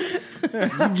 snorted it.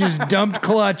 You just dumped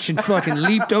clutch and fucking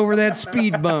leaped over that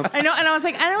speed bump. I know, and I was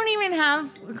like, I don't even have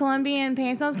Colombian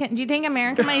pesos. Do you take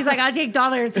American money? He's like, I'll take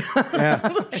dollars.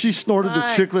 Yeah. She snorted the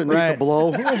chiclet and ate Right. the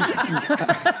blow.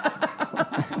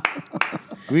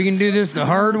 We can do this the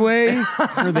hard way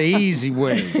or the easy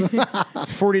way.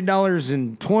 $40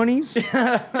 in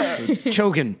 20s.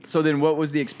 Choking. So then, what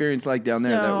was the experience like down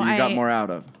there So that you got I- more out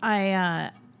of?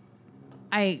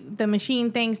 The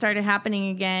machine thing started happening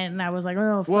again, and I was like,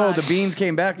 oh, fuck. Whoa, the beans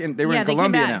came back, and they were in they came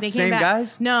Colombia back. now. They came Same back.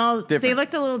 guys? No, they Different.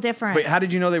 looked a little different. Wait, how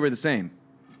did you know they were the same?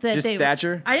 That just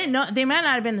stature? I didn't know. They might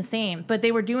not have been the same, but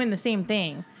they were doing the same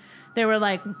thing. They were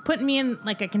like putting me in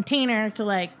like a container to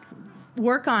like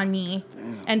work on me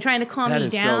and trying to calm That me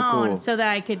is so down cool. so that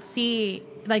I could see.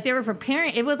 Like they were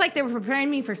preparing. It was like they were preparing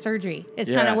me for surgery.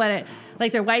 It's kind Yeah. of what it.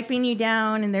 Like they're wiping you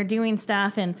down and they're doing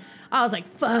stuff, and I was like,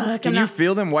 "Fuck!" Can you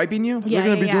feel them wiping you? Yeah, We're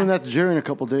going to be yeah. doing that to Jerry in a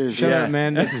couple days. Shut Yeah. up,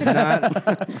 man. This is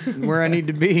not where I need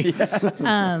to be.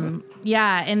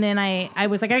 Yeah, and then I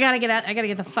was like, I gotta get out. I gotta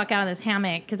get the fuck out of this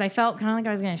hammock because I felt kind of like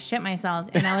I was gonna shit myself,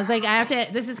 and I was like, I have to.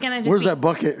 This is gonna just. Where's be, that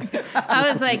bucket?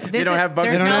 I was like, this don't is, have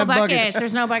buckets? There's They no don't have buckets. buckets.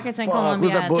 There's no buckets in Fuck,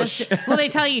 where's Colombia. that bush? Well, they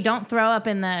tell you don't throw up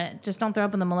in the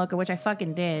Maloca, which I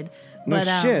fucking did. No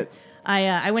But shit.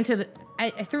 I went to the. I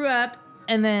threw up.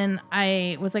 and then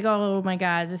I was like, oh my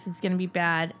God, this is going to be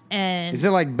bad. And Is it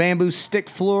like bamboo stick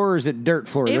floor or is it dirt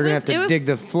floor? It They're going was- to it have to was- dig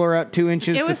the floor out 2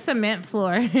 inches? it was cement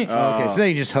floor. Okay, so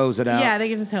they just hose it out. Yeah, they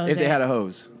could just hose If it. they had a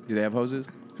hose, do they have hoses?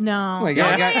 No. my Oh,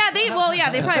 God. yeah. They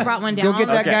probably brought one down. Go get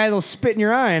that Okay. guy that'll spit in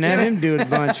your eye and have him do it a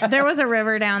bunch. There was a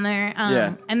river down there.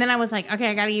 Yeah. And then I was like, okay,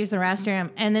 I got to use the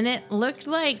restroom. And then it looked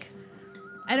like,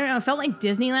 I don't know, it felt like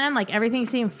Disneyland. Like everything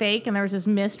seemed fake. And there was this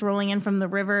mist rolling in from the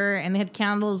river. And they had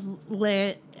candles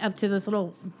lit up to this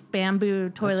little bamboo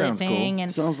toilet sounds thing. cool.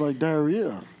 And Sounds like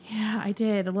diarrhea. yeah, I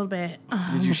did a little bit.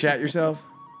 Did you shat yourself?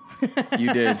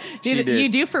 You did. She Dude, did. you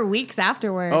do for weeks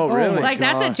afterwards. Oh, really? my Like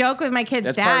that's a God. joke with my kid's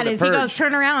That's part of dad. the Is he goes, purge.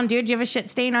 turn around, dude. You have a shit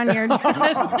stain on your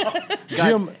dress.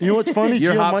 Jim, you know what's funny?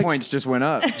 Your Jim hot Mike's, points just went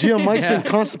up. Jim Mike's been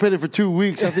constipated for 2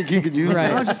 weeks. I think he could use Oh,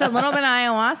 that. just a little bit of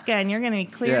ayahuasca and you're gonna be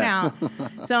cleared Yeah.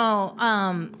 out. So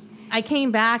I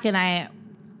came back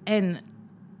and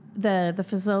the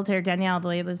facilitator Danielle, the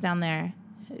lady lives down there,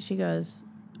 she goes,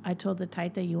 I told the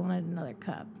Taita you wanted another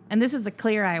cup. And this is the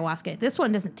clear ayahuasca. This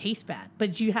one doesn't taste bad,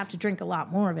 but you have to drink a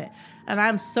lot more of it. And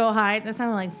I'm so high at this time,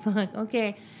 I'm like, fuck,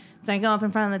 okay. So I go up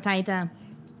in front of the Taita.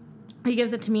 He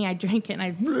gives it to me, I drink it, and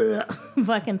I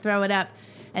fucking throw it up.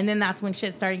 And then that's when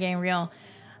shit started getting real.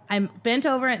 I'm bent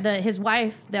over, his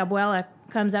wife, the abuela,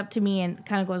 comes up to me and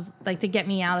kind of goes, like, to get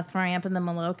me out of throwing up in the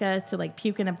maloca to, like,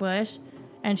 puke in a bush.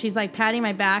 And she's, like, patting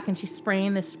my back, and she's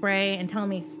spraying this spray and telling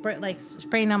me,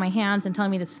 spraying on my hands and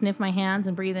telling me to sniff my hands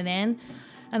and breathe it in.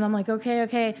 And I'm like,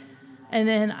 okay. And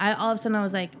then all of a sudden I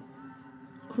was like,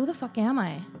 who the fuck am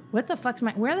I? What the fuck's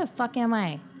where the fuck am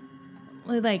I?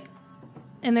 Like,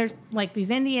 and there's like these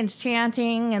Indians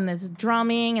chanting and this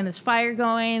drumming and this fire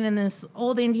going and this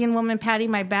old Indian woman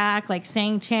patting my back, like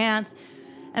saying chants.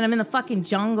 And I'm in the fucking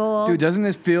jungle. Dude, doesn't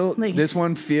this feel? Like- This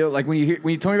one feel like when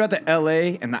you told me about the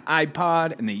L.A. and the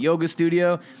iPod and the yoga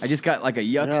studio, I just got like a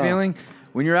yuck Yeah. feeling.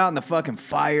 When you're out in the fucking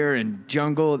fire and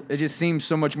jungle, it just seems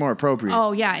so much more appropriate.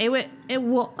 Oh yeah, it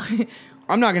will.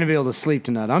 I'm not going to be able to sleep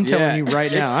tonight. I'm telling you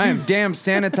right it's now. I too am damn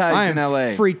sanitized I in am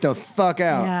L.A. freaked the fuck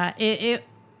out. Yeah,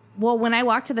 well, when I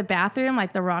walked to the bathroom,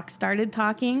 like the rocks started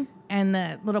talking and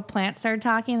the little plants started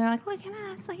talking. They're like, look at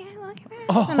us, look at us.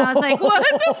 And I was like, what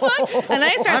the fuck? And I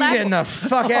started I'm laughing. getting the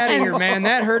fuck out of here, man.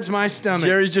 That hurts my stomach.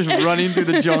 Jerry's just running through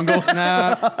the jungle.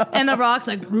 And the rocks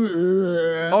like,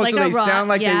 Oh, like so a they rock. sound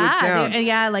like they would sound.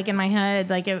 Yeah, like in my head,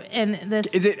 like and this.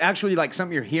 Is it actually like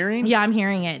something you're hearing? Yeah, I'm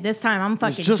hearing it this time. I'm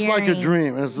fucking. It's just like a hearing-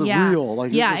 dream. It's real.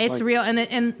 Like, yeah, just it's like- real.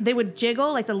 And they would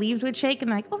jiggle, like the leaves would shake,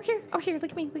 and like, over here, look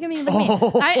at me, look at me, look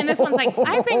at me. And this one's like,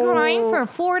 I've been growing for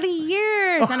 40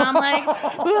 years, and I'm like,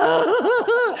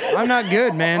 I'm not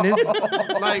good, man. This,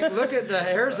 like, look at the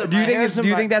hairs of Do you my think hairs do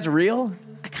you of think that's real?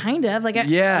 kind of like,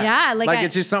 Yeah. like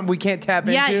it's just something we can't tap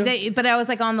into. but I was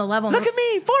like on the level. Look at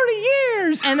me, 40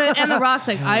 years. And the rock's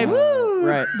like, right.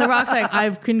 The rock's like,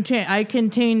 I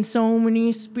contain so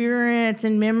many spirits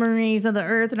and memories of the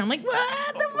earth, and I'm like,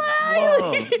 what the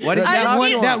fuck? What is I that?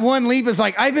 just- That one leaf is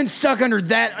like, I've been stuck under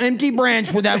that empty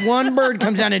branch where that one bird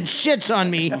comes down and shits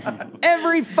on me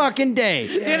every fucking day.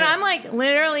 Dude, I'm like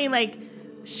literally like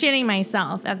shitting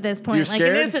myself at this point. You're like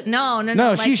scared? It is, no, No,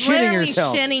 like, she's shitting literally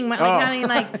herself. Shitting, like Oh. having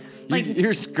like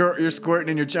You're squirting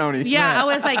in your chonies. yeah. I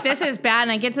was like, this is bad,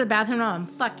 and I get to the bathroom, and I'm a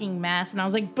fucking mess, and I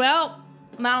was like, well,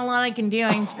 not a lot I can do.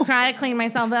 I'm trying to clean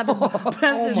myself up as best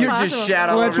as You're possible. just shat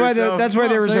all Well, that's over why yourself. that's why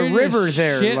there was So a you're river just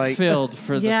there. Shit Like, filled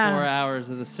for the Yeah. 4 hours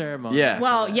of the ceremony. Yeah.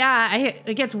 Well, yeah,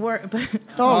 it gets worse. Oh,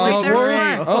 It's it's worse.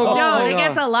 worse. Oh, no, it oh,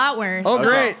 gets a lot worse. oh, So-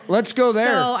 great. Let's go there.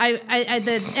 So I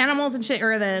the animals and shit,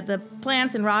 or the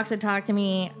plants and rocks that talked to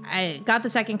me. I got the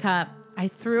second cup. I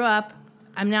threw up.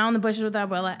 I'm now in the bushes with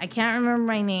Abuela. I can't remember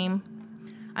my name.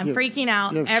 I'm You- freaking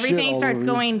out. you have shit Everything all starts over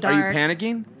you. going Are dark. you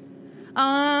panicking? A Or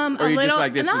are you little. just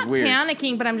like, this was not weird?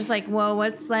 panicking, but I'm just like, whoa,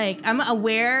 what's like? I'm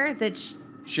aware that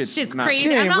shit's not- crazy.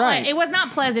 Shit I'm ain't not right. like, it was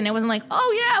not pleasant. It wasn't like,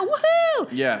 oh yeah, woohoo.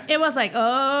 Yeah. It was like,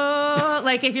 oh,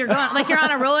 like if you're going, like you're on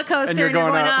a roller coaster and you're you're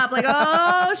going going up. up. like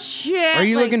oh shit. Are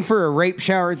you like, looking for a rape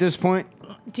shower at this point?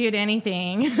 dude,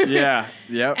 anything? Yeah.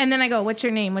 Yep. And then I go, what's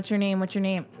your name? What's your name? What's your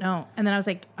name? No. And then I was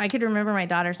like, I could remember my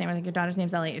daughter's name. I was like, your daughter's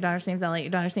name's Elliot. Your daughter's name's Elliot.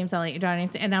 Your daughter's name's Elliot. Your daughter's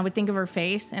name's... And I would think of her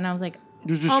face, and I was like,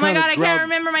 You're just oh my trying to God, I grab- can't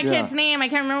remember my yeah. kid's name. I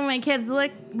can't remember what my kid's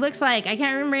looks like. I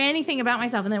can't remember anything about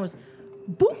myself. And then it was,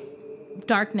 boom,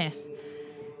 darkness.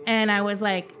 And I was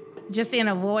like, just in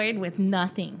a void with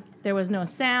nothing. There was no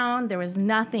sound. There was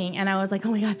nothing. And I was like,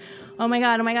 oh my God, oh my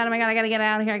God, oh my God, oh my God, I gotta get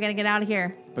out of here. I gotta get out of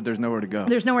here. But there's nowhere to go.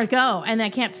 There's nowhere to go, and I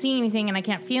can't see anything, and I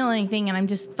can't feel anything, and I'm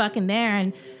just fucking there.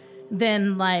 And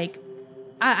then like,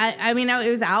 I mean, it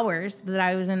was hours that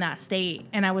I was in that state,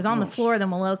 and I was on the floor of the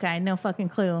Maloka. I had no fucking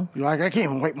clue. You're like, I can't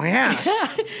even wipe my ass.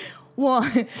 Well,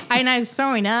 and I was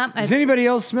throwing up. Does anybody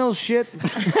else smell shit?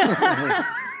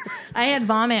 I had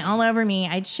vomit all over me.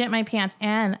 I'd shit my pants,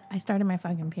 and I started my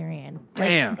fucking period.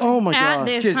 Damn. Oh my At god.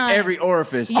 this Just time. every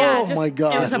orifice. Yeah, Oh my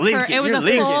God. It was a, Leaking. it was You're a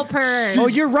leaking. full purge. Oh,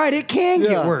 you're right. It can Yeah.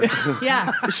 get worse.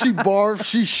 Yeah. She barfed,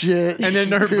 she shit. And then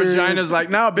her Period. vagina's like,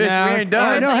 nah, bitch, No. we ain't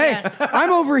done. Oh, no, hey,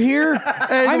 I'm over here.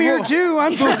 I'm the here ro- too.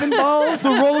 I'm tripping balls. The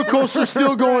roller coaster's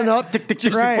still going up. Tick, tick,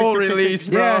 tick, Right. Full release,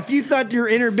 bro. Yeah, if you thought your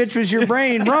inner bitch was your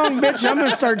brain, wrong, bitch. I'm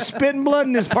gonna start spitting blood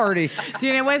in this party.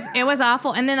 Dude, it was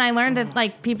awful. And then I learned that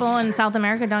like people in South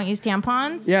America don't use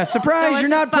tampons. Yeah, So surprise, it's you're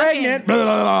just not pregnant.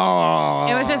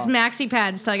 It was just maxi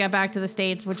pads till I got back to the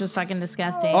States, which was fucking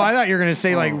disgusting. Oh, I thought you were gonna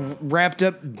say like wrapped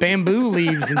up bamboo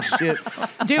leaves and shit.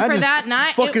 Dude, I for just that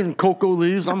night, Fucking cocoa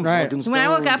leaves. I'm Right. fucking when I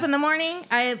woke stoned. up in the morning,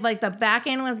 I had, like the back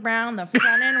end was brown, the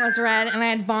front end was red, and I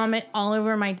had vomit all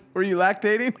over my. Were you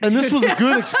lactating? And this was a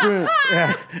good experience.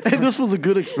 Yeah. And this was a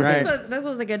good experience. Right. This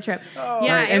was a good trip. Oh.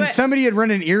 Yeah, And somebody had run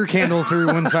an ear candle through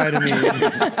one side of me.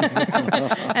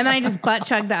 and then I just butt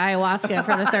chugged the ayahuasca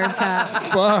for the third cup.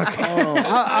 Fuck.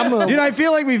 I'm a, Dude, I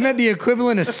feel like we've met the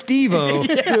equivalent of Steve-O.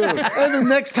 and the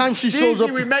next time she shows up,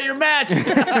 we met your match.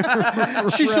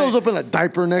 she shows up in a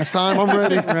diaper next time. I'm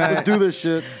ready. Let's do this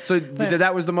shit. So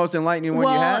that was the most enlightening one you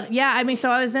Well, had? yeah, I mean, so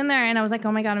I was in there and I was like,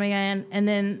 oh my God, and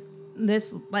then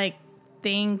this like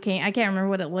thing came. I can't remember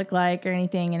what it looked like or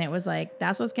anything, and it was like,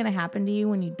 that's what's gonna happen to you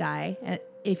when you die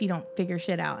if you don't figure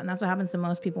shit out, and that's what happens to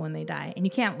most people when they die. And you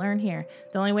can't learn here.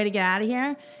 The only way to get out of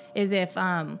here is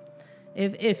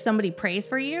if somebody prays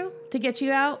for you to get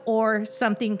you out, or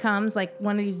something comes, like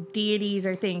one of these deities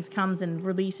or things comes and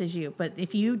releases you. But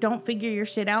if you don't figure your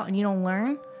shit out and you don't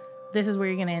learn, this is where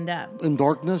you're gonna end up. In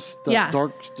darkness, that Yeah.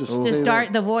 dark just Just stay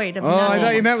start the void of Oh, I nothing.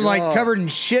 thought you meant like God. covered in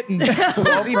shit and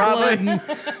pussy blood and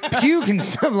puke and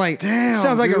stuff. Like, damn,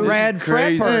 sounds like dude, a this rad is frat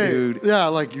crazy. party. there. dude. Yeah,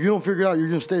 like if you don't figure it out, you're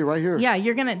gonna stay right here. Yeah,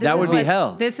 you're gonna. This That is would be what's-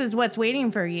 hell. This is what's waiting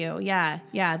for you. Yeah,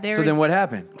 yeah. So then what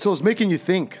happened? So it's making you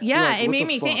think. Yeah, Like, it what made the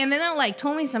me fuck? think, and then it like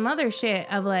told me some other shit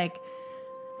of like,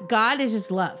 God is just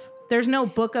love. There's no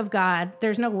book of God.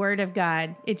 There's no word of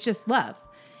God. It's just love,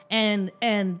 and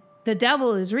the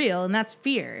devil is real, and that's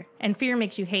fear. And fear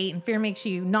makes you hate, and fear makes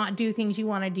you not do things you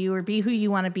want to do, or be who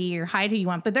you want to be, or hide who you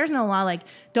want. But there's no law like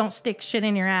don't stick shit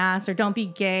in your ass, or don't be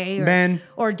gay, or, Ben.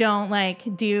 or don't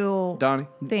like do Donnie?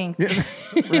 things.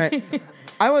 Right.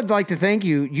 I would like to thank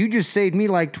you. You just saved me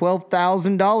like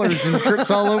 $12,000 in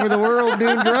trips all over the world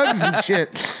doing drugs and shit.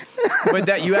 But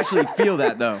that you actually feel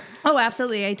that though. Oh,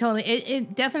 absolutely. I totally.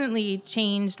 It definitely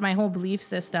changed my whole belief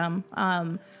system.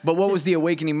 But what was the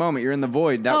awakening moment? You're in the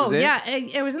void. That was it? Yeah,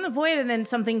 it was in the void, and then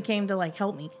something came to like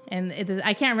help me, and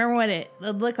I can't remember what it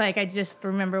looked like. I just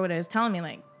remember what it was telling me,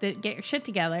 like get your shit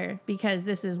together because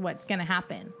this is what's gonna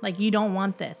happen. Like you don't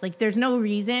want this. Like there's no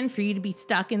reason for you to be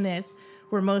stuck in this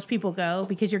where most people go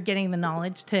because you're getting the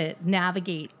knowledge to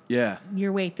navigate Yeah.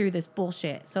 your way through this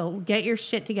bullshit. So get your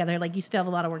shit together. Like you still have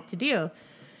a lot of work to do.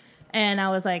 And I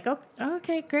was like, oh,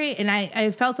 okay, great. And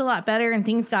I felt a lot better, and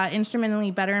things got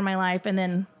instrumentally better in my life. And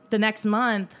then the next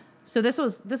month, so this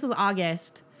was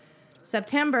August.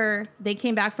 September, they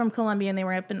came back from Colombia and they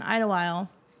were up in Idlewild.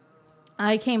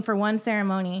 I came for one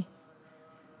ceremony,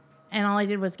 and all I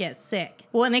did was get sick.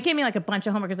 Well, and they gave me like a bunch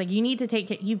of homework. It's like, you need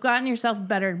to you've gotten yourself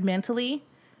better mentally,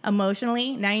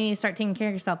 emotionally. Now you need to start taking care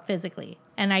of yourself physically.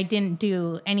 And I didn't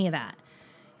do any of that.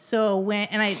 So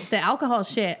the alcohol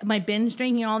shit, my binge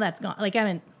drinking, all that's gone. Like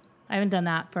I haven't done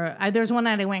that for. There's one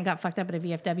night I went and got fucked up at a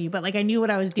VFW, but like I knew what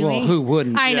I was doing. Well, who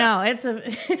wouldn't? I know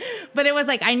but it was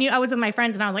like I knew I was with my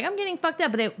friends and I was like I'm getting fucked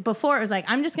up. But before it was like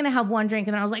I'm just gonna have one drink,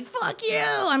 and then I was like fuck you.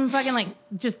 I'm fucking like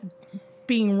just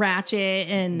being ratchet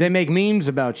and. They make memes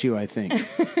about you, I think.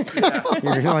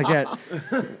 You're like that.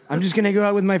 I'm just gonna go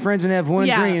out with my friends and have one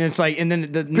Yeah. drink, and it's like, and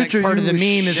then the next Picture part of you the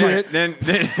meme is like shit. Then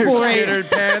 4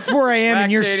 a.m. 4 a.m.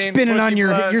 and you're lactating, spinning on pussy your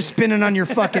blood. you're spinning on your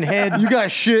fucking head. You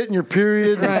got shit in your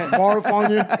period, and barf on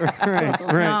you. right.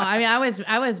 No, I mean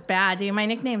I was bad, dude. My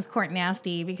nickname's Court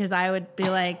Nasty because I would be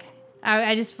like,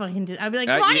 I just fucking did. I'd be like,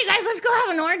 come on, you guys, let's go have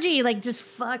an orgy. Like just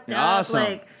fucked up. Awesome.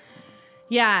 Like,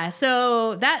 yeah.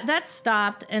 So that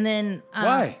stopped, and then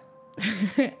Why?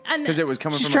 and- Because it was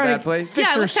coming She's from a trying to bad place? fix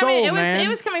yeah, it her was coming. soul, man. It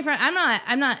was coming from.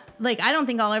 I'm not like I don't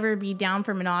think I'll ever be down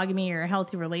for monogamy or a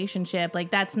healthy relationship.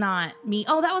 Like that's not me.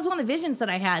 Oh, that was one of the visions that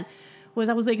I had. Was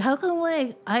I was like, how come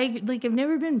like I've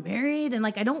never been married and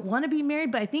like I don't want to be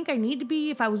married, but I think I need to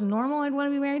be. If I was normal, I'd want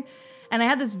to be married. And I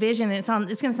had this vision, and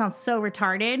it's gonna sound so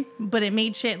retarded, but it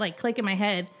made shit like click in my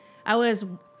head. I was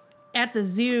at the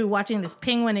zoo watching this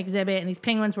penguin exhibit, and these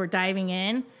penguins were diving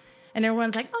in, and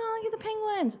everyone's like, "Oh, look at the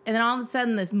penguins!" And then all of a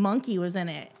sudden, this monkey was in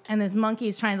it, and this monkey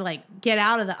is trying to like get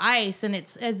out of the ice, and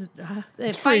it's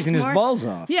freezing his balls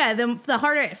off. Yeah, the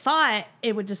harder it fought,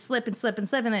 it would just slip and slip and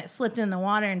slip, and then it slipped in the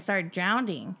water and started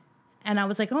drowning. And I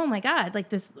was like, oh my God, like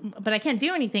this, but I can't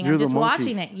do anything. You're I'm the just monkey.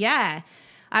 watching it. Yeah.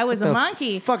 I was a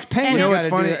monkey. Fuck penguin. You know gotta what's do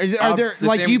funny? that. Are there The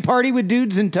like same- do you party with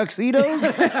dudes in tuxedos?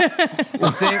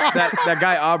 The same, that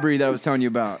guy Aubrey that I was telling you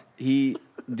about,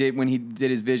 when he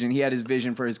did his vision, he had his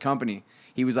vision for his company.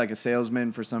 He was like a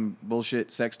salesman for some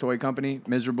bullshit sex toy company,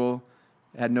 miserable,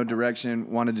 had no direction,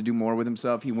 wanted to do more with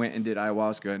himself. He went and did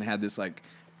ayahuasca and had this like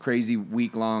crazy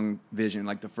week-long vision.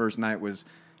 Like the first night was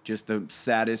just the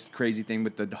saddest, crazy thing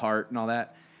with the heart and all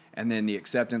that. And then the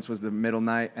acceptance was the middle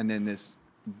night. And then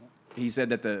he said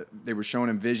that they were showing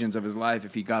him visions of his life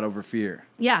if he got over fear.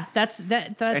 Yeah, that's.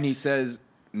 And he says,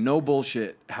 no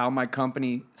bullshit, how my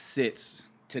company sits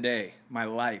today, my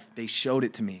life, they showed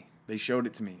it to me. They showed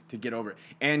it to me to get over it.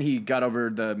 And he got over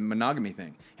the monogamy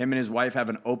thing. Him and his wife have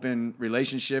an open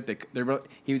relationship.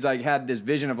 He was like, had this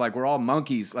vision of like, we're all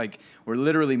monkeys. Like, we're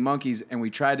literally monkeys. And we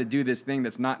try to do this thing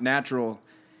that's not natural.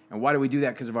 And why do we do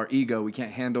that? Because of our ego. We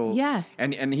can't handle. Yeah.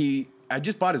 And I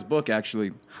just bought his book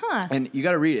actually. Huh. And you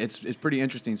got to read it. It's pretty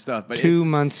interesting stuff. But 2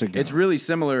 months ago. It's really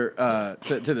similar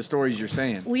to the stories you're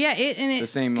saying. Well, yeah, The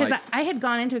same, because like- I had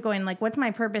gone into it going like, what's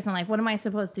my purpose in life? What am I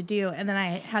supposed to do? And then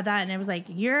I had that, and it was like,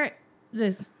 you're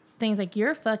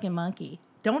a fucking monkey.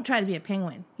 Don't try to be a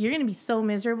penguin. You're gonna be so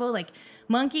miserable. Like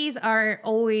monkeys are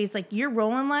always like your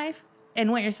role in life, and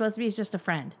what you're supposed to be is just a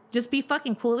friend. Just be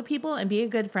fucking cool to people and be a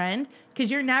good friend, because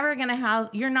you're never gonna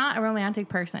you're not a romantic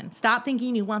person. Stop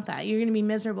thinking you want that. You're gonna be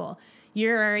miserable. So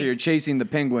you're chasing the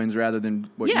penguins rather than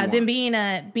what you want.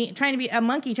 than trying to be a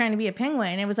monkey trying to be a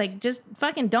penguin. It was like, just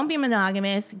fucking don't be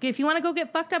monogamous. If you want to go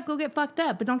get fucked up,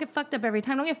 but don't get fucked up every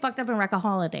time. Don't get fucked up and wreck a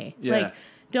holiday. Yeah. Like,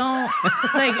 don't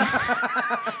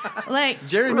like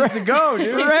Jerry needs to go,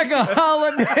 dude. Wreck a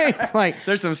holiday. Like,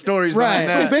 There's some stories Right.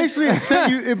 behind that. Basically,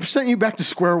 it sent you back to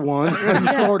square one and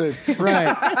you started.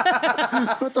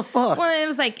 right. What the fuck? Well, it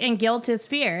was like, and guilt is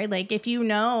fear. Like, if you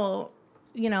know,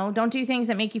 don't do things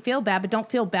that make you feel bad, but don't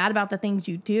feel bad about the things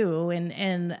you do. And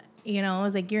it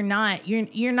was like, you're not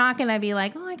gonna be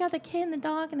like, oh, I got the kid and the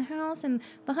dog and the house and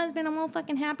the husband, I'm all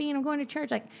fucking happy and I'm going to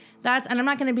church. Like, and I'm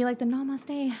not gonna be like the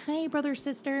namaste, hey brother,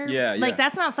 sister. Yeah, Like, yeah.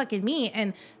 that's not fucking me.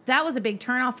 And that was a big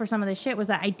turnoff for some of this shit, was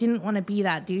that I didn't want to be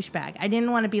that douchebag. I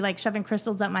didn't want to be like shoving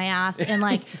crystals up my ass and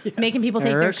like making people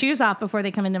take their Eric? shoes off before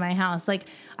they come into my house. Like,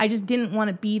 I just didn't want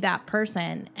to be that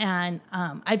person. And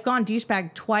I've gone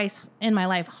douchebag twice in my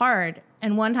life hard.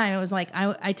 And one time it was like,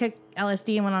 I took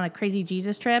LSD and went on a crazy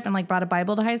Jesus trip and like brought a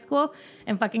Bible to high school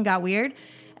and fucking got weird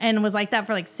and was like that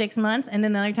for like 6 months. And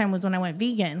then the other time was when I went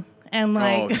vegan. And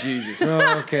like, Oh, Jesus.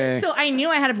 Okay. so I knew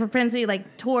I had a propensity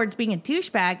like towards being a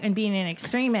douchebag and being an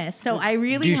extremist. So I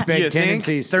really Douchebag You think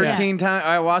tendencies. 13 time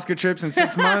ayahuasca trips in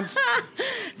 6 months?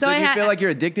 So Do I you had, feel like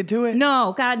you're addicted to it?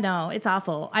 no, God, no, it's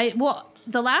awful.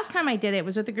 The last time I did it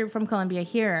was with a group from Columbia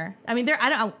here. I mean,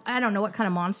 I don't know what kind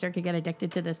of monster could get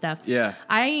addicted to this stuff. Yeah.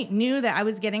 I knew that I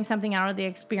was getting something out of the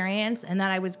experience and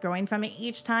that I was growing from it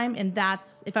each time. And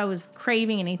that's, if I was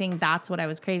craving anything, that's what I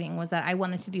was craving, was that I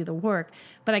wanted to do the work.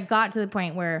 But I got to the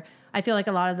point where I feel like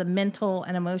a lot of the mental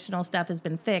and emotional stuff has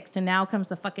been fixed. And now comes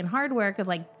the fucking hard work of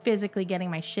like physically getting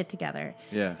my shit together.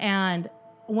 Yeah. And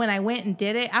when I went and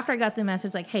did it, after I got the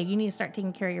message like, hey, you need to start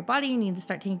taking care of your body, you need to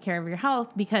start taking care of your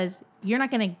health, because you're not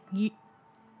going to,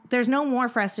 there's no more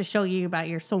for us to show you about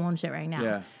your soul and shit right now.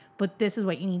 Yeah. But this is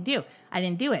what you need to do. I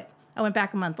didn't do it. I went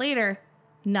back a month later,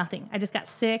 nothing. I just got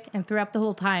sick and threw up the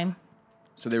whole time.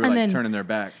 So they were And like then- turning their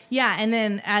back. Yeah. And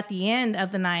then at the end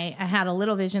of the night, I had a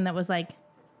little vision that was like,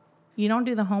 you don't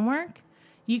do the homework,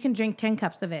 you can drink 10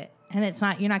 cups of it and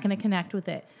you're not going to connect with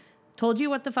it. Told you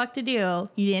what the fuck to do.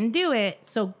 You didn't do it.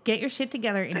 So get your shit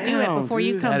together and do it Damn, before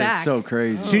you dude. come That back. is so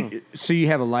crazy. So you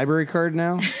have a library card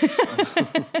now?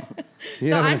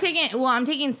 So I'm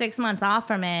taking 6 months off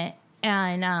from it,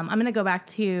 and I'm gonna go back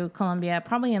to Colombia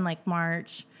probably in like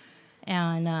March,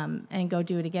 and go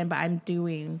do it again. But I'm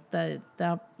doing the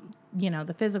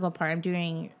physical part.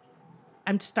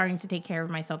 I'm just starting to take care of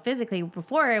myself physically.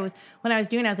 Before it was, when I was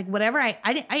doing it, I was like, whatever.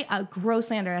 I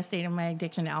grossly underestimated my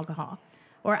addiction to alcohol,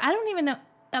 or I don't even know,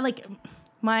 like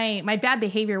my bad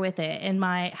behavior with it and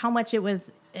how much it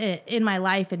was in my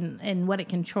life and what it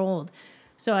controlled.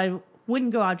 So I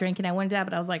wouldn't go out drinking. I wouldn't do that,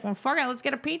 but I was like, well, fuck it, let's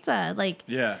get a pizza. Like,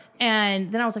 Yeah.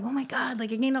 And then I was like, oh my God,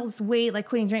 like I gained all this weight, like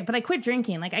quitting drink, but I quit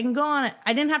drinking. Like I can go on,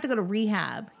 I didn't have to go to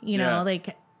rehab, Yeah.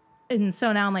 and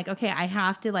so now I'm like, okay, I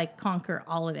have to like conquer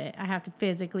all of it. I have to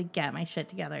physically get my shit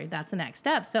together. That's the next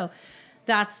step. So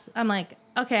I'm like,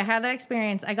 okay, I had that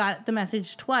experience. I got the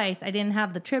message twice. I didn't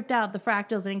have the tripped out, the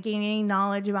fractals. I didn't gain any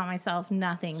knowledge about myself,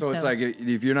 nothing. So it's like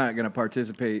if you're not going to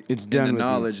participate It's in done the with you.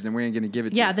 knowledge, then we ain't going to give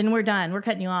it to yeah, you. then we're done. We're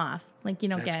cutting you off. Like, you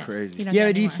don't That's get crazy. You don't Yeah, get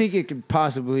but do you anymore. think it could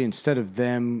possibly, instead of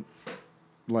them,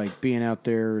 like being out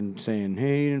there and saying,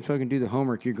 "Hey, you didn't fucking do the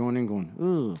homework," you're going in going,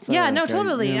 "Ooh." Yeah, no, okay."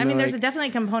 totally. You know, I mean, there's like- definitely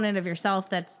a component of yourself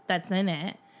that's in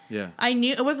it. Yeah. I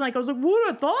knew it wasn't like I was like,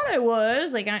 what I thought I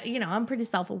was. Like, I'm pretty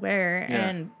self-aware, Yeah.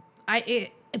 and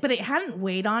but it hadn't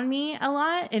weighed on me a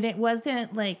lot, and it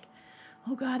wasn't like,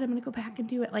 oh God, I'm gonna go back and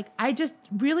do it. Like, I just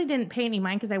really didn't pay any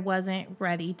mind because I wasn't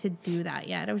ready to do that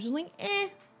yet. I was just like,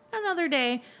 another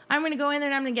day. I'm gonna go in there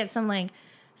and I'm gonna get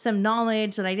some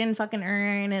knowledge that I didn't fucking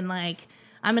earn, and like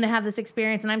I'm gonna have this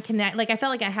experience, and like I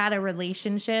felt like I had a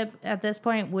relationship at this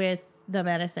point with the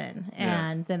medicine,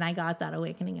 and then I got that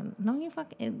awakening. And no, you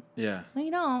fucking. Yeah. No, you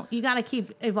don't. You got to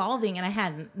keep evolving, and I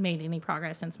hadn't made any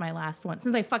progress since my last one,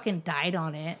 since I fucking died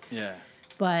on it. Yeah.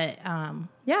 But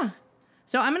yeah.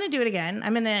 So I'm gonna do it again.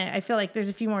 I feel like there's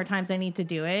a few more times I need to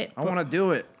do it. I want to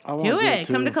do it. I wanna Do it.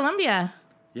 Come to too. Colombia.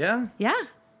 Yeah? Yeah.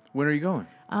 When are you going?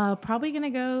 Probably gonna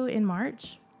go in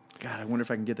March. God, I wonder if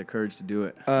I can get the courage to do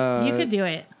it. You could do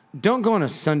it. Don't go on a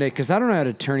Sunday because I don't know how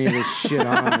to turn any of this shit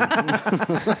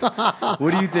on.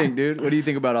 What do you think, dude? What do you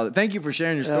think about all that? Thank you for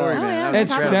sharing your story, Oh, man. yeah, That was no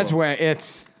It's problem. that's why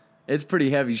it's pretty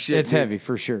heavy shit. dude. heavy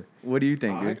for sure. What do you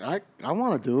think, dude? I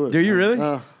want to do it. Do you really?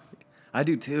 So I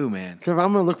do too, man. if I'm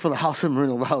gonna look for the house in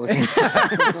Moreno Valley.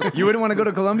 You wouldn't want to go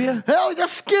to Colombia? Hell,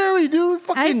 that's scary, dude.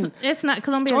 Fucking. It's not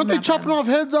Colombia. Aren't they chopping off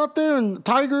heads out there and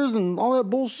tigers and all that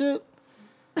bullshit?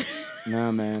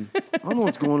 No, man. I don't know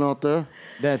what's going out there.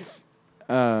 That's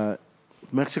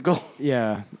Mexico.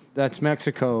 yeah. That's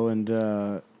Mexico and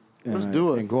Let's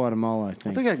do it. and Guatemala. I think.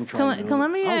 I think I can try. to do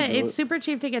Colombia, it. I'll do it's it. super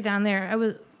cheap to get down there. I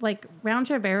was like round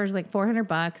trip air was like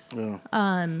 $400.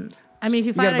 Yeah. I mean, if you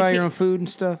You find gotta buy a your own food and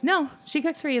stuff. No, she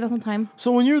cooks for you the whole time.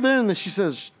 So when you're there and then she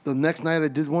says the next night I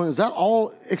did one, is that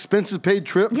all expenses paid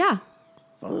trip? Yeah.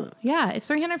 Yeah, it's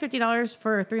 $350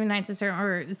 for 3 nights,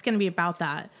 or it's going to be about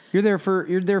that. You're there for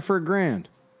 $1,000.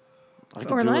 I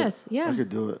could Or do less, it. yeah. I could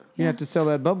do it. You have to sell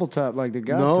that bubble top like the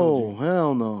God told No, you.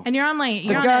 hell no. And you're on like The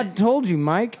you're on God told you,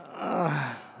 Mike.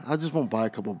 I just won't buy a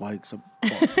couple bikes.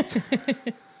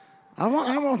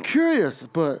 I'm curious,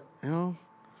 but you know,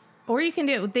 or you can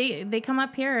do it. They come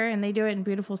up here and they do it in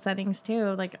beautiful settings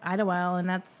too, like Idlewild, and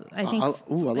that's I think. I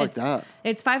like it's- that.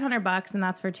 It's $500 and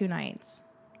that's for 2 nights.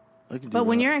 I could do But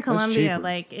when that. you're in Colombia, cheaper.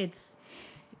 like it's,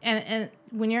 and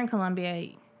when you're in Colombia,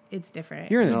 it's different.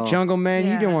 You're in the No. jungle, man.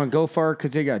 You Yeah. don't want to go far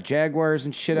because they got jaguars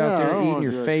and shit out Yeah, I there don't eating wanna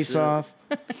your do that face shit. off.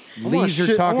 I wanna Leaves are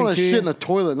shit, I talking want to to shit you. in a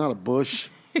toilet, not a bush.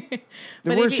 The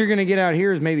But worst if you're going to get out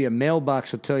here is maybe a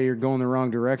mailbox will tell you you're going the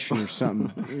wrong direction or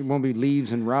something. It won't be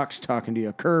leaves and rocks talking to you.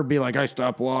 A curb be like, I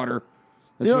stop water.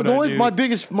 That's You know, what the I only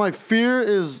do. my fear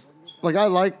is like I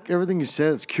like everything you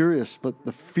said. It's curious, but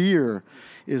the fear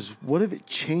is what if it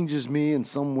changes me in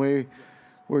some way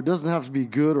where it doesn't have to be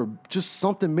good or just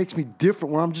something makes me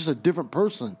different where I'm just a different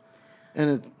person,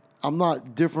 and I'm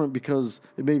not different because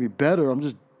it made me better. I'm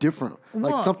just different.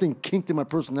 Like Well- something kinked in my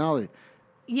personality.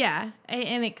 Yeah,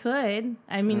 and it could.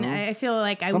 I mean, I feel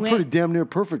like So I'm pretty damn near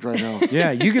perfect right now.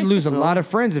 Yeah, you could lose a lot of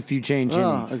friends if you change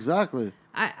Yeah, any. exactly.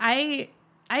 I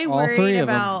All three worried of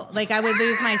 'em. about like I would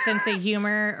lose my sense of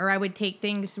humor or I would take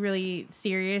things really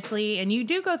seriously. And you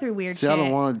do go through weird See, shit. I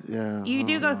don't want to. Yeah, You I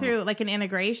do don't go know. through like an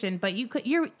integration, but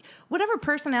you're whatever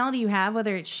personality you have,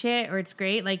 whether it's shit or it's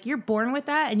great, like you're born with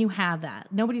that and you have that.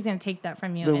 Nobody's gonna take that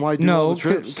from you. Then why do all No, the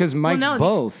trips? because Mike's well, no,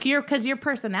 both. Because your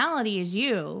personality is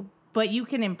you, but you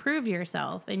can improve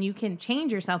yourself and you can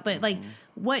change yourself. But like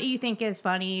what you think is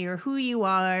funny or who you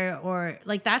are or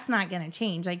like that's not gonna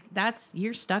change. Like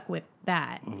you're stuck with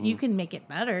that. You can make it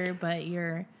better, but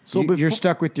you're So You're before-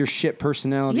 stuck with your shit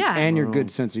personality Yeah. and your good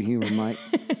sense of humor, Mike.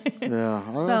 Yeah,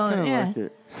 I So, kind of yeah. like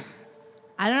it.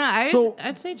 I don't know. So-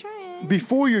 I'd say try it.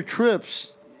 Before your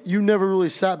trips, you never really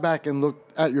sat back and looked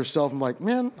at yourself and like,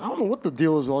 man, I don't know what the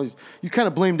deal is with all these. You kind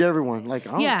of blamed everyone, like,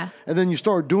 I don't- Yeah. And then you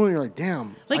started doing it, you're like,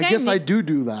 damn, Like, I I guess knew- I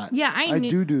do that. Yeah, I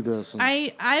knew- do this. And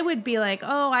I would be like,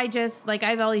 oh, I just like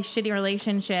I have all these shitty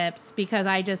relationships because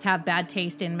I just have bad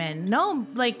taste in men. No,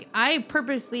 like I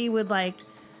purposely would like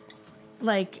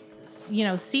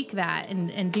seek that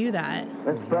and do that.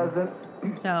 Mr. President,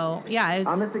 So yeah, I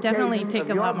On this definitely occasion take of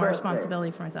a your lot more birthday.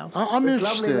 responsibility for myself. I'm This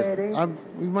lovely interested. lady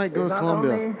We might go to not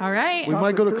Colombia. only All right. We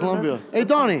might go to Colombia. Hey,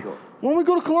 Donnie, why don't we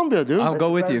go to Colombia, dude? I'll go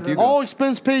with you if you go. All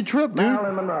expense paid trip, dude.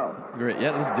 Marilyn Monroe. Great.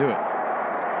 Yeah, let's do it.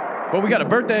 But we got a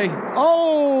birthday.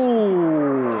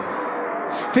 Oh,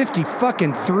 50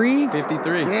 fucking 3?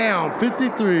 53. damn,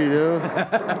 53, dude.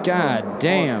 God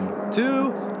damn.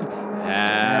 2.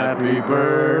 Happy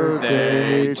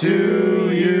birthday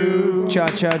to you. Cha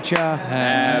cha cha.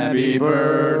 Happy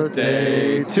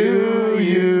birthday to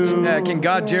you. Can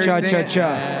God Jerry Cha sing cha it?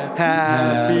 cha.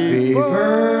 Happy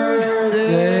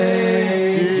birthday,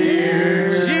 dear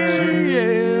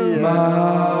GM.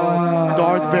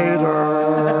 Darth Vader.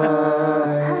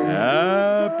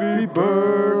 Happy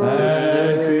birthday.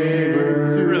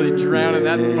 Really drowning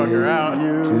that fucker out.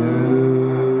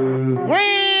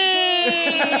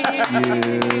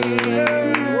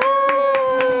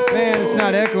 Man, it's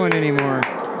not echoing anymore.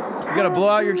 You gotta blow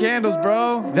out your candles,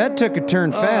 bro. That took a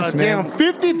turn fast, man. Damn,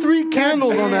 53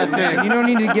 candles on that thing. You don't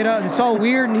need to get out. It's all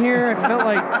weird in here. I felt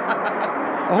like,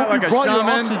 I hope like you a brought your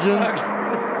shaman. oxygen.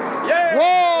 Yeah.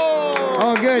 Whoa!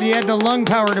 oh, good. You had the lung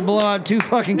power to blow out 2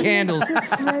 fucking candles.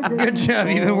 Good job.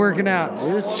 You've been working out.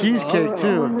 There's cheesecake,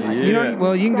 too. You know,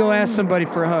 well, you can go ask somebody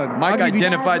for a hug. Mike I'll give you-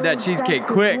 identified that cheesecake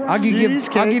quick. I'll give you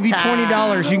Cheesecake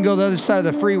 $20. You can go to the other side of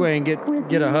the freeway and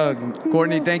get a hug.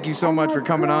 Courtney, thank you so much for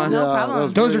coming on. No Yeah, problem. that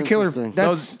was Those very are killer.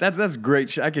 interesting. That's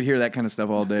great. I could hear that kind of stuff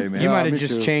all day, man. You might me have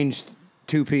just too. changed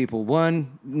 2 people.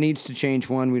 One needs to change.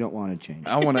 One we don't want to change.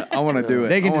 I wanna do it.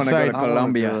 They can I wanna decide. go to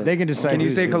Colombia. They can decide. Can you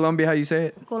who's say who. Colombia? How you say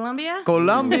it? Colombia?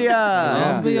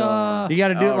 Colombia. You got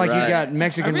to do it like Alright. you got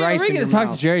Mexican Are we rice going in to your talk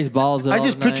mouth. to Jerry's balls I all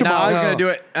just night? picture No, my I was eyes. gonna do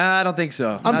it. I don't think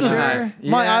so. I'm Not just tonight.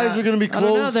 my Yeah. eyes are gonna be I don't know.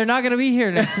 closed. They're not going to be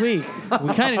here next week.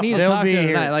 We kind of need to They'll talk be to them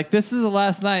here. tonight. Like, this is the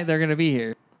last night they're going to be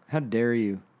here. How dare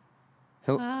you?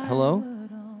 Hello?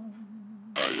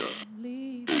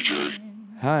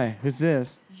 Hi, who's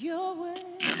this? You know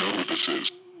what this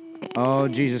is. Oh,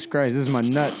 Jesus Christ, this is my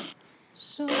nuts.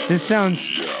 This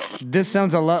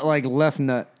sounds a lot like left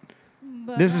nut.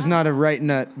 This is not a right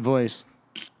nut voice.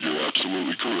 You're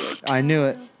absolutely correct. I knew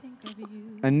it.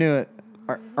 I knew it.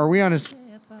 Are we on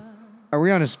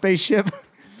a spaceship?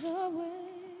 No,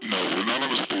 we're not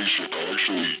on a spaceship. I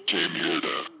actually came here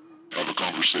to have a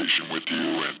conversation with you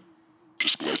and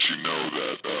just let you know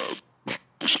that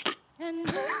we spent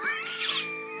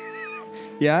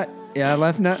Yeah,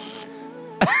 left nut.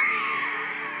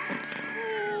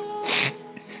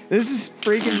 This is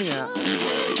freaking me out.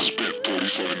 we've spent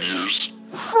 47 years.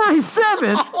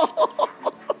 47.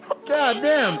 God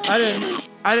damn!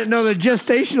 I didn't know the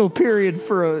gestational period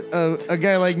for a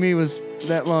guy like me was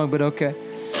that long, but okay.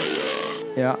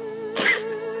 Yeah.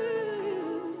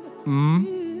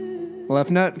 Left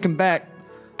nut, come back.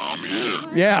 I'm here.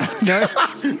 Yeah. No,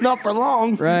 Not for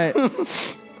long. right.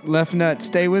 Left nut,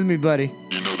 stay with me, buddy.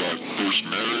 You know that first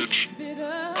marriage?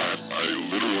 I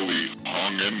literally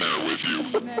hung in there with you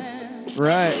a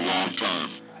Right. long time.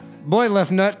 Boy,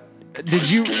 left nut, did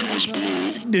you Skin was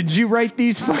blue. write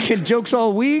these fucking jokes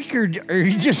all week, or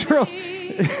you just real?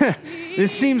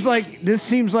 This seems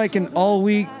like an all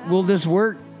week. Will this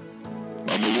work?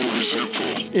 I'm a little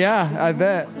resentful. Yeah, I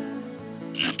bet.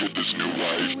 You get this new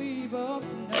wife.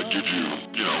 I give you,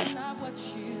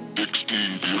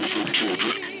 16 beautiful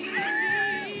children.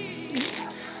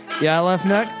 Yeah, left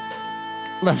nut,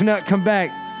 come back.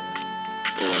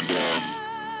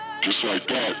 And just like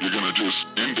that, you're going to just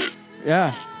end it.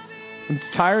 Yeah, I'm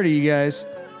tired of you guys.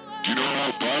 Do you know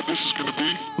how bad this is going to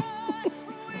be?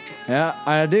 Yeah,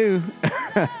 I do.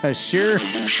 Sure. You're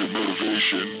going to lose your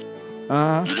motivation.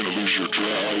 Uh-huh. You're going to lose your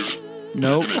drive.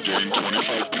 Nope. You're going to gain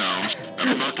 25 pounds. And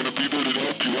I'm not going to be there to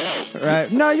help you out.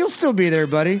 Right. No, you'll still be there,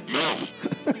 buddy. No.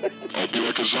 I'll be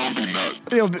like a zombie nut.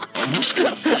 You'll be I'm just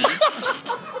going to be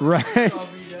right.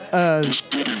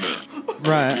 just sitting there. I won't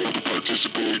Right. be able to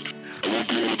participate. I won't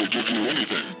be able to give you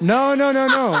anything. No.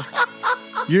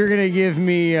 You're gonna give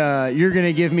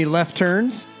me left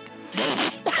turns. No,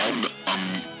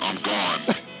 I'm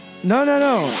gone.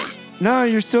 No. No,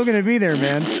 you're still gonna be there,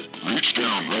 man. Reach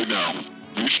down right now.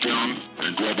 Reach down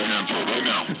and grab a handful right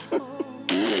now.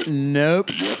 Do it. Nope.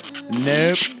 Yep.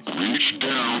 Nope. Reach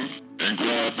down and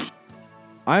grab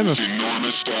I'm this a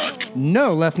enormous sack.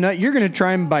 no, left nut. You're gonna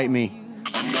try and bite me.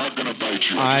 I'm not gonna bite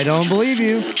you. I don't believe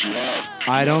you. What you have.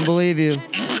 I don't believe you.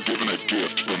 You were given a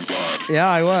gift from God. Yeah,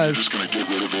 I You're was. just gonna get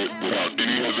rid of it without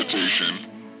any hesitation.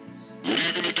 What are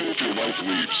you gonna do if your wife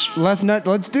leaves? Left nut.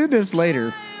 Let's do this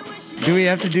later. Do we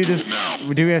have to do this? Now.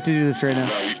 Do we have to do this right now?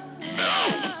 Right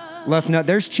now. Left nut.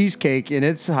 There's cheesecake and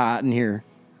it's hot in here.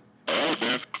 Oh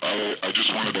man, I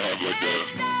just wanted to have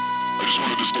I just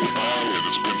wanted to stay by and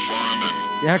it's been fun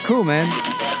and Yeah, cool, I'm man. gonna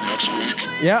be back next week.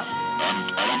 Yeah,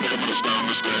 I don't think I'm gonna sound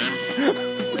the same.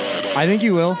 But I think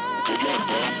you will. good luck,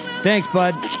 bro. Thanks,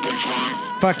 bud. It's been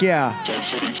fun. Fuck yeah, Tell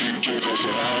 17 kids I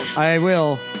said hi I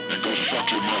will. and go fuck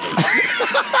your mother.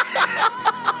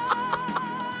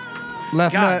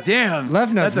 Left God nut. damn.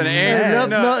 Left nut's That's an mad. angry Left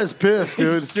nut is pissed,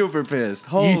 dude. He's super pissed.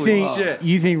 Holy shit.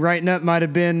 You think Right Nut might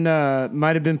have been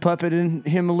puppeting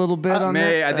him a little bit on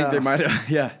May, that? I think they might have.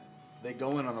 Yeah. They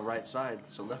go in on the right side,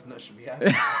 so left nut should be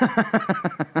happy.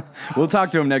 We'll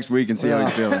talk to him next week and see how he's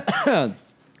feeling.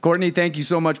 Courtney, thank you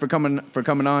so much for coming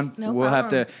on. No we'll have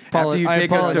problem. to after you I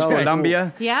take us to apologize.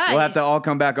 Colombia. Yeah. We'll have to all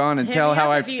come back on and Hit tell me how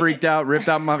up I if you- freaked out, ripped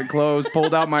out my clothes,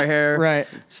 pulled out my hair, Right.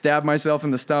 stabbed myself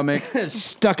in the stomach,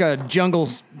 Stuck a jungle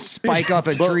spike off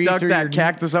a tree stuck through that your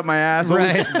cactus up my ass.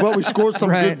 Right. But we scored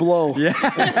some Right. good blow. Yeah.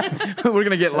 We're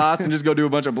gonna get lost and just go do a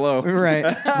bunch of blow. Right.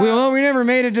 Well, we never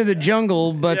made it to the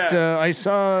jungle, but Yeah. I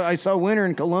saw winter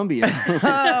in Colombia.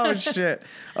 Oh shit!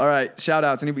 All right, shout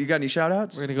outs. You got any shout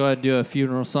outs? We're gonna go ahead and do a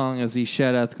funeral song as these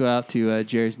shout outs go out to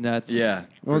Jerry's Nuts. Yeah.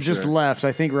 Well, for just sure. left.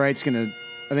 I think Wright's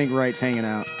hanging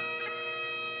out.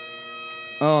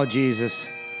 Oh Jesus!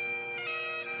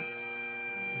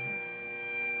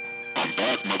 I'm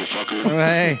back, motherfucker. Oh,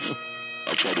 hey.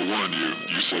 I tried to warn you.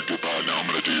 You said goodbye. Now I'm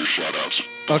gonna do your shout-outs.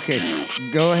 Okay,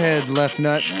 go ahead, Left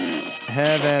Nut.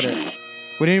 Have at it.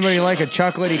 Would anybody like a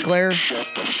chocolate eclair? Shut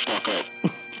the fuck up.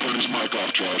 Turn his mic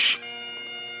off, Josh.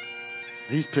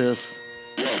 He's pissed.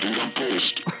 Yeah, dude, I'm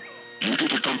pissed. You get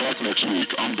to come back next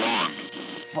week. I'm gone.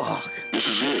 Fuck. This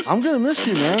is it. I'm gonna miss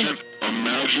you, man.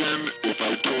 Imagine if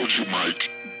I told you, Mike,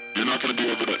 you're not gonna be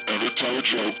able to ever tell a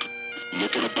joke,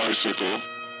 look at a bicycle,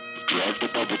 drive the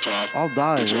bubble top. I'll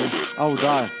die, It's man. over. I will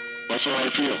die. That's how I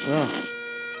feel. Yeah.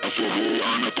 I feel very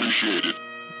unappreciated.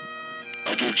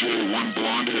 I give Jerry one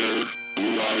blonde-haired,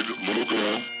 blue-eyed little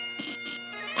girl,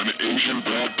 an Asian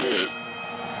Brad Pitt,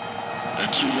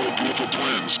 and two little beautiful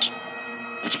twins.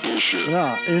 It's bullshit.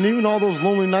 Yeah, and even all those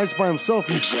lonely nights by himself,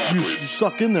 you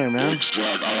stuck in there, man.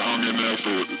 Exactly. I hung in there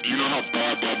for. Do you know how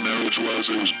bad that marriage was?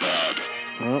 It was bad.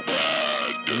 Well,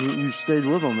 Bad. you stayed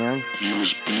with him, man. He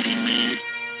was beating me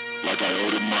like I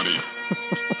owed him money.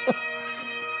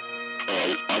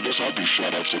 I guess I'll do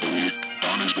shout-outs of the week.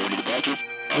 Donnie's going to the bathroom.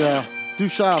 Yeah. Do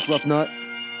shout-outs, Left Nut.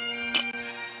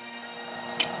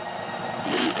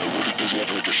 Does he have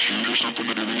like a sheet or something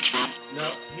that he reads from?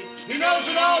 No, he knows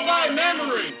it all by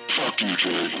memory. Fuck you,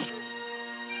 Jerry.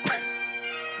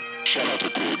 Shout out to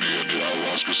Courtney and the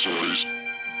ayahuasca stories.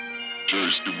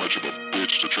 Jerry's too much of a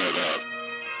bitch to try that.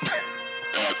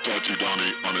 At Tattoo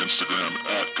Donnie on Instagram.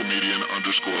 At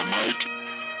comedian_Mike.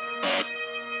 At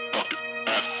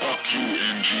fuck you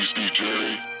NGC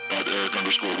Jerry. At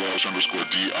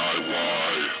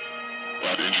Eric_Welsh_DIY.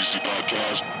 At NGC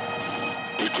Podcast.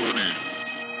 Hey Courtney,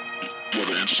 do you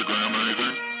have an Instagram or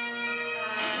anything?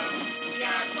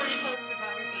 Yeah, Courtney Post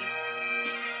Photography.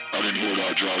 I didn't hear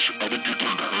that, Josh. I think you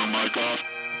turned her mic off.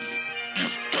 You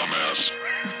dumbass.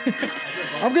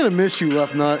 I'm gonna miss you,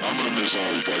 Left Nut. I'm gonna miss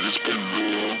all you guys. It's been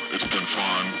real. It's been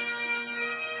fun.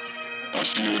 I'll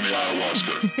see you in the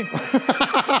ayahuasca.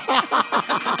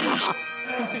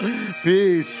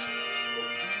 Peace.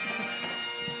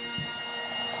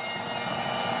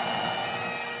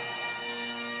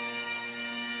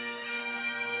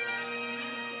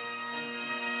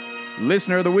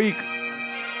 Listener of the week.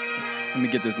 Let me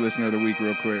get this listener of the week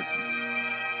real quick.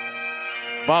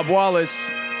 Bob Wallace.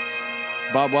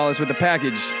 Bob Wallace with the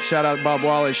package. Shout out Bob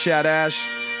Wallace, Shad Ash,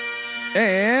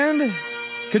 and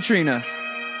Katrina.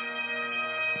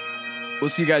 We'll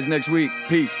see you guys next week.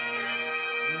 Peace.